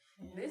stuff.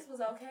 This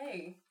was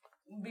okay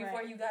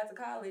before you got to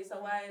college, so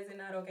why is it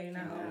not okay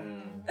now?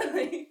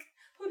 Like,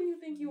 who do you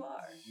think you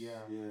are?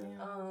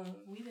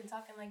 We've been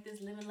talking like this,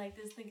 living like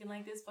this, thinking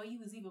like this before you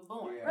was even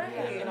born.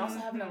 Right. And also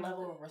having a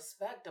level of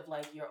respect of,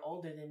 like, you're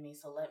older than me,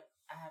 so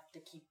I have to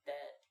keep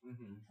that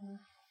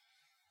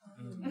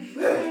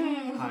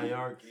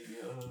hierarchy.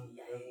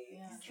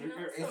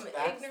 Trigger Some is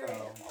facts,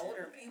 ignorant though.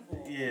 older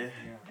people. It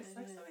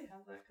sucks that we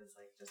have that, because,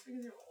 like, just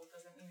because you're old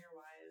doesn't mean you're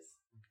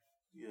wise.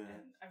 Yeah.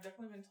 And I've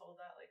definitely been told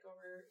that, like,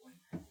 over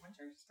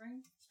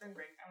spring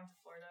break, I went to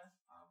Florida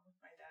with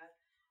my dad,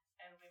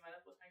 and we met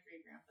up with my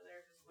great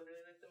grandfather, who's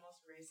literally, like, the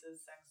most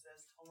racist,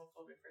 sexist,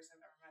 homophobic person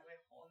I've ever met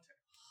in my whole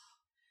entire.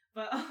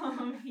 But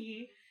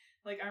he,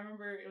 like, I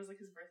remember it was like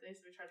his birthday,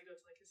 so we tried to go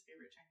to, like, his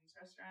favorite Chinese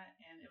restaurant,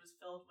 and it was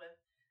filled with,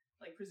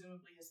 like,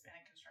 presumably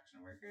Hispanic construction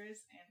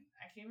workers, and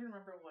I can't even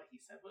remember what he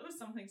said, but it was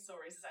something so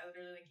racist. I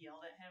literally, like,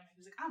 yelled at him. He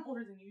was like, I'm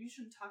older than you, you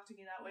shouldn't talk to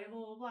me that way,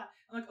 blah, blah, blah.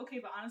 I'm like,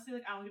 okay, but honestly,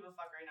 like, I don't give a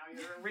fuck right now.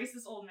 You're a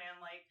racist old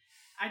man, like,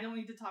 I don't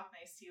need to talk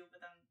nice to you.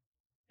 But then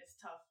it's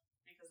tough,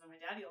 because then my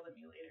dad yelled at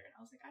me later, and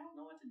I was like, I don't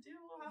know what to do.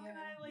 How can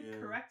I, like,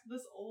 correct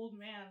this old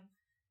man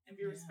and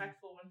be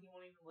respectful when he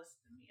won't even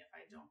listen to me if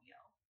I don't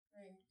yell?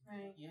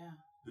 Right. Yeah.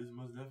 There's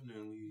most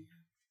definitely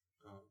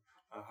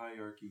a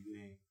hierarchy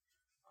thing.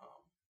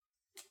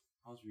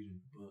 I was reading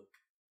a book.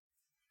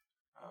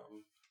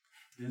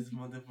 There's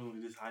most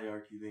definitely this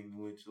hierarchy thing in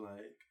which,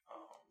 like,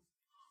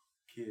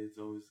 kids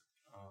always,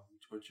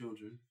 or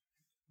children,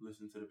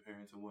 listen to the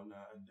parents and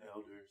whatnot and the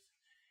elders.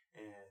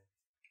 And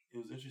it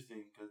was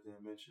interesting because they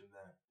mentioned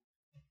that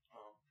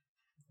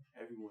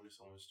everyone is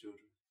someone's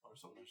children or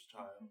someone's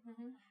child.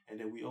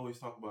 And then we always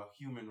talk about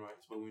human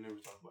rights, but we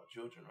never talk about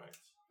children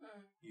rights.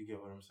 You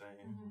get what I'm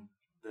saying?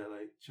 That,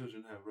 like,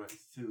 children have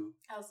rights too.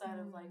 Outside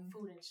of, like,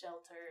 food and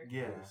shelter.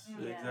 Yes,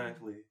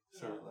 exactly.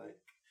 So, like,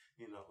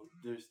 you know,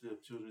 there's still,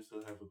 children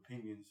still have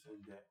opinions,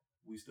 and that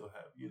we still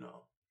have, you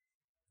know,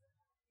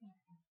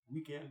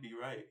 we can be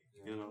right,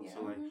 you know.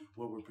 So, like,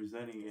 what we're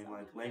presenting in,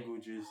 like,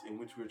 languages in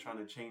which we're trying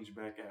to change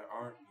back at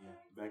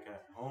back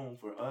at home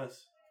for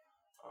us.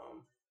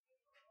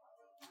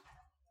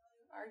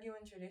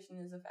 Arguing tradition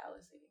is a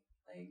fallacy.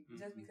 Like,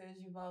 just because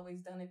you've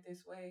always done it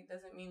this way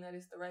doesn't mean that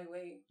it's the right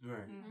way.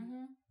 Right.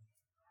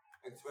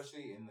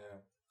 Especially in the,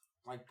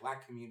 like,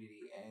 Black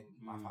community, and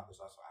my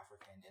father's also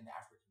African, in the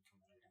African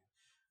community,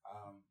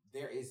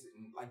 there is,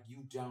 like,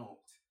 you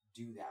don't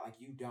do that. Like,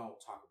 you don't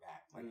talk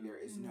back. Like, there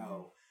is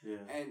no,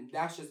 and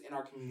that's just in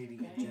our community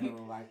in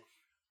general. Like,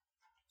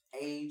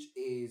 age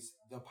is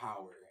the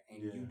power,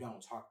 and you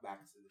don't talk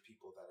back to the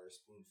people that are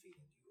spoon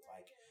feeding you,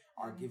 like,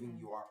 are giving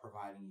you, are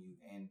providing you.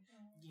 And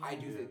I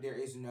do think there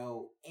is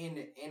no,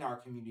 in our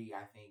community,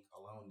 I think,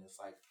 aloneness,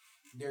 like,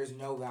 there's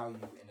no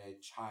value in a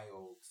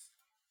child's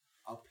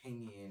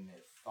opinion,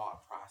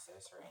 thought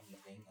process, or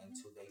anything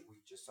until they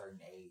reach a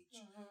certain age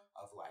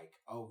of, like,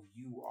 oh,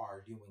 you are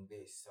doing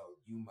this, so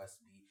you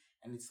must be.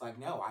 And it's like,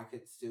 no, I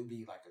could still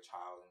be like a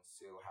child and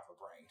still have a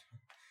brain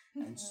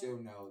and still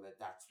know that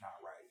that's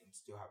not right, and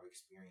still have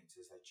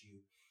experiences that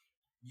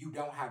you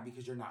don't have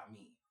because you're not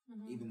me.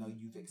 Even though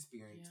you've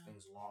experienced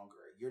things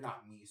longer, you're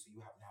not me, so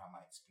you haven't had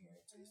my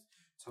experiences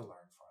to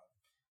learn from.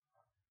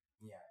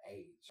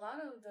 A lot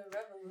of the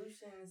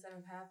revolutions that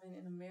have happened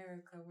in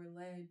America were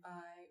led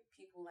by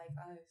people like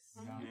us.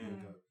 Young Mhm.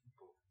 adult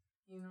people.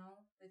 You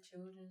know, the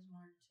children's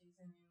marches,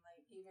 and then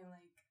like even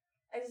like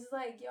it's just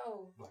like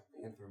yo, Black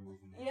Panther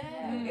movement.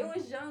 yeah, Mhm. it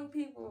was young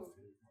people,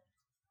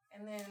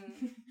 and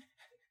then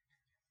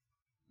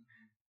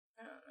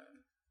I don't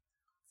know.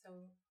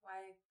 So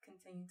why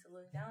continue to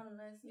look down on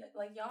us?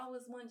 Like y'all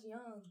was once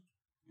young.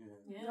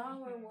 Yeah.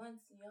 Y'all were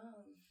once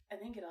young. I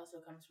think it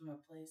also comes from a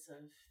place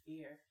of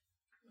fear.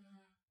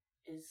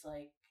 It's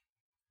like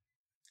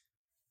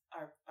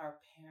our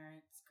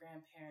parents,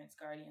 grandparents,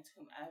 guardians,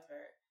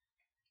 whomever.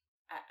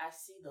 I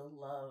see the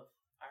love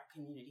our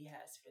community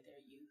has for their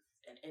youth,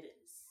 and it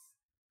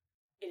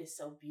is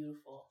so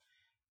beautiful.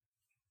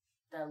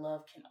 That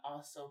love can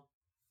also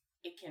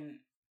it can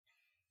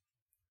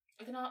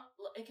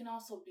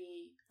also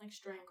be Like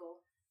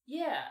strangle.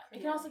 yeah,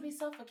 it can also be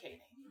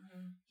suffocating.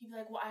 Mm-hmm. He'd be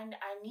like, well, I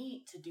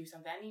need to do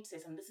something. I need to say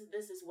something.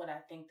 This is what I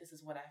think. This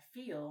is what I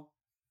feel.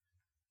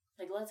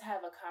 Like, let's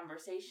have a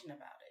conversation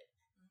about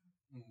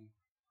it. Mm-hmm.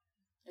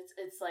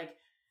 It's like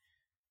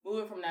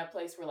moving from that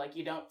place where like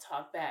you don't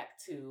talk back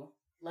to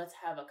let's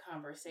have a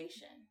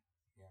conversation.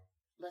 Yeah.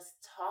 Let's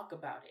talk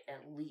about it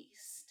at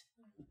least.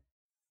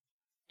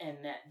 And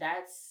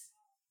that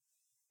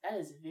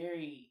is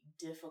very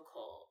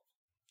difficult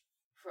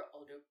for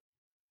older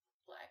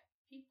Black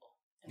people,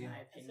 in my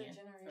opinion,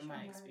 from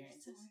my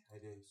experiences.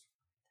 It is.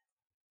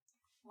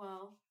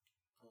 Well,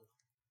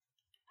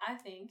 I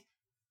think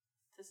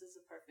this is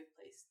a perfect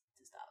place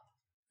to stop.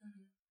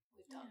 Mm-hmm.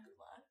 We've talked a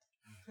lot.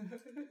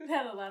 We've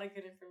had a lot of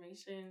good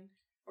information.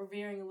 We're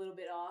veering a little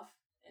bit off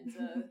into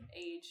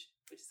age,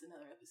 which is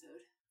another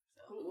episode.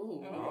 So.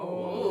 Ooh.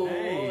 Oh,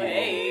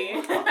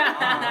 Hey.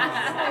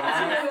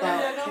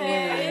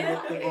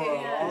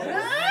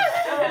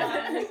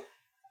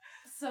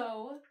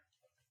 So,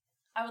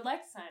 I would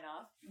like to sign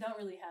off. Don't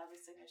really have a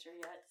signature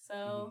yet.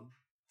 So,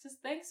 just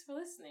thanks for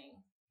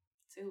listening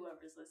to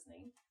whoever's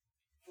listening.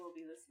 Will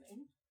be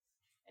listening.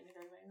 And if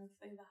everybody wants to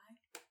say bye.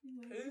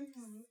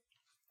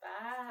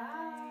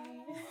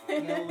 Bye.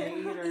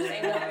 Later.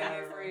 Ain't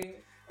nothing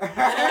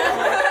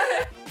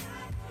free.